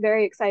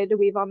very excited to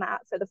weave on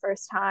that for the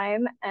first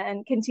time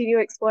and continue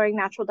exploring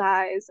natural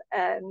dyes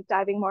and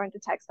diving more into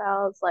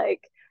textiles. Like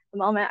the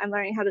moment I'm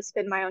learning how to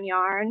spin my own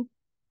yarn.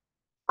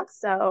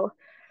 So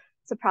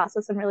it's a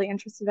process I'm really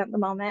interested in at the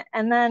moment.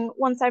 And then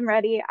once I'm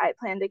ready, I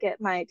plan to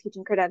get my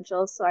teaching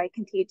credentials so I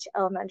can teach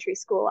elementary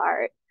school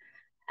art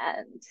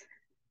and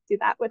do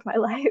that with my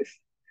life.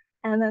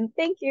 And then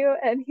thank you.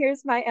 And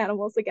here's my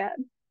animals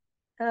again.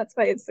 And that's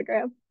my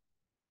Instagram.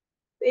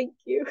 Thank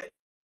you.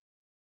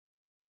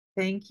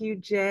 Thank you,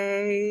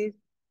 Jay.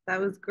 That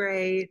was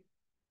great.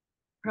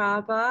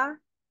 Prabha,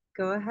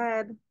 go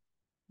ahead.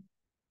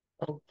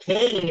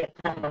 Okay,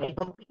 I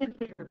hope you can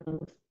hear me.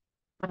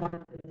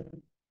 Um,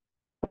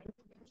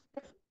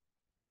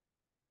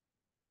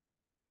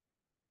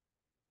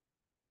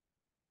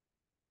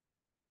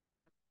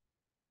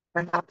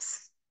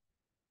 Perhaps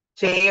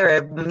Jay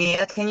or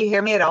Mia, can you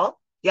hear me at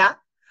all? Yeah?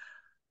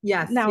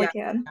 Yes, Now we yes,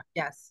 can.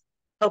 yes.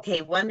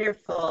 Okay,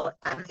 wonderful.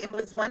 It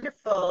was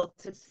wonderful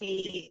to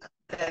see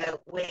the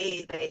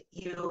way that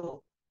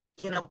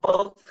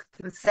both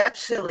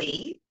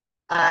conceptually,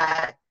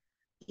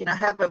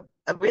 have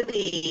a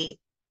really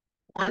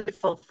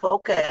wonderful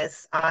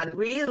focus on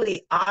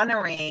really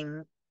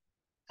honoring,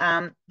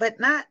 but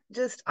not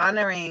just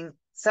honoring,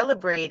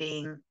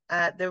 celebrating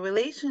the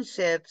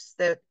relationships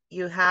that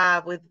you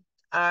have with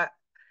uh,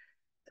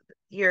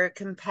 your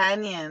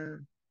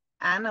companion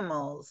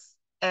animals.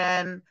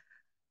 And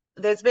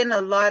there's been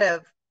a lot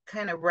of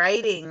kind of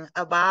writing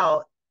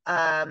about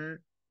the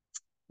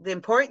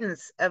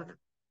importance of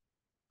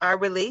our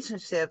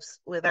relationships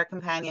with our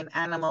companion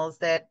animals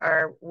that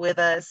are with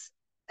us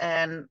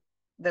and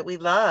that we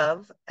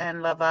love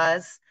and love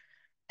us.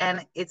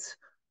 And it's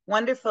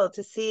wonderful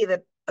to see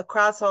that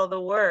across all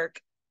the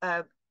work,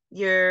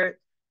 you're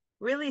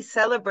really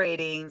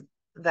celebrating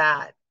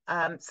that.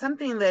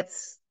 Something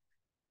that's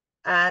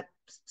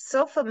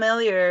so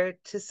familiar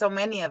to so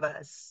many of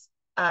us.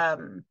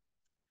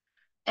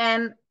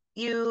 And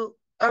you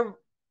are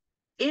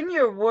in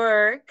your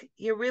work,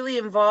 you're really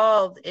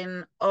involved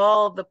in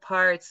all the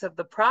parts of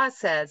the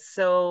process.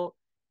 So,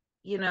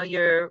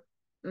 you're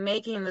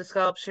making the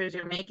sculptures,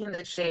 you're making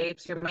the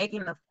shapes, you're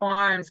making the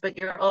forms, but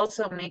you're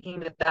also making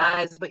the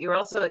dyes, but you're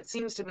also, it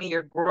seems to me,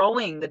 you're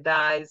growing the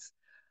dyes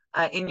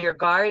in your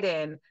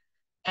garden.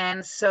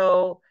 And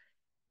so,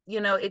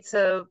 it's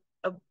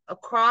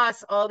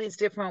across all these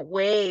different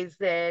ways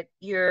that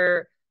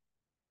you're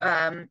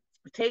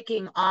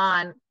taking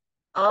on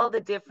all the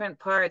different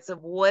parts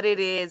of what it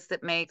is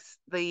that makes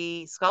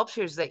the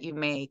sculptures that you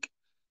make.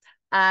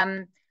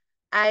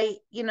 I,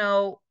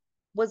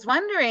 was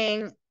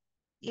wondering,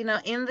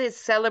 in this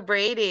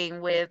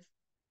celebrating with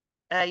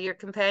your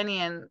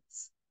companions,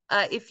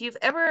 if you've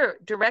ever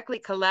directly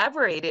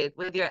collaborated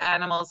with your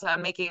animals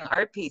on making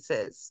art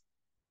pieces.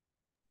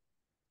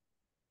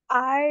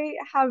 I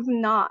have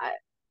not,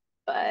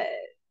 but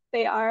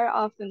they are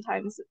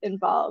oftentimes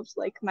involved.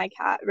 Like my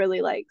cat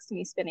really likes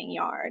me spinning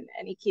yarn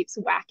and he keeps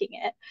whacking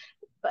it.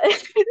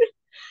 But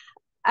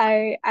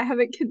I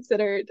haven't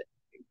considered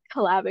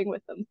collabing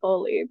with them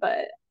fully,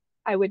 but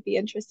I would be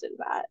interested in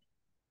that.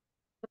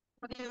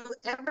 Have you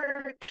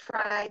ever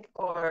tried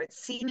or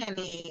seen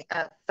any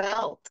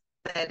felt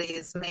that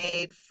is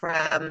made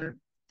from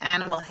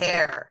animal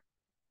hair?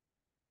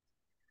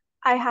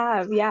 I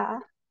have, yeah.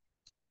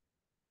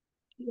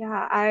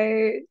 Yeah,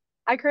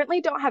 I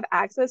currently don't have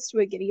access to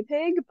a guinea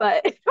pig,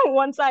 but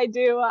once I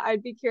do,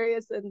 I'd be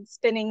curious in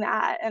spinning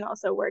that and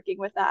also working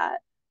with that.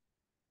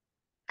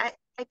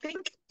 I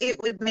think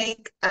it would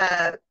make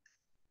a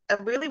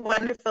really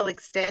wonderful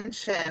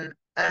extension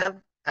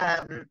of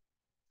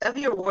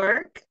your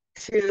work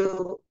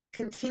to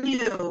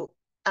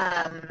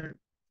um,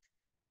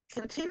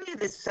 continue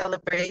this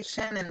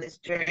celebration and this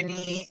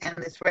journey and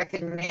this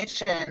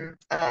recognition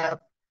of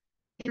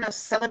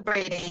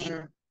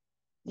celebrating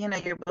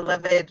your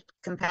beloved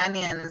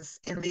companions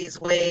in these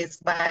ways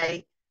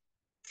by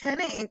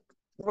kind of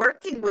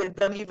working with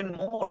them even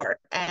more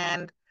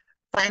and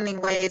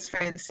finding ways,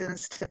 for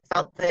instance, to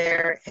felt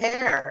their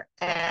hair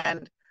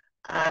and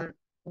um,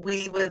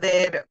 weave with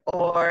it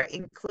or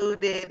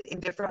include it in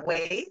different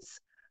ways.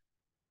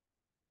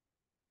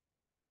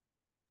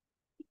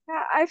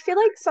 Yeah, I feel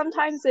like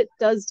sometimes it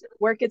does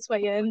work its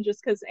way in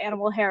just because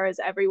animal hair is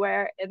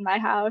everywhere in my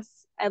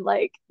house, and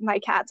like my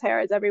cat's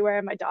hair is everywhere,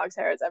 and my dog's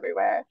hair is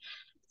everywhere.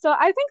 So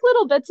I think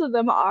little bits of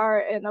them are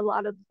in a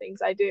lot of the things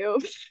I do.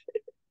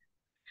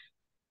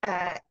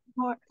 Uh,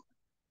 More.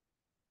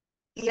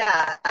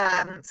 yeah,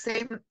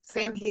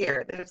 same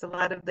here. There's a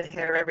lot of the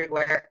hair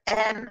everywhere,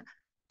 and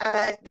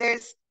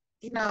there's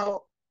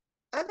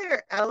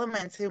other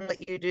elements in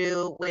what you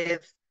do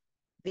with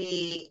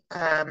the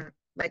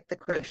like the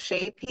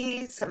crochet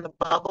piece and the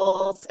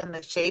bubbles and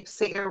the shapes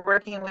that you're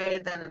working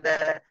with and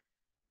the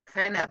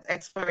kind of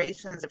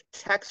explorations of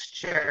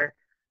texture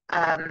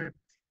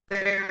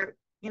that are,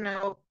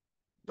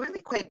 really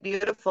quite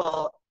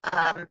beautiful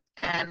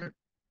and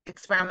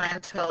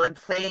experimental and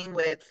playing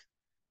with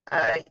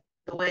uh,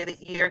 the way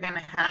that you're going to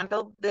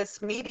handle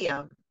this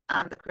medium,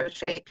 the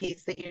crochet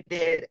piece that you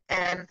did.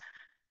 And,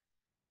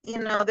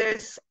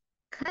 there's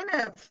kind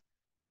of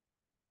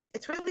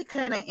it's really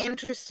kind of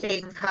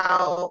interesting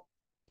how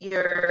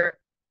you're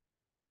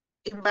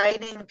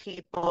inviting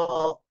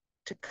people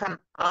to come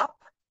up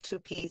to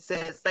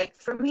pieces. Like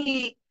for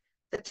me,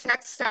 the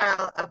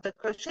textile of the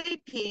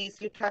crochet piece,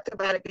 you talked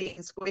about it being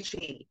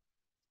squishy.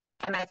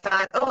 And I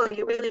thought, oh,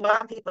 you really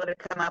want people to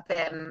come up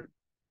and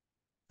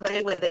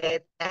play with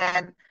it.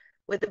 And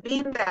with the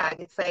beanbag,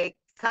 it's like,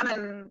 come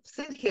and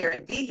sit here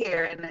and be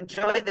here and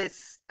enjoy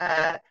this.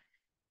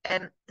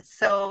 And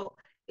so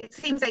it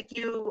seems like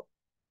you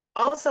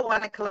also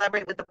want to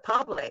collaborate with the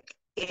public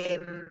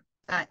in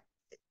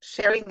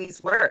sharing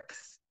these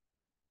works.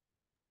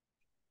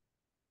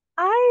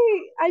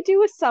 I do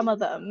with some of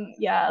them.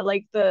 Yeah,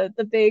 like the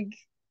big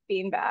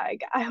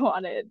beanbag. I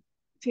wanted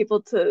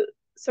people to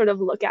sort of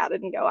look at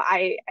it and go,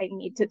 I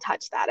need to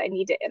touch that. I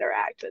need to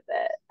interact with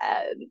it.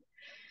 And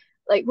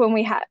like when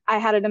I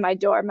had it in my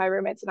dorm, my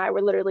roommates and I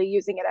were literally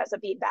using it as a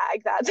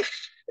beanbag. That's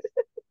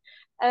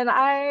and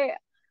I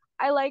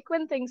like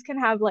when things can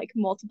have like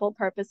multiple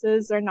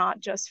purposes. They're not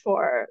just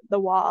for the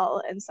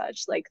wall and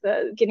such. Like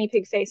the guinea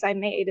pig face I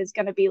made is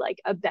going to be like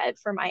a bed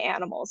for my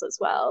animals as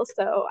well.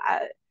 So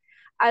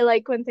I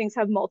like when things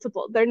have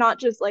multiple. They're not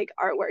just like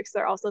artworks.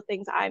 They're also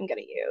things I'm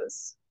going to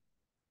use.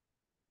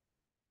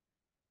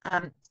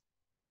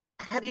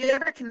 Have you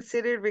ever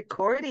considered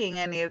recording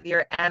any of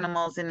your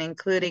animals and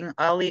including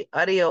all the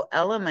audio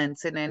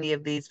elements in any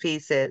of these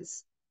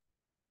pieces?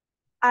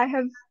 I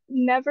have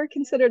never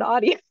considered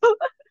audio,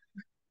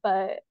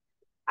 but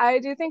I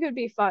do think it would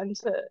be fun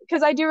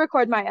because I do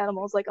record my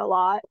animals like a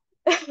lot,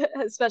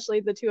 especially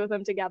the two of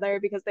them together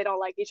because they don't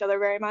like each other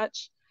very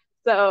much.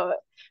 So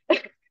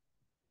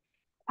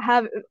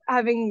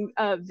having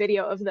a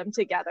video of them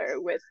together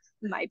with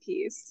my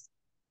piece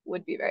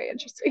would be very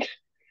interesting.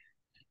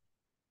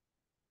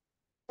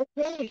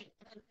 Okay.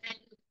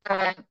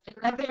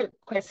 Another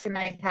question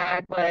I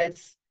had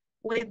was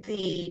with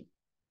the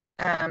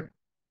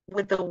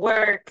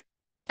work,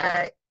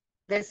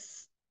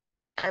 this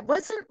I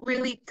wasn't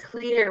really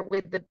clear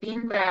with the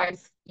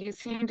beanbags. You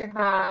seem to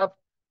have,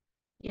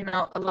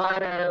 a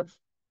lot of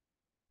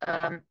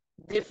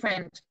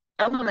different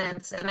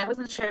elements, and I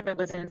wasn't sure if it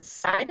was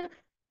inside of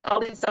all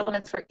these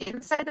elements were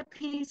inside the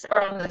piece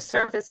or on the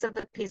surface of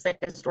the piece, like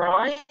as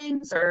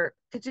drawings, or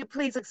could you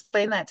please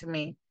explain that to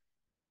me?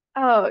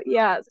 Oh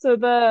yeah, so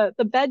the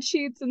bed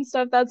sheets and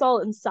stuff that's all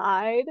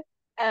inside,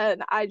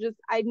 and I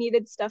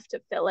needed stuff to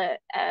fill it,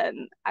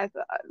 and I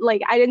thought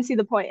like I didn't see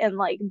the point in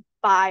like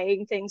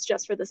buying things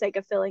just for the sake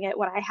of filling it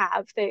when I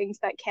have things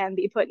that can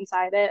be put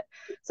inside it.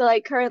 So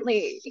like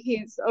currently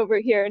he's over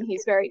here and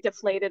he's very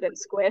deflated and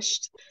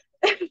squished,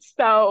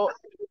 so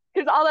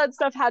because all that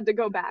stuff had to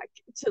go back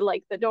to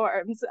like the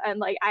dorms, and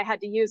like I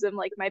had to use them,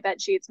 like my bed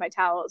sheets, my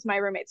towels, my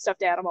roommate's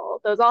stuffed animal,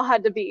 those all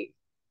had to be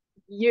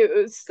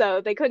used,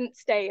 so they couldn't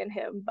stay in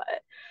him.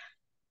 But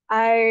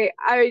I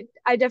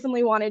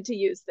definitely wanted to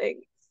use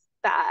things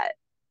that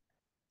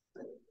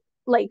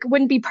like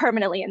wouldn't be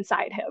permanently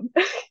inside him.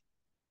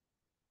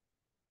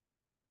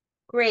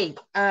 Great.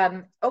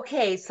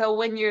 Okay, so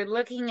when you're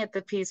looking at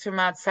the piece from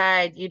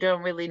outside, you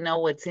don't really know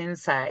what's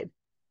inside.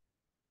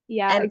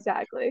 Yeah, And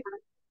exactly.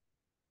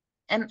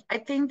 and I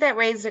think that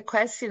raised a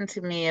question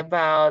to me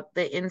about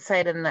the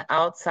inside and the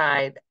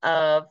outside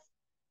of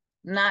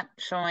not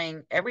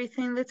showing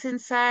everything that's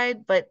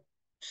inside, but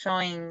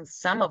showing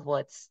some of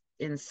what's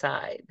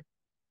inside.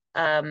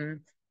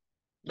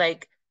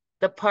 Like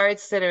the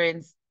parts that are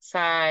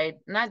inside,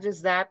 not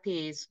just that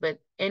piece, but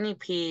any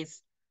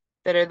piece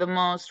that are the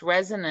most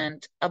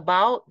resonant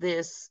about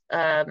this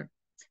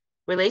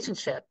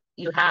relationship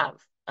you have,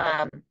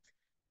 and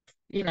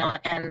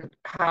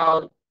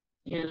how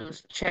you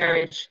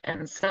cherish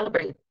and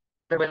celebrate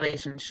the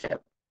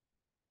relationship.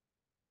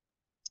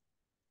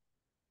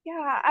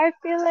 Yeah, I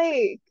feel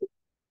like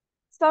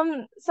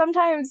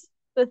sometimes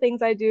the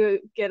things I do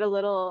get a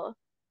little,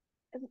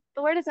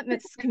 the word isn't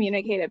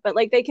miscommunicated, but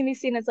like they can be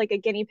seen as like a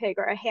guinea pig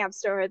or a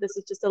hamster, or this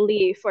is just a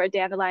leaf or a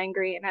dandelion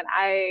green. And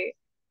I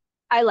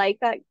like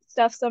that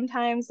stuff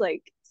sometimes.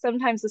 Like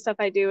sometimes the stuff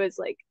I do is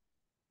like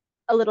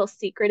a little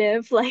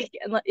secretive, like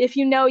if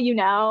you know, you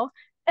know.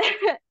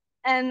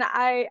 And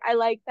I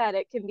like that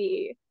it can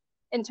be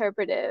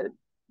interpreted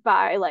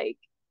by like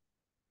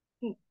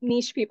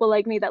niche people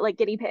like me that like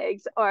guinea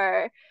pigs,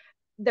 or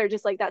they're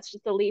just like that's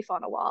just a leaf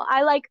on a wall.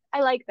 I like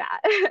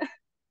that.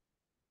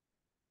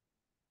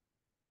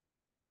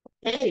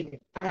 Hey,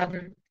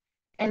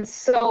 and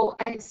so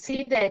I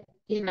see that,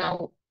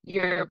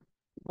 you're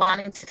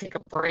wanting to take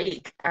a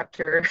break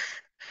after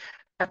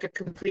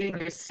completing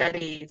your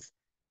studies,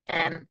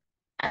 and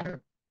I'm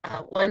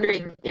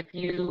wondering if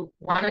you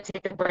want to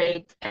take a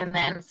break and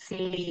then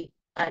see,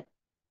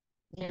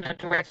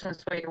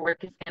 directions where your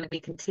work is going to be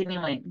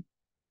continuing.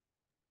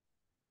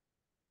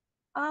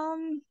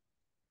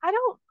 I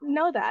don't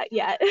know that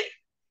yet.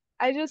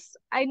 I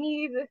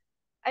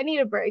need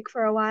a break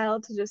for a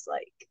while to just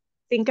like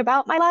think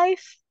about my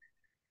life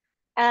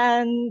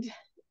and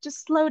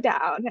just slow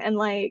down and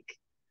like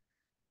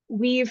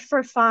weave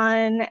for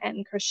fun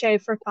and crochet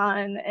for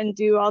fun and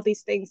do all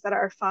these things that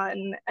are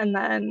fun, and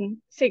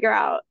then figure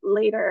out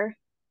later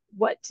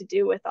what to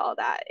do with all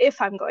that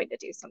if I'm going to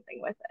do something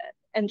with it,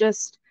 and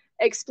just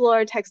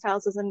explore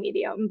textiles as a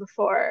medium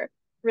before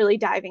really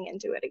diving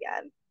into it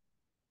again.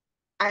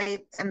 I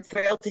am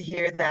thrilled to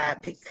hear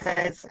that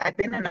because I've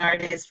been an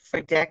artist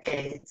for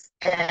decades,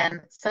 and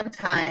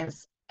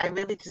sometimes I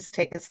really just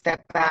take a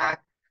step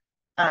back.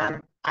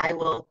 I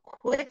will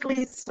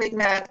quickly swing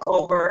that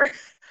over.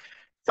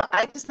 So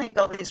I just make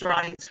all these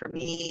drawings for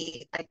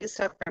me. I do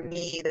stuff for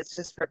me that's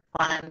just for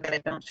fun that I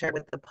don't share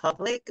with the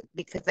public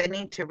because I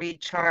need to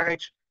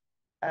recharge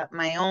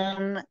my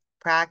own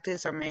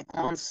practice or my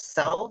own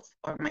self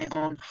or my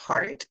own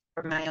heart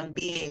or my own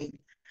being.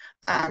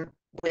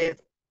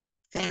 with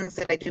things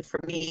that I do for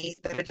me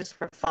that are just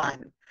for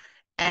fun.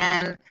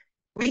 And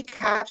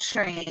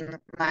recapturing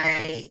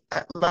my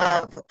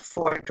love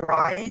for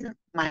drawing,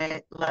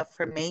 my love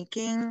for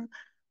making,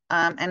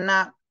 and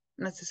not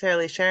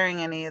necessarily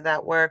sharing any of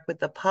that work with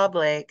the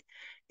public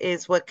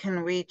is what can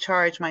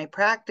recharge my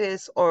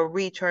practice or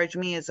recharge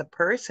me as a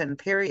person,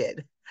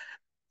 period.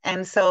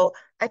 And so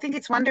I think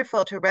it's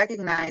wonderful to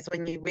recognize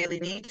when you really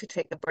need to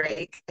take a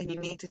break and you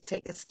need to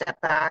take a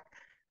step back,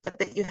 but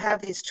that you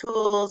have these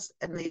tools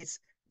and these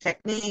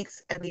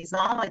techniques and these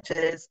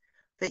knowledges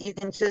that you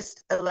can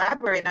just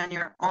elaborate on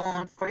your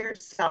own for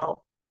yourself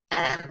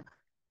and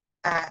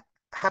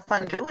have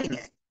fun doing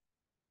it.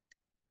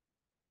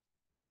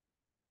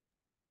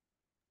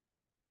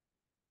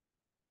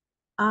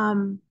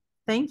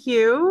 Thank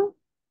you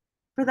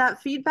for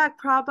that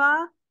feedback,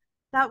 Prabha.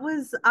 That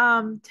was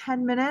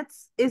 10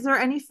 minutes. Is there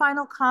any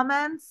final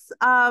comments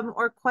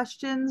or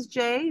questions,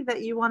 Jay,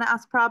 that you want to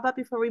ask Prabha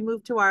before we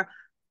move to our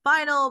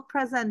final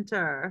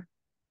presenter?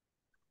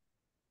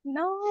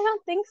 No, I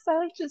don't think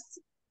so. Just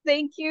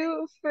thank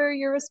you for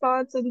your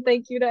response and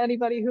thank you to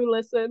anybody who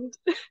listened.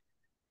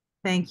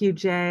 Thank you,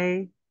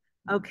 Jay.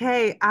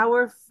 Okay,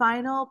 our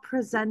final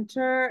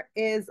presenter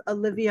is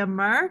Olivia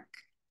Merck.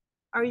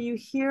 Are you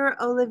here,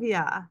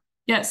 Olivia?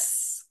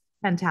 Yes.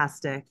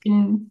 Fantastic.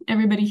 Can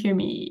everybody hear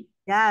me?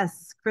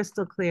 Yes,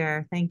 crystal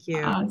clear. Thank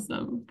you.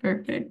 Awesome.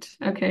 Perfect.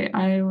 Okay,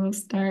 I will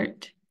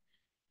start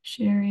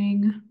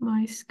sharing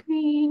my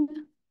screen.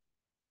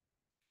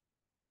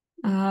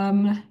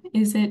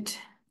 Is it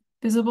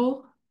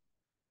visible?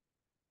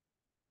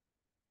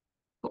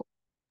 Cool.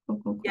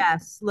 Cool, cool, cool.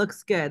 Yes,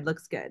 looks good.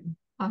 Looks good.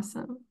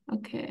 Awesome.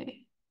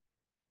 Okay.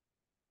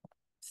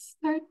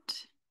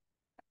 Start.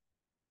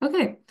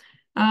 Okay.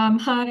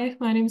 Hi,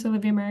 my name is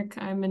Olivia Merck.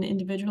 I'm an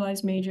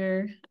individualized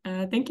major.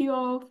 Thank you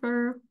all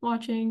for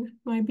watching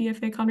my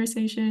BFA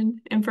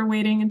conversation and for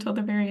waiting until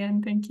the very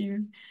end. Thank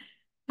you.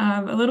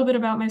 A little bit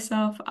about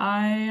myself.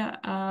 I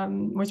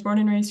was born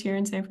and raised here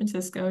in San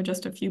Francisco,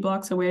 just a few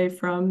blocks away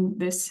from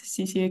this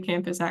CCA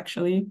campus,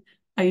 actually.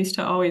 I used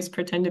to always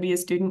pretend to be a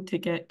student to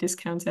get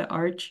discounts at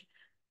Arch.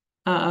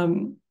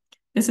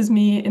 This is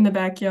me in the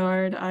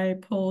backyard. I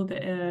pulled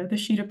the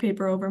sheet of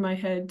paper over my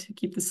head to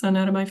keep the sun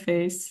out of my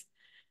face.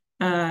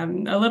 A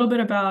little bit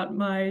about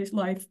my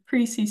life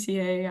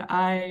pre-CCA.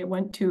 I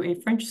went to a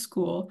French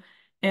school,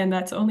 and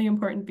that's only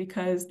important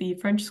because the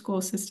French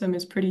school system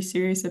is pretty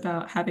serious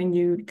about having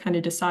you kind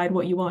of decide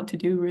what you want to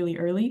do really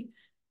early.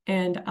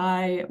 And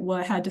I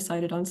had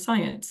decided on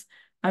science.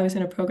 I was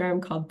in a program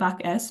called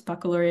Bac S,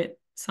 Baccalaureate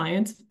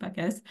Science, Bac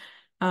S.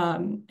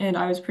 And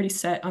I was pretty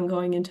set on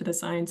going into the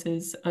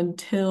sciences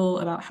until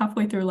about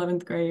halfway through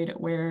 11th grade,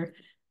 where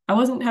I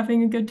wasn't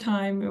having a good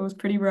time. It was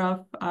pretty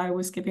rough. I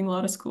was skipping a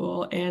lot of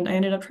school and I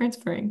ended up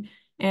transferring.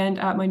 And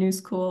at my new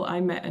school, I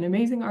met an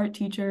amazing art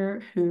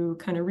teacher who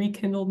kind of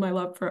rekindled my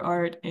love for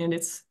art. And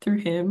it's through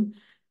him,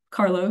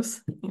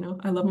 Carlos,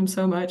 I love him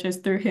so much. It's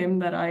through him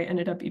that I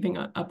ended up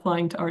even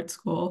applying to art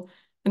school.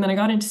 And then I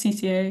got into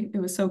CCA. It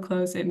was so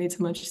close. It made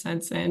so much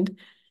sense. And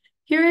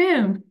here I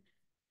am.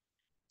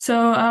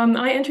 So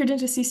I entered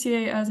into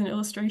CCA as an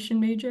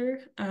illustration major.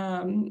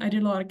 I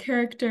did a lot of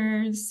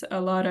characters, a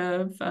lot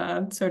of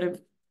sort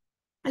of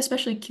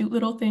especially cute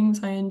little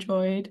things I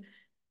enjoyed.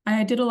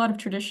 I did a lot of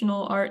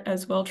traditional art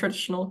as well,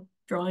 traditional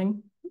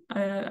drawing,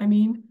 I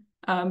mean.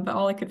 But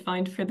all I could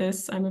find for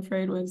this, I'm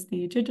afraid, was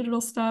the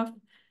digital stuff.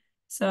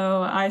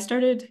 So I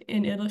started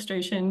in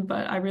illustration,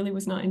 but I really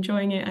was not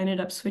enjoying it. I ended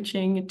up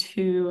switching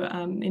to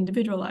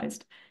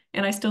individualized.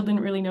 And I still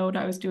didn't really know what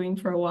I was doing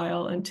for a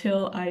while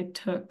until I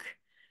took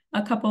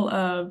a couple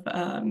of,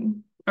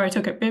 or I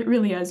took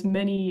really as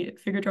many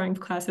figure drawing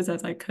classes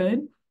as I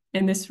could.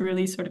 And this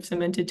really sort of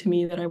cemented to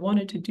me that I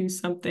wanted to do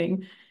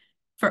something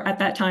at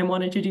that time,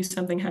 wanted to do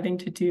something having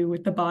to do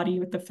with the body,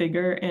 with the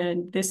figure.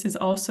 And this is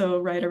also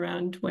right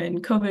around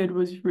when COVID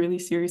was really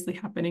seriously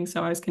happening.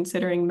 So I was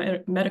considering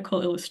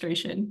medical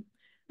illustration.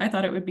 I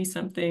thought it would be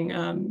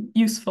something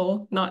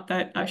useful, not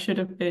that I should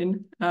have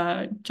been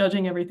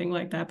judging everything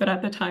like that, but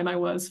at the time I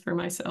was for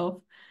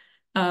myself.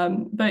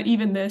 But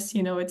even this,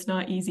 it's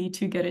not easy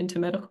to get into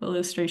medical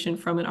illustration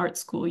from an art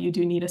school. You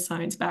do need a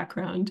science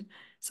background.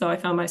 So I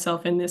found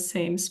myself in this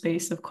same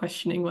space of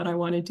questioning what I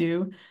want to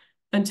do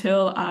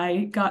until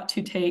I got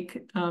to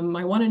take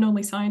my one and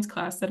only science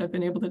class that I've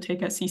been able to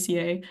take at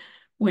CCA,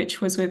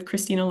 which was with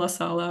Christina La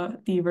Sala,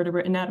 the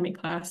vertebrate anatomy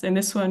class. And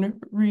this one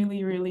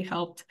really, really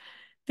helped.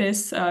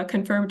 This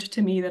confirmed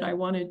to me that I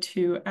wanted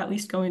to at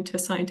least go into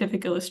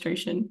scientific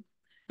illustration,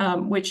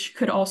 which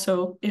could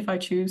also, if I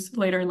choose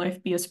later in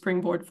life, be a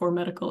springboard for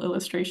medical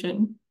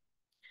illustration.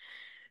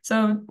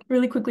 So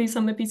really quickly,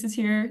 some of the pieces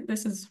here,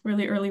 this is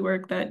really early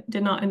work that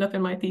did not end up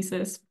in my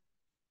thesis,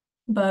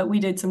 but we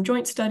did some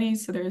joint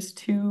studies. So there's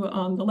 2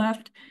 on the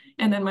left.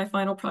 And then my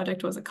final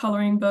project was a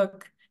coloring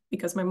book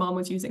because my mom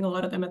was using a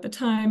lot of them at the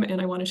time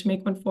and I wanted to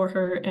make one for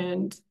her.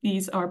 And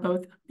these are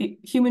both the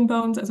human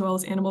bones as well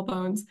as animal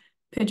bones,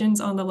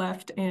 pigeons on the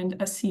left and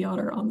a sea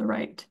otter on the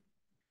right.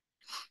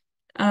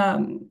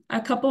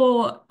 A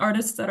couple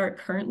artists that are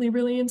currently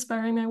really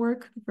inspiring my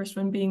work, the first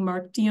one being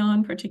Mark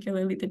Dion,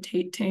 particularly the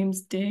Tate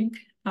Thames dig.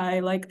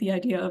 I like the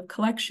idea of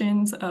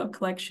collections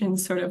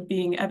sort of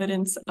being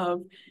evidence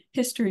of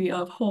history,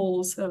 of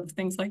wholes, of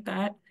things like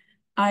that.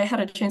 I had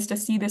a chance to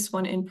see this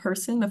one in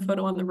person. The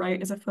photo on the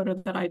right is a photo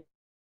that I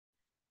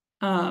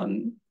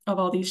of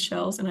all these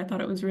shells, and I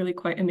thought it was really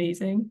quite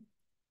amazing.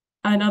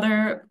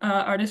 Another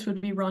artist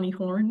would be Ronnie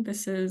Horn.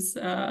 This is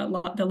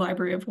the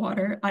Library of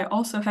Water. I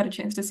also had a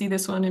chance to see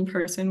this one in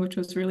person, which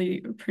was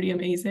really pretty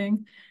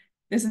amazing.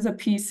 This is a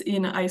piece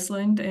in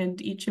Iceland, and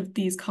each of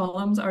these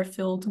columns are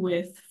filled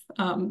with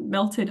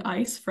melted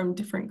ice from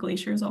different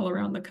glaciers all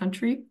around the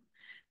country,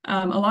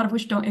 a lot of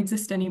which don't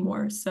exist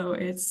anymore. So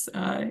it's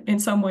in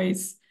some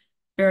ways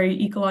very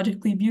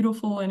ecologically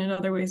beautiful, and in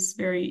other ways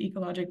very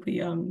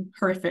ecologically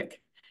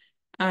horrific.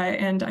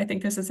 And I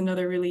think this is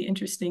another really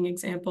interesting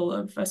example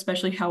of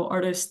especially how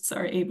artists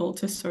are able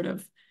to sort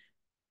of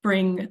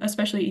bring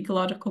especially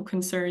ecological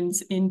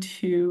concerns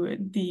into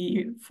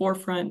the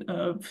forefront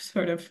of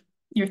sort of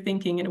your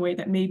thinking in a way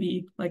that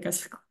maybe like a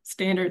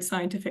standard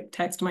scientific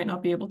text might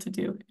not be able to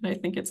do. And I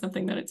think it's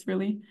something that it's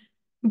really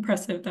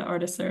impressive that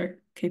artists are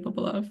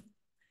capable of.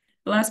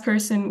 The last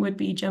person would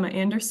be Gemma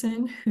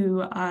Anderson,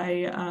 who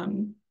I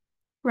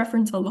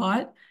reference a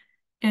lot.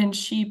 And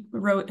she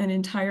wrote an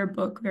entire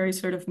book, very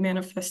sort of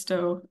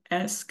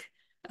manifesto-esque,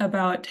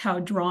 about how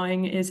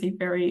drawing is a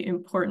very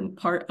important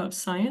part of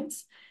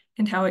science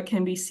and how it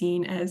can be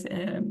seen as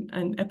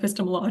an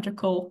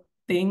epistemological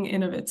thing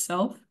in of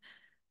itself.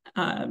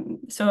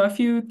 So a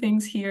few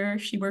things here.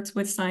 She works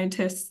with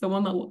scientists. The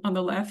one on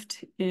the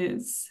left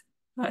is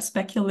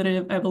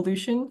speculative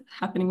evolution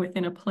happening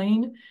within a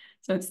plane.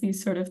 So it's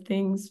these sort of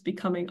things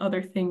becoming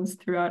other things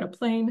throughout a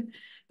plane.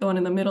 The one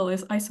in the middle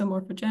is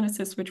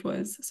isomorphogenesis, which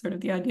was sort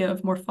of the idea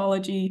of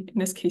morphology, in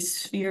this case,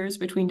 spheres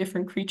between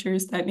different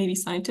creatures that maybe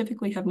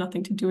scientifically have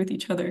nothing to do with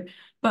each other,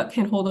 but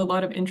can hold a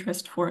lot of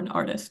interest for an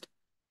artist.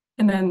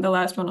 And then the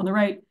last one on the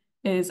right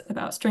is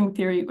about string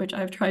theory, which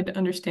I've tried to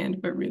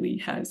understand, but really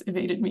has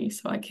evaded me,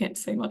 so I can't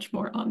say much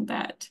more on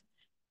that.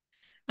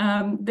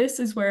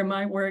 This is where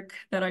my work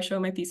that I show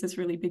in my thesis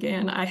really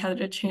began. I had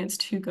a chance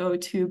to go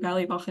to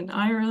Ballybough in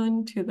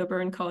Ireland, to the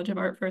Byrne College of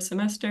Art for a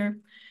semester.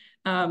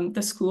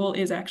 The school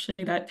is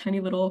actually that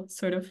tiny little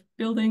sort of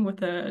building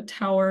with a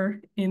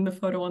tower in the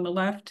photo on the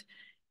left.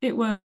 It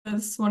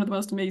was one of the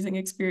most amazing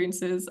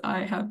experiences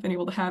I have been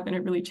able to have, and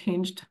it really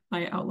changed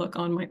my outlook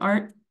on my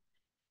art.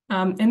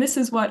 And this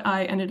is what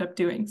I ended up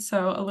doing.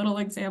 So a little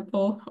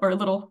example or a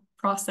little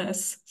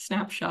process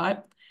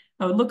snapshot.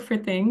 I would look for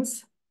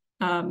things,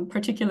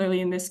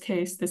 particularly in this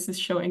case, this is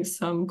showing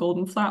some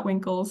golden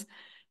flatwinkles.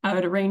 I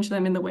would arrange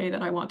them in the way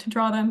that I want to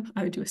draw them.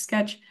 I would do a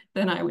sketch,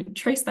 then I would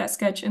trace that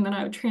sketch, and then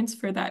I would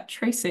transfer that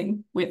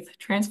tracing with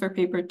transfer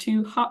paper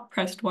to hot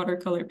pressed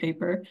watercolor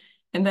paper.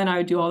 And then I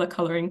would do all the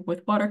coloring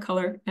with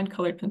watercolor and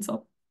colored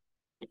pencil.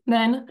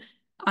 Then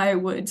I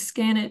would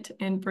scan it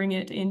and bring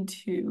it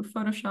into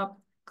Photoshop,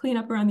 clean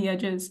up around the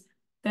edges,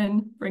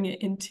 then bring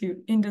it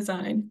into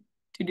InDesign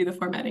to do the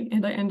formatting.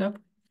 And I end up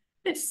with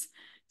this.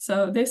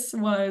 So this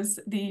was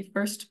the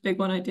first big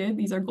one I did.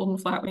 These are golden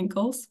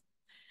flatwinkles.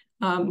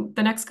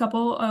 The next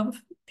couple of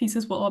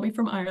pieces will all be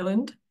from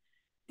Ireland.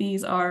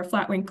 These are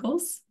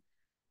flatwinkles.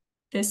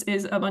 This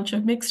is a bunch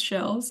of mixed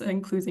shells,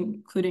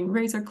 including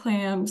razor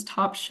clams,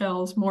 top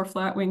shells, more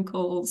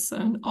flatwinkles,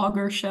 an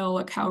auger shell,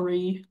 a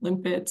cowrie,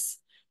 limpets.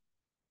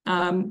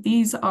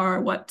 These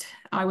are what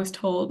I was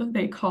told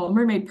they call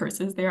mermaid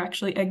purses. They're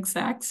actually egg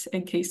sacs,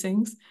 egg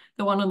casings.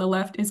 The one on the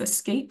left is a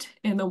skate,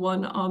 and the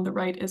one on the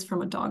right is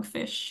from a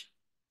dogfish.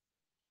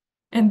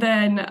 And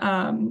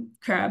then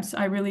crabs.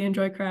 I really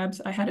enjoy crabs.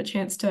 I had a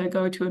chance to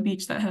go to a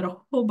beach that had a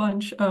whole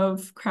bunch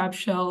of crab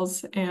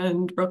shells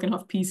and broken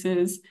off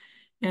pieces.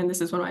 And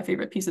this is one of my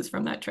favorite pieces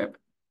from that trip.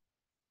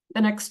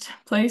 The next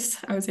place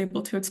I was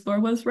able to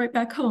explore was right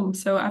back home.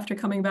 So after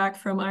coming back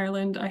from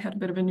Ireland, I had a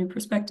bit of a new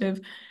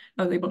perspective.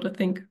 I was able to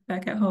think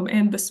back at home,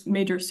 and this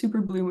major super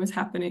bloom was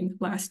happening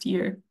last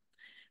year.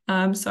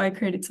 So I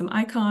created some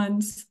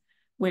icons,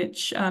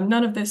 which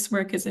none of this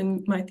work is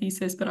in my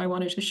thesis, but I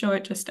wanted to show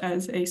it just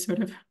as a sort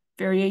of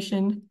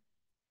variation.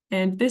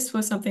 And this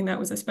was something that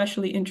was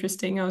especially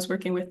interesting. I was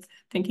working with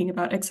thinking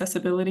about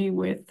accessibility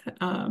with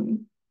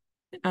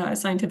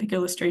scientific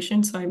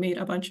illustration. So I made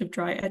a bunch of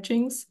dry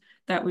etchings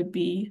that would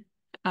be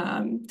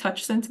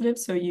touch sensitive.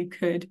 So you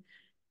could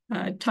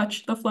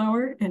touch the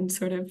flower and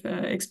sort of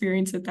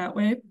experience it that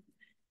way.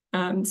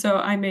 So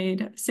I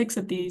made 6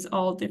 of these,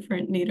 all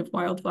different native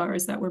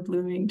wildflowers that were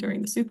blooming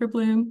during the super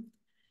bloom.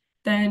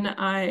 Then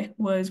I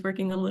was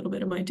working on a little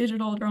bit of my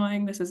digital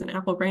drawing. This is an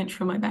apple branch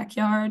from my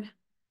backyard.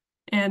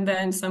 And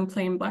then some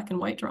plain black and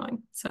white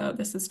drawing. So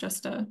this is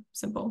just a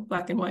simple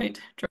black and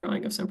white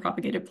drawing of some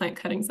propagated plant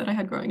cuttings that I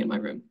had growing in my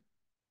room.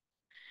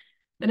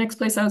 The next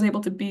place I was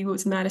able to be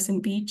was Madison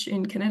Beach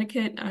in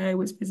Connecticut. I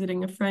was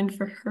visiting a friend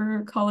for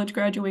her college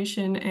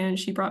graduation, and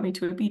she brought me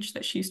to a beach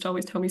that she used to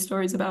always tell me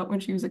stories about when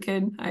she was a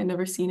kid. I had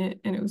never seen it,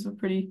 and it was a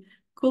pretty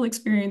cool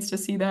experience to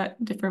see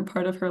that different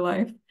part of her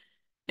life.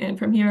 And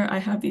from here, I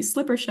have these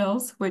slipper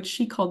shells, which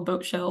she called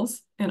boat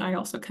shells, and I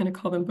also kind of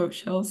call them boat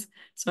shells.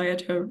 So I had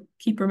to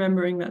keep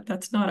remembering that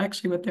that's not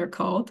actually what they're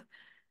called.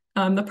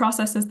 The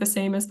process is the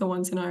same as the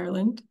ones in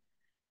Ireland.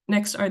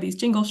 Next are these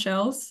jingle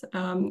shells,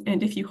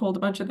 and if you hold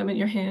a bunch of them in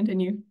your hand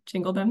and you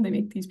jingle them, they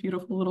make these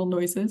beautiful little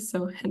noises,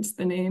 so hence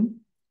the name.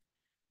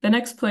 The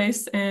next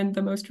place and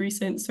the most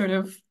recent sort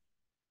of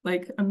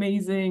like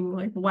amazing,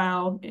 like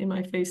wow in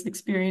my face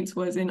experience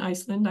was in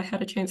Iceland. I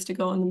had a chance to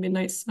go on the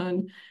Midnight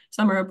Sun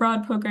Summer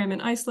Abroad program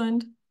in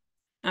Iceland,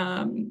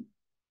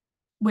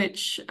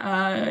 which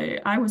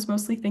I was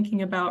mostly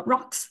thinking about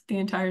rocks the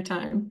entire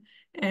time.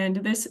 And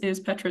this is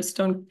Petra's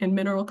Stone and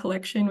Mineral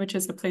Collection, which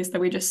is a place that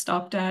we just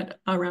stopped at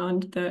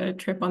around the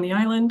trip on the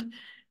island,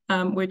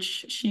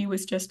 which she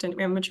was just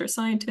an amateur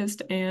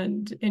scientist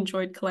and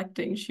enjoyed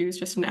collecting. She was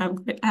just an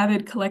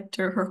avid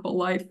collector her whole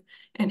life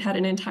and had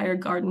an entire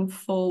garden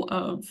full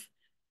of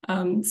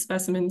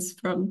specimens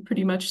from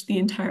pretty much the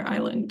entire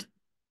island.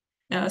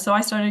 So I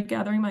started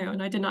gathering my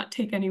own. I did not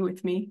take any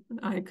with me.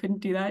 I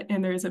couldn't do that.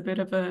 And there's a bit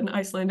of an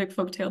Icelandic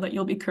folktale that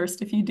you'll be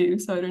cursed if you do.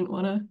 So I didn't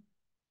want to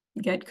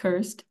get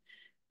cursed.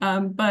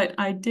 But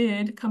I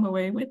did come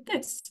away with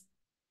this.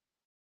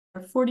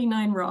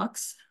 49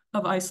 rocks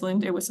of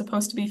Iceland. It was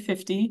supposed to be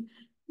 50,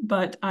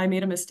 but I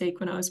made a mistake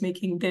when I was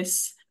making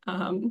this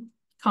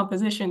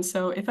composition.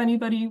 So if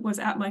anybody was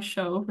at my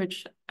show,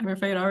 which I'm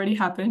afraid already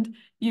happened,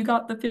 you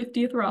got the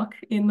 50th rock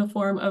in the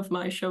form of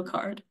my show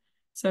card.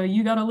 So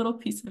you got a little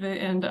piece of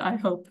it, and I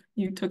hope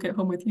you took it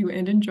home with you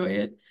and enjoy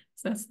it.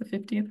 So that's the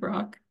 50th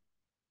rock.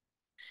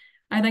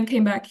 I then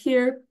came back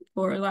here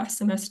for last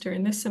semester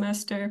and this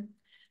semester,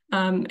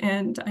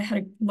 and I had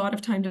a lot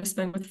of time to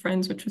spend with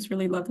friends, which was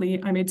really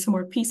lovely. I made some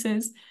more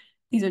pieces.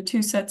 These are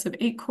 2 sets of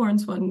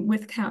acorns, one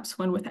with caps,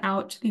 one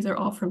without. These are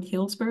all from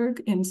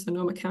Healdsburg in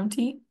Sonoma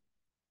County.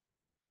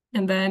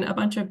 And then a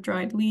bunch of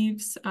dried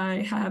leaves. I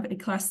have a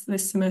class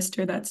this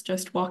semester that's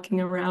just walking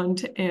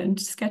around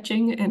and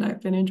sketching, and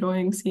I've been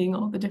enjoying seeing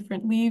all the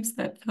different leaves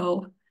that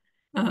fell,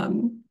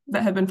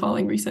 that have been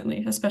falling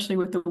recently, especially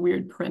with the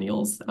weird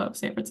perennials of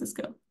San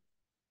Francisco.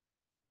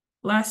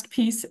 Last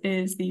piece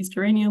is these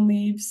geranium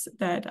leaves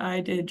that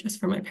I did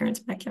just for my parents'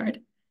 backyard.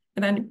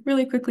 And then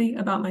really quickly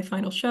about my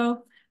final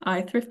show,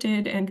 I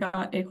thrifted and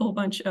got a whole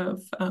bunch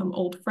of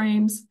old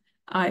frames.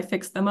 I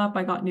fixed them up.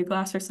 I got new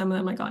glass for some of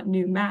them. I got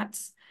new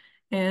mats.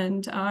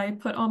 And I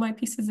put all my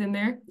pieces in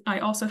there. I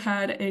also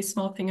had a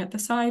small thing at the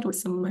side with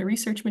some of my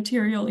research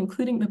material,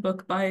 including the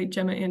book by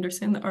Gemma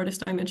Anderson, the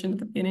artist I mentioned at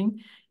the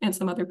beginning, and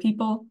some other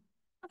people,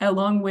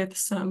 along with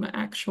some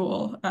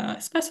actual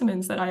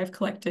specimens that I have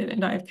collected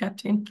and I have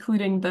kept,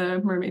 including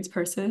the mermaid's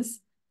purses.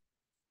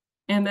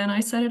 And then I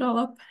set it all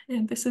up,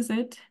 and this is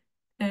it.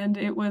 And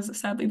it was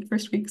sadly the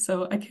first week,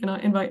 so I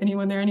cannot invite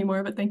anyone there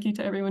anymore, but thank you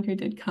to everyone who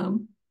did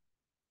come.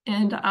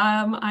 And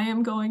I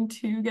am going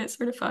to get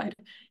certified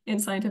in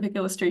scientific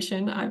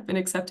illustration. I've been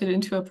accepted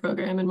into a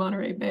program in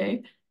Monterey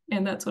Bay,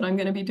 and that's what I'm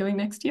going to be doing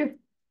next year.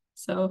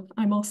 So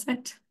I'm all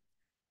set.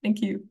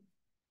 Thank you.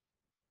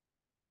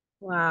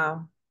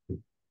 Wow.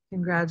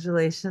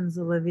 Congratulations,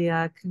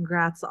 Olivia.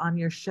 Congrats on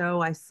your show.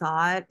 I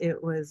saw it.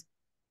 It was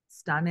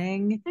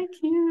stunning. Thank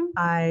you.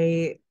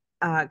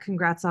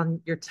 Congrats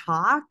on your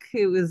talk.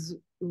 It was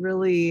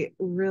really,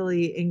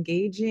 really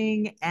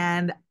engaging.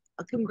 And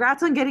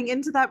congrats on getting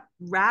into that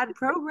rad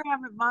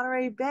program at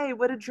Monterey Bay.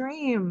 What a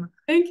dream.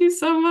 Thank you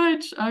so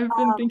much. I've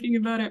been thinking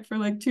about it for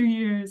like 2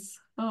 years.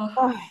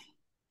 Oh,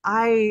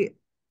 I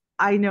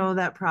know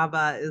that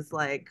Prabha is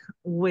like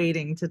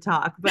waiting to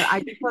talk, but I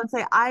just want to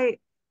say I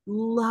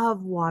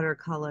love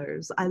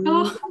watercolors. I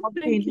love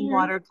painting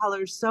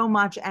watercolors so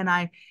much, and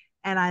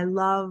I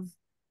love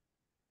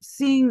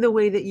seeing the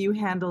way that you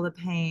handle the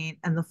paint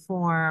and the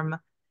form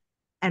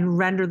and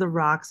render the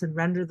rocks and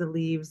render the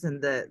leaves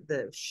and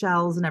the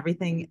shells and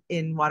everything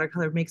in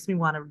watercolor makes me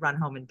want to run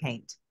home and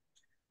paint.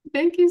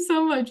 Thank you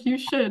so much. You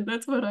should.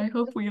 That's what I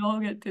hope we all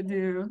get to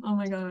do. Oh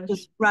my gosh.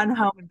 Just run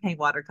home and paint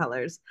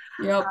watercolors.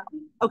 Yep.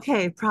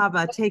 Okay,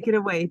 Prabha, take it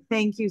away.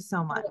 Thank you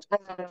so much.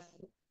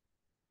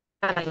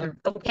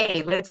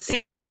 Okay, let's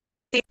see.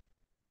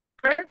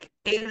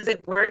 Is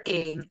it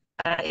working?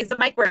 Is the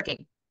mic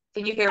working?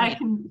 Can you hear me? I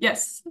can,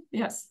 yes,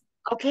 yes.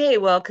 Okay,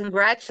 well,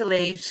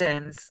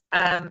 congratulations.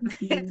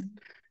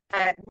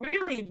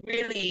 Really,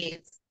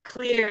 really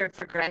clear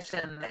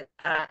progression that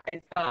I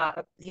saw.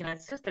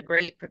 It's just a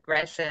great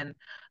progression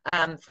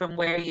from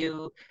where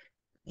you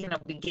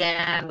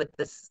began with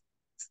this,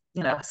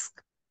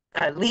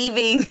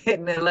 leaving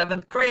in the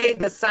 11th grade,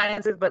 the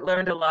sciences, but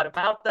learned a lot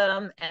about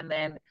them, and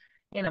then,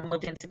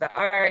 moved into the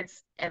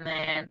arts, and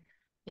then,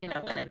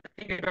 went into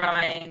figure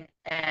drawing,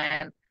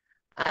 and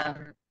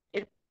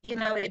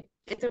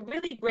it's a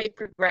really great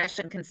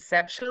progression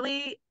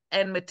conceptually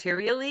and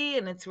materially,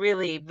 and it's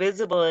really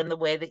visible in the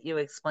way that you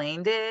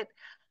explained it.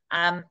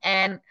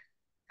 And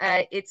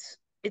it's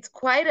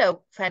quite a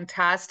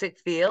fantastic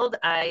field.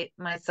 I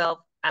myself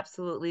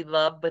absolutely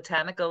love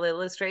botanical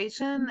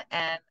illustration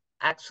and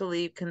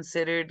actually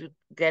considered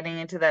getting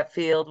into that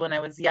field when I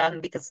was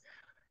young because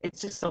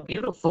it's just so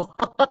beautiful.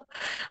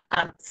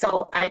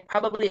 So I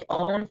probably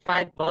own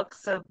 5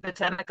 books of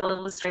botanical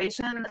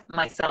illustration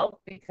myself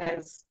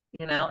because,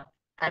 I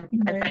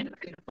find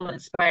it beautiful and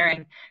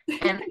inspiring.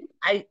 And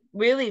I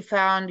really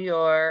found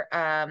your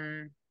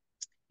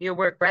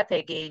work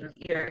breathtaking,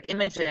 your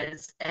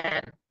images,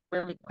 and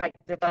really quite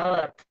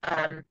developed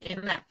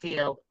in that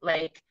field.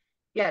 Like,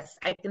 yes,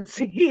 I can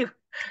see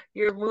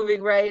you're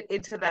moving right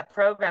into that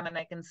program, and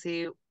I can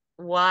see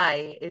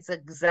why it's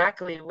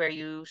exactly where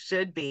you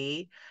should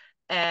be,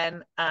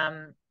 and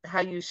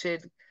how you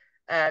should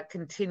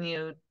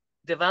continue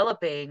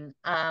developing.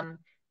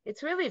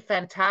 It's really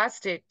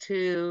fantastic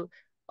to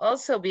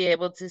also be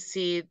able to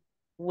see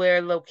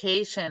where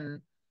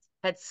location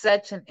had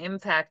such an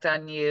impact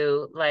on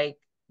you, like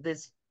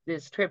this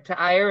trip to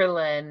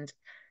Ireland,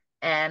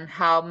 and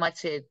how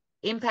much it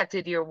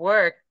impacted your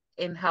work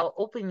and how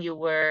open you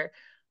were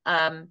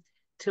um,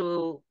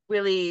 to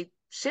really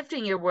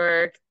shifting your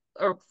work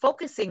or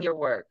focusing your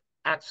work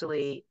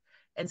actually,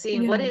 and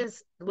seeing what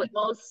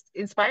most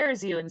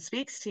inspires you and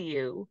speaks to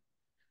you.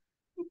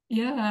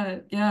 Yeah.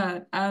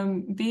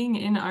 Being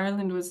in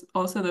Ireland was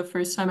also the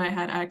first time I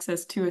had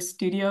access to a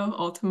studio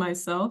all to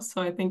myself.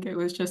 So I think it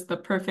was just the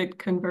perfect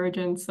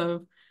convergence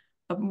of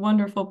a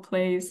wonderful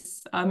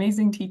place,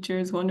 amazing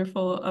teachers,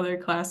 wonderful other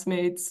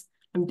classmates.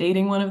 I'm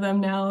dating one of them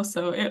now,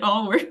 so it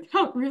all worked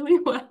out really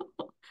well.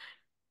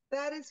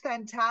 That is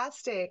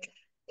fantastic.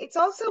 It's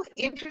also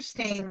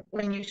interesting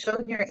when you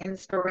show your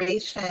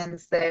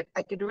inspirations that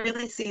I could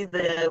really see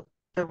the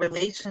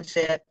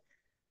relationship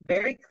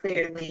very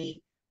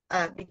clearly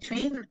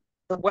between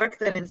the work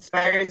that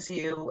inspires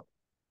you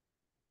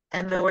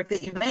and the work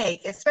that you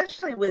make,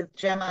 especially with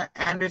Gemma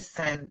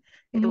Anderson.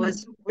 It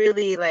was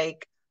really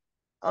like,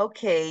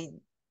 okay,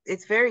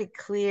 it's very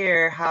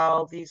clear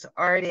how these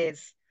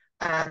artists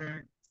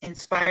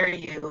inspire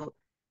you,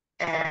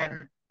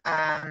 and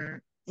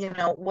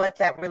what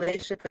that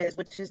relationship is,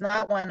 which is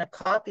not one of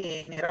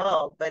copying at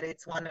all, but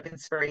it's one of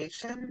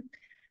inspiration.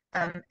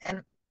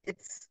 And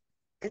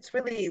it's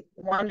really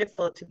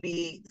wonderful to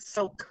be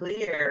so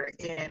clear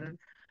in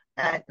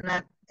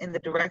not in the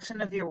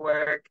direction of your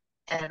work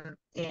and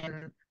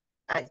in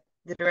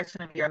the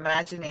direction of your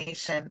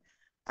imagination.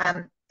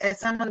 As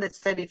someone that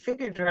studied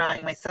figure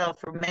drawing myself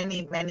for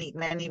many, many,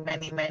 many,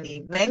 many,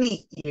 many,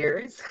 many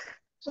years,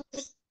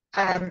 it's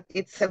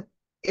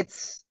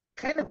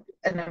kind of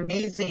an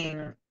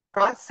amazing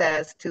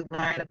process to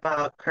learn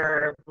about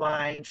curve,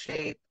 line,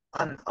 shape,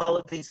 on all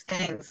of these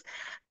things.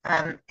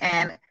 And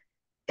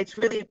it's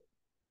really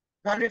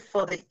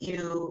wonderful that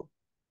you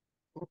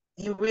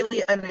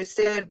really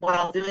understood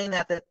while doing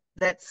that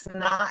that's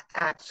not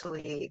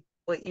actually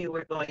what you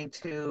were going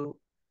to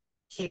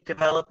keep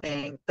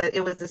developing, but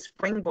it was a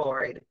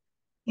springboard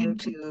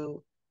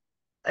into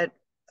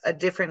a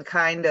different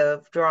kind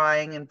of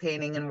drawing and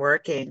painting and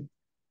working.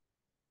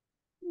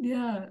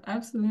 Yeah,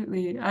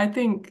 absolutely. I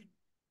think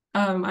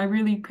I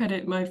really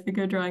credit my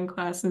figure drawing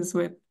classes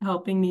with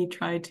helping me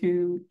try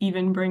to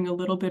even bring a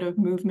little bit of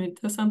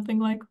movement to something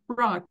like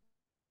rock.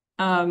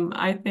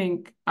 I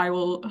think I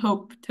will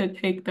hope to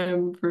take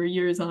them for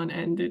years on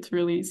end. It's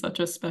really such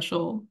a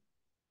special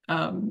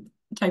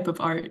type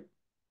of art.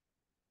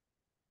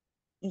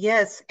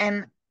 Yes,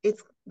 and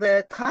it's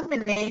the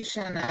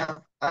combination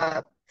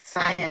of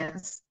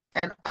science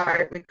and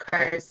art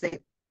requires the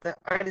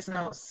artist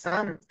knows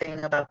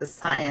something about the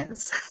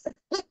science.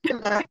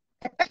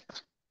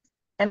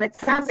 And it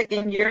sounds like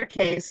in your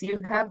case, you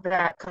have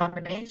that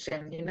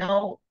combination,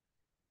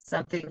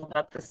 something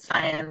about the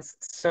science,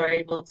 so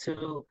able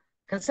to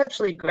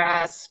conceptually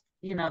grasp,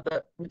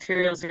 the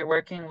materials you're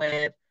working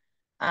with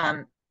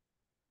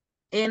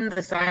in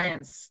the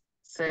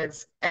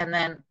sciences, and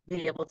then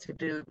be able to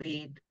do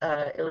the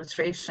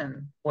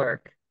illustration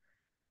work.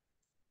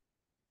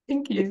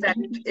 Thank you.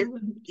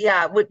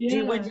 Yeah, would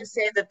you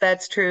say that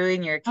that's true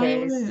in your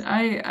case?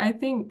 I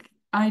think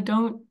I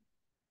don't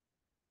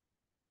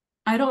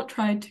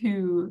try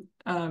to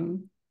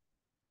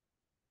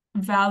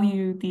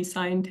value the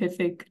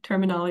scientific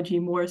terminology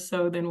more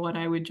so than what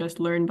I would just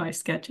learn by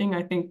sketching.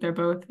 I think they're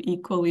both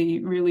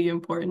equally really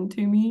important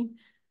to me,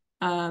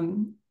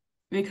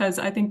 because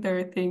I think there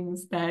are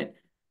things that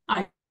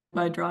I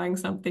by drawing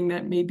something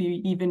that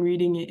maybe even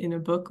reading it in a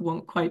book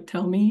won't quite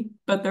tell me,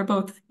 but they're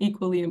both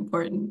equally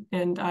important.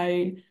 And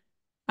I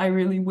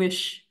really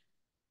wish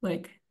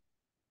like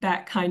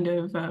that kind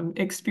of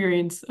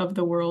experience of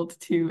the world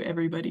to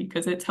everybody,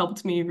 because it's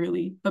helped me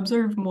really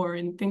observe more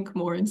and think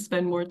more and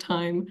spend more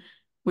time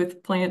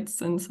with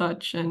plants and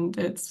such. And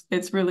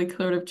it's really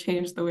sort of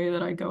changed the way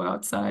that I go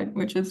outside,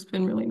 which has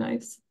been really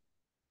nice.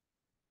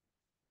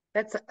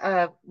 That's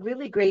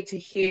really great to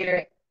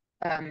hear,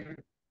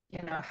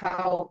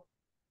 how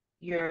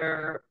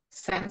your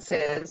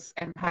senses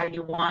and how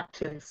you want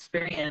to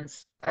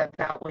experience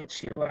that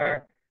which you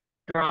are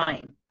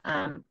drawing.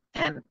 And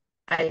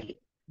I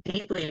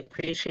deeply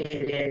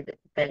appreciated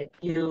that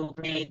you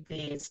made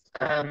these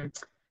dry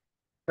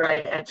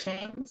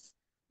etchings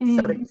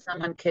so that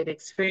someone could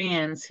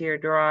experience your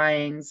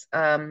drawings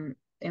in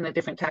a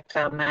different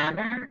tactile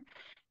manner.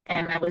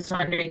 And I was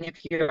wondering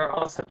if you're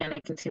also going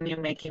to continue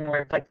making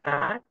work like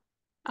that.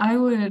 I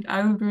would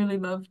really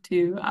love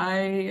to.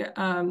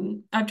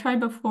 I've tried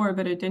before,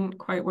 but it didn't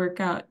quite work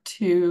out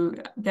to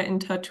get in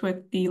touch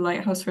with the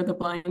Lighthouse for the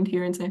Blind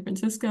here in San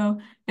Francisco,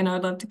 and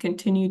I'd love to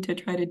continue to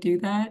try to do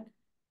that.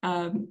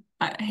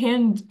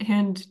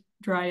 Hand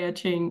dry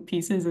etching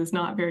pieces is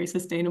not very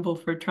sustainable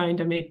for trying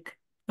to make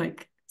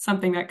like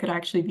something that could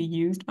actually be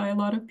used by a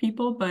lot of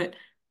people, but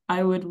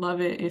I would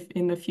love it if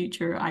in the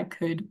future I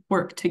could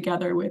work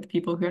together with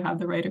people who have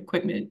the right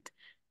equipment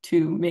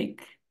to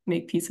make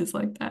pieces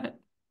like that.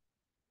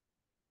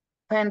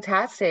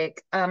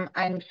 Fantastic.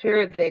 I'm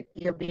sure that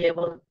you'll be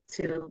able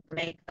to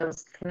make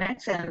those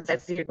connections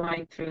as you're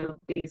going through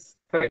these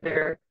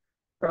further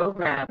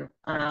program.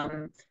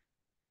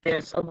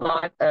 There's a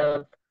lot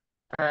of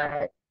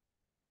uh,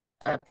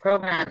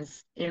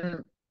 programs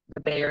in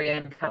the Bay Area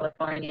and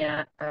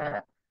California,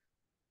 that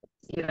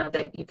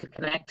you could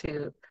connect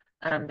to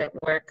that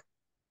work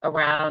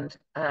around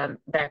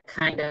that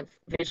kind of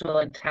visual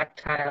and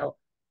tactile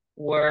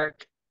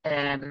work,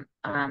 and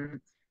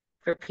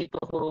for people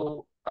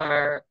who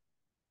are,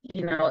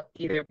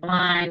 either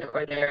blind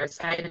or their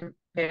sight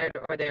impaired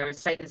or their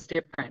sight is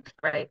different,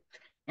 right?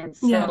 And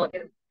Yeah. so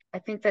I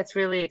think that's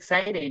really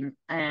exciting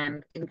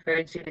and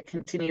encourage you to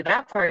continue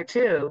that part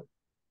too.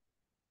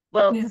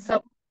 Well, Yeah.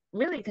 so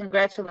really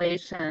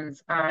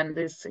congratulations on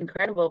this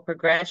incredible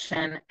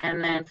progression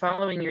and then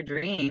following your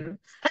dream.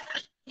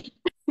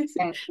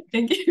 and,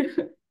 Thank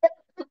you.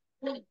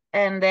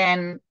 and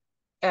then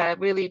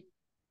really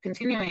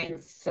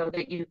continuing so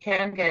that you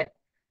can get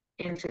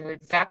into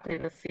exactly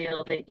the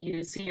field that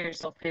you see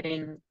yourself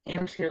fitting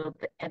into,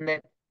 and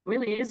that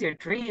really is your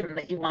dream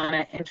that you want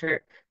to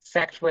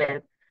intersect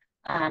with.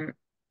 Um,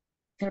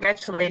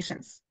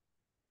 Congratulations.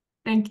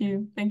 Thank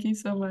you. Thank you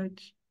so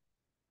much.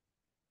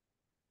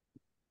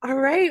 All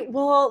right.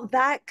 Well,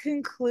 that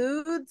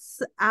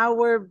concludes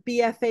our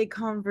BFA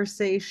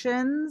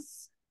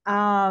conversations.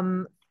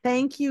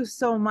 Thank you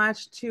so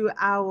much to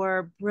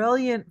our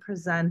brilliant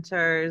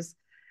presenters.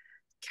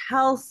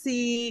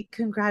 Kelsey,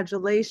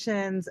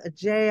 congratulations.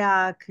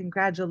 Ajaya,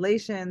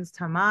 congratulations.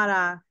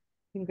 Tamara,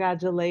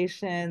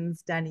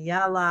 congratulations.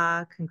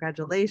 Daniela,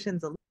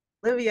 congratulations.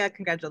 Olivia,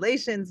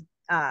 congratulations.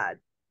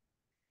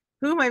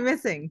 Who am I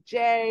missing?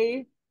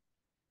 Jay,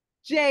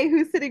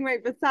 who's sitting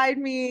right beside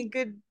me.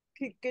 Good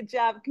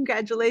job.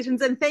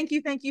 Congratulations. And thank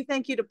you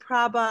to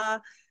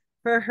Prabha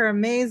for her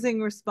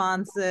amazing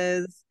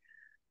responses,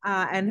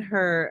 and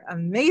her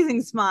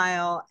amazing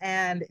smile,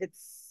 and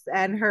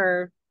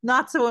her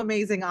not so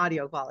amazing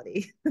audio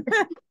quality.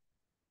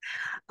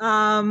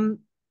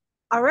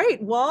 All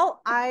right.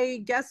 Well,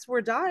 I guess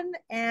we're done,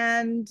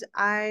 and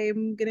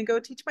I'm gonna go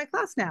teach my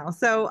class now.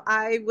 So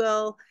I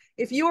will,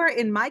 if you are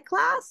in my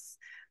class,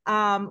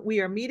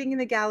 we are meeting in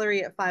the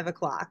gallery at 5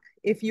 o'clock.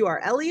 If you are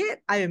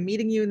Elliot, I am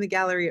meeting you in the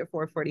gallery at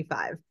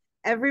 4:45.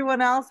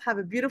 Everyone else, have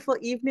a beautiful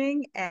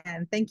evening,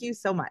 and thank you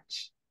so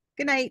much.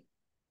 Good night.